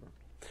never remember.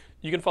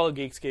 You can follow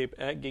Geekscape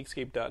at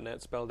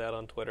geekscape.net, spelled out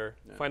on Twitter.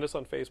 Yeah. Find us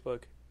on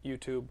Facebook,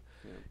 YouTube,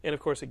 and of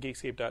course at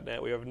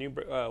geekscape.net. We have a new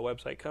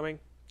website coming.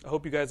 I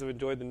hope you guys have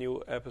enjoyed the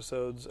new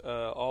episodes,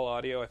 all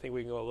audio. I think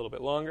we can go a little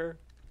bit longer.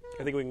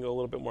 I think we can go a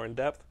little bit more in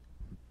depth.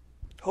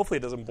 Hopefully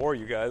it doesn't bore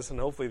you guys, and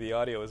hopefully the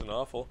audio isn't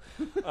awful.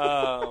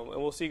 And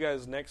we'll see you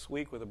guys next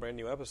week with a brand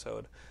new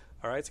episode.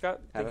 All right,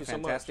 Scott? Thank you so much. Have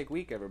a fantastic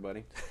week,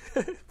 everybody.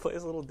 Play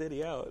us a little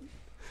ditty out.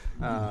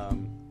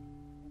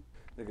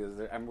 Because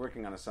I'm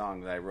working on a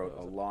song that I wrote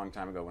a long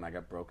time ago when I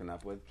got broken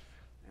up with.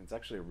 And it's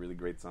actually a really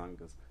great song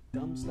because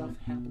dumb stuff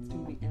happens to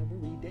me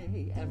every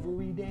day,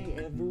 every day,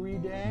 every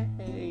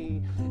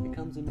day. It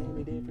comes in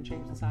many different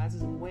shapes and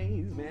sizes and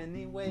ways,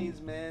 many ways,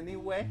 many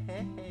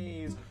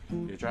ways.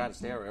 You try to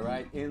stare it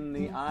right in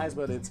the eyes,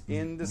 but it's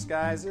in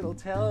disguise. It'll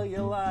tell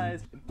you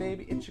lies.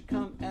 Baby, it should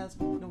come as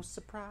no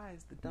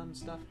surprise. The dumb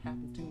stuff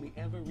happens to me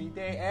every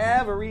day,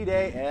 every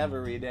day,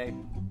 every day.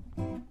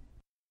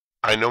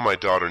 I know my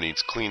daughter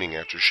needs cleaning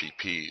after she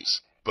pees,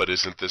 but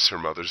isn't this her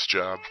mother's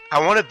job? I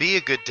want to be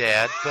a good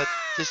dad, but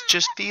this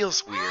just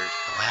feels weird.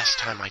 The last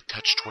time I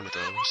touched one of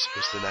those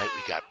was the night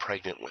we got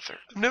pregnant with her.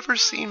 I've never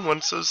seen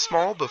one so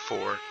small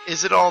before.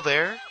 Is it all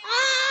there?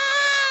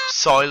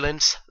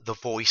 Silence the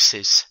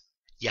voices.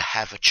 You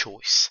have a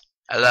choice.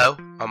 Hello,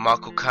 I'm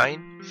Michael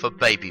Caine for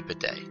Baby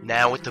Bidet.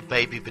 Now with the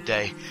Baby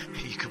Bidet,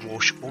 you can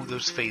wash all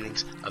those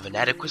feelings of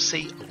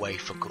inadequacy away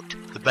for good.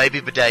 The Baby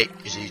Bidet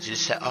is easy to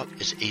set up,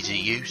 it's easy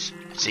to use,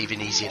 it's even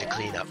easier to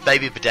clean up.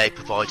 Baby Bidet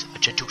provides a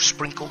gentle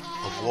sprinkle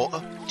of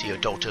water to your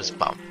daughter's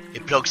bum.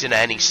 It plugs into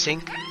any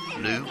sink,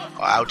 loo,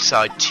 or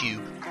outside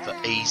tube for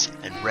ease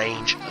and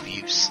range of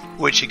use.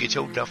 Once you get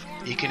old enough,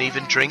 you can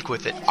even drink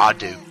with it. I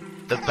do.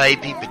 The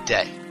Baby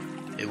Bidet.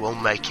 It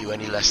won't make you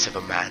any less of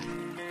a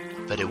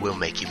man, but it will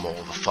make you more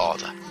of a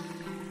father.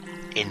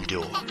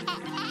 Endure.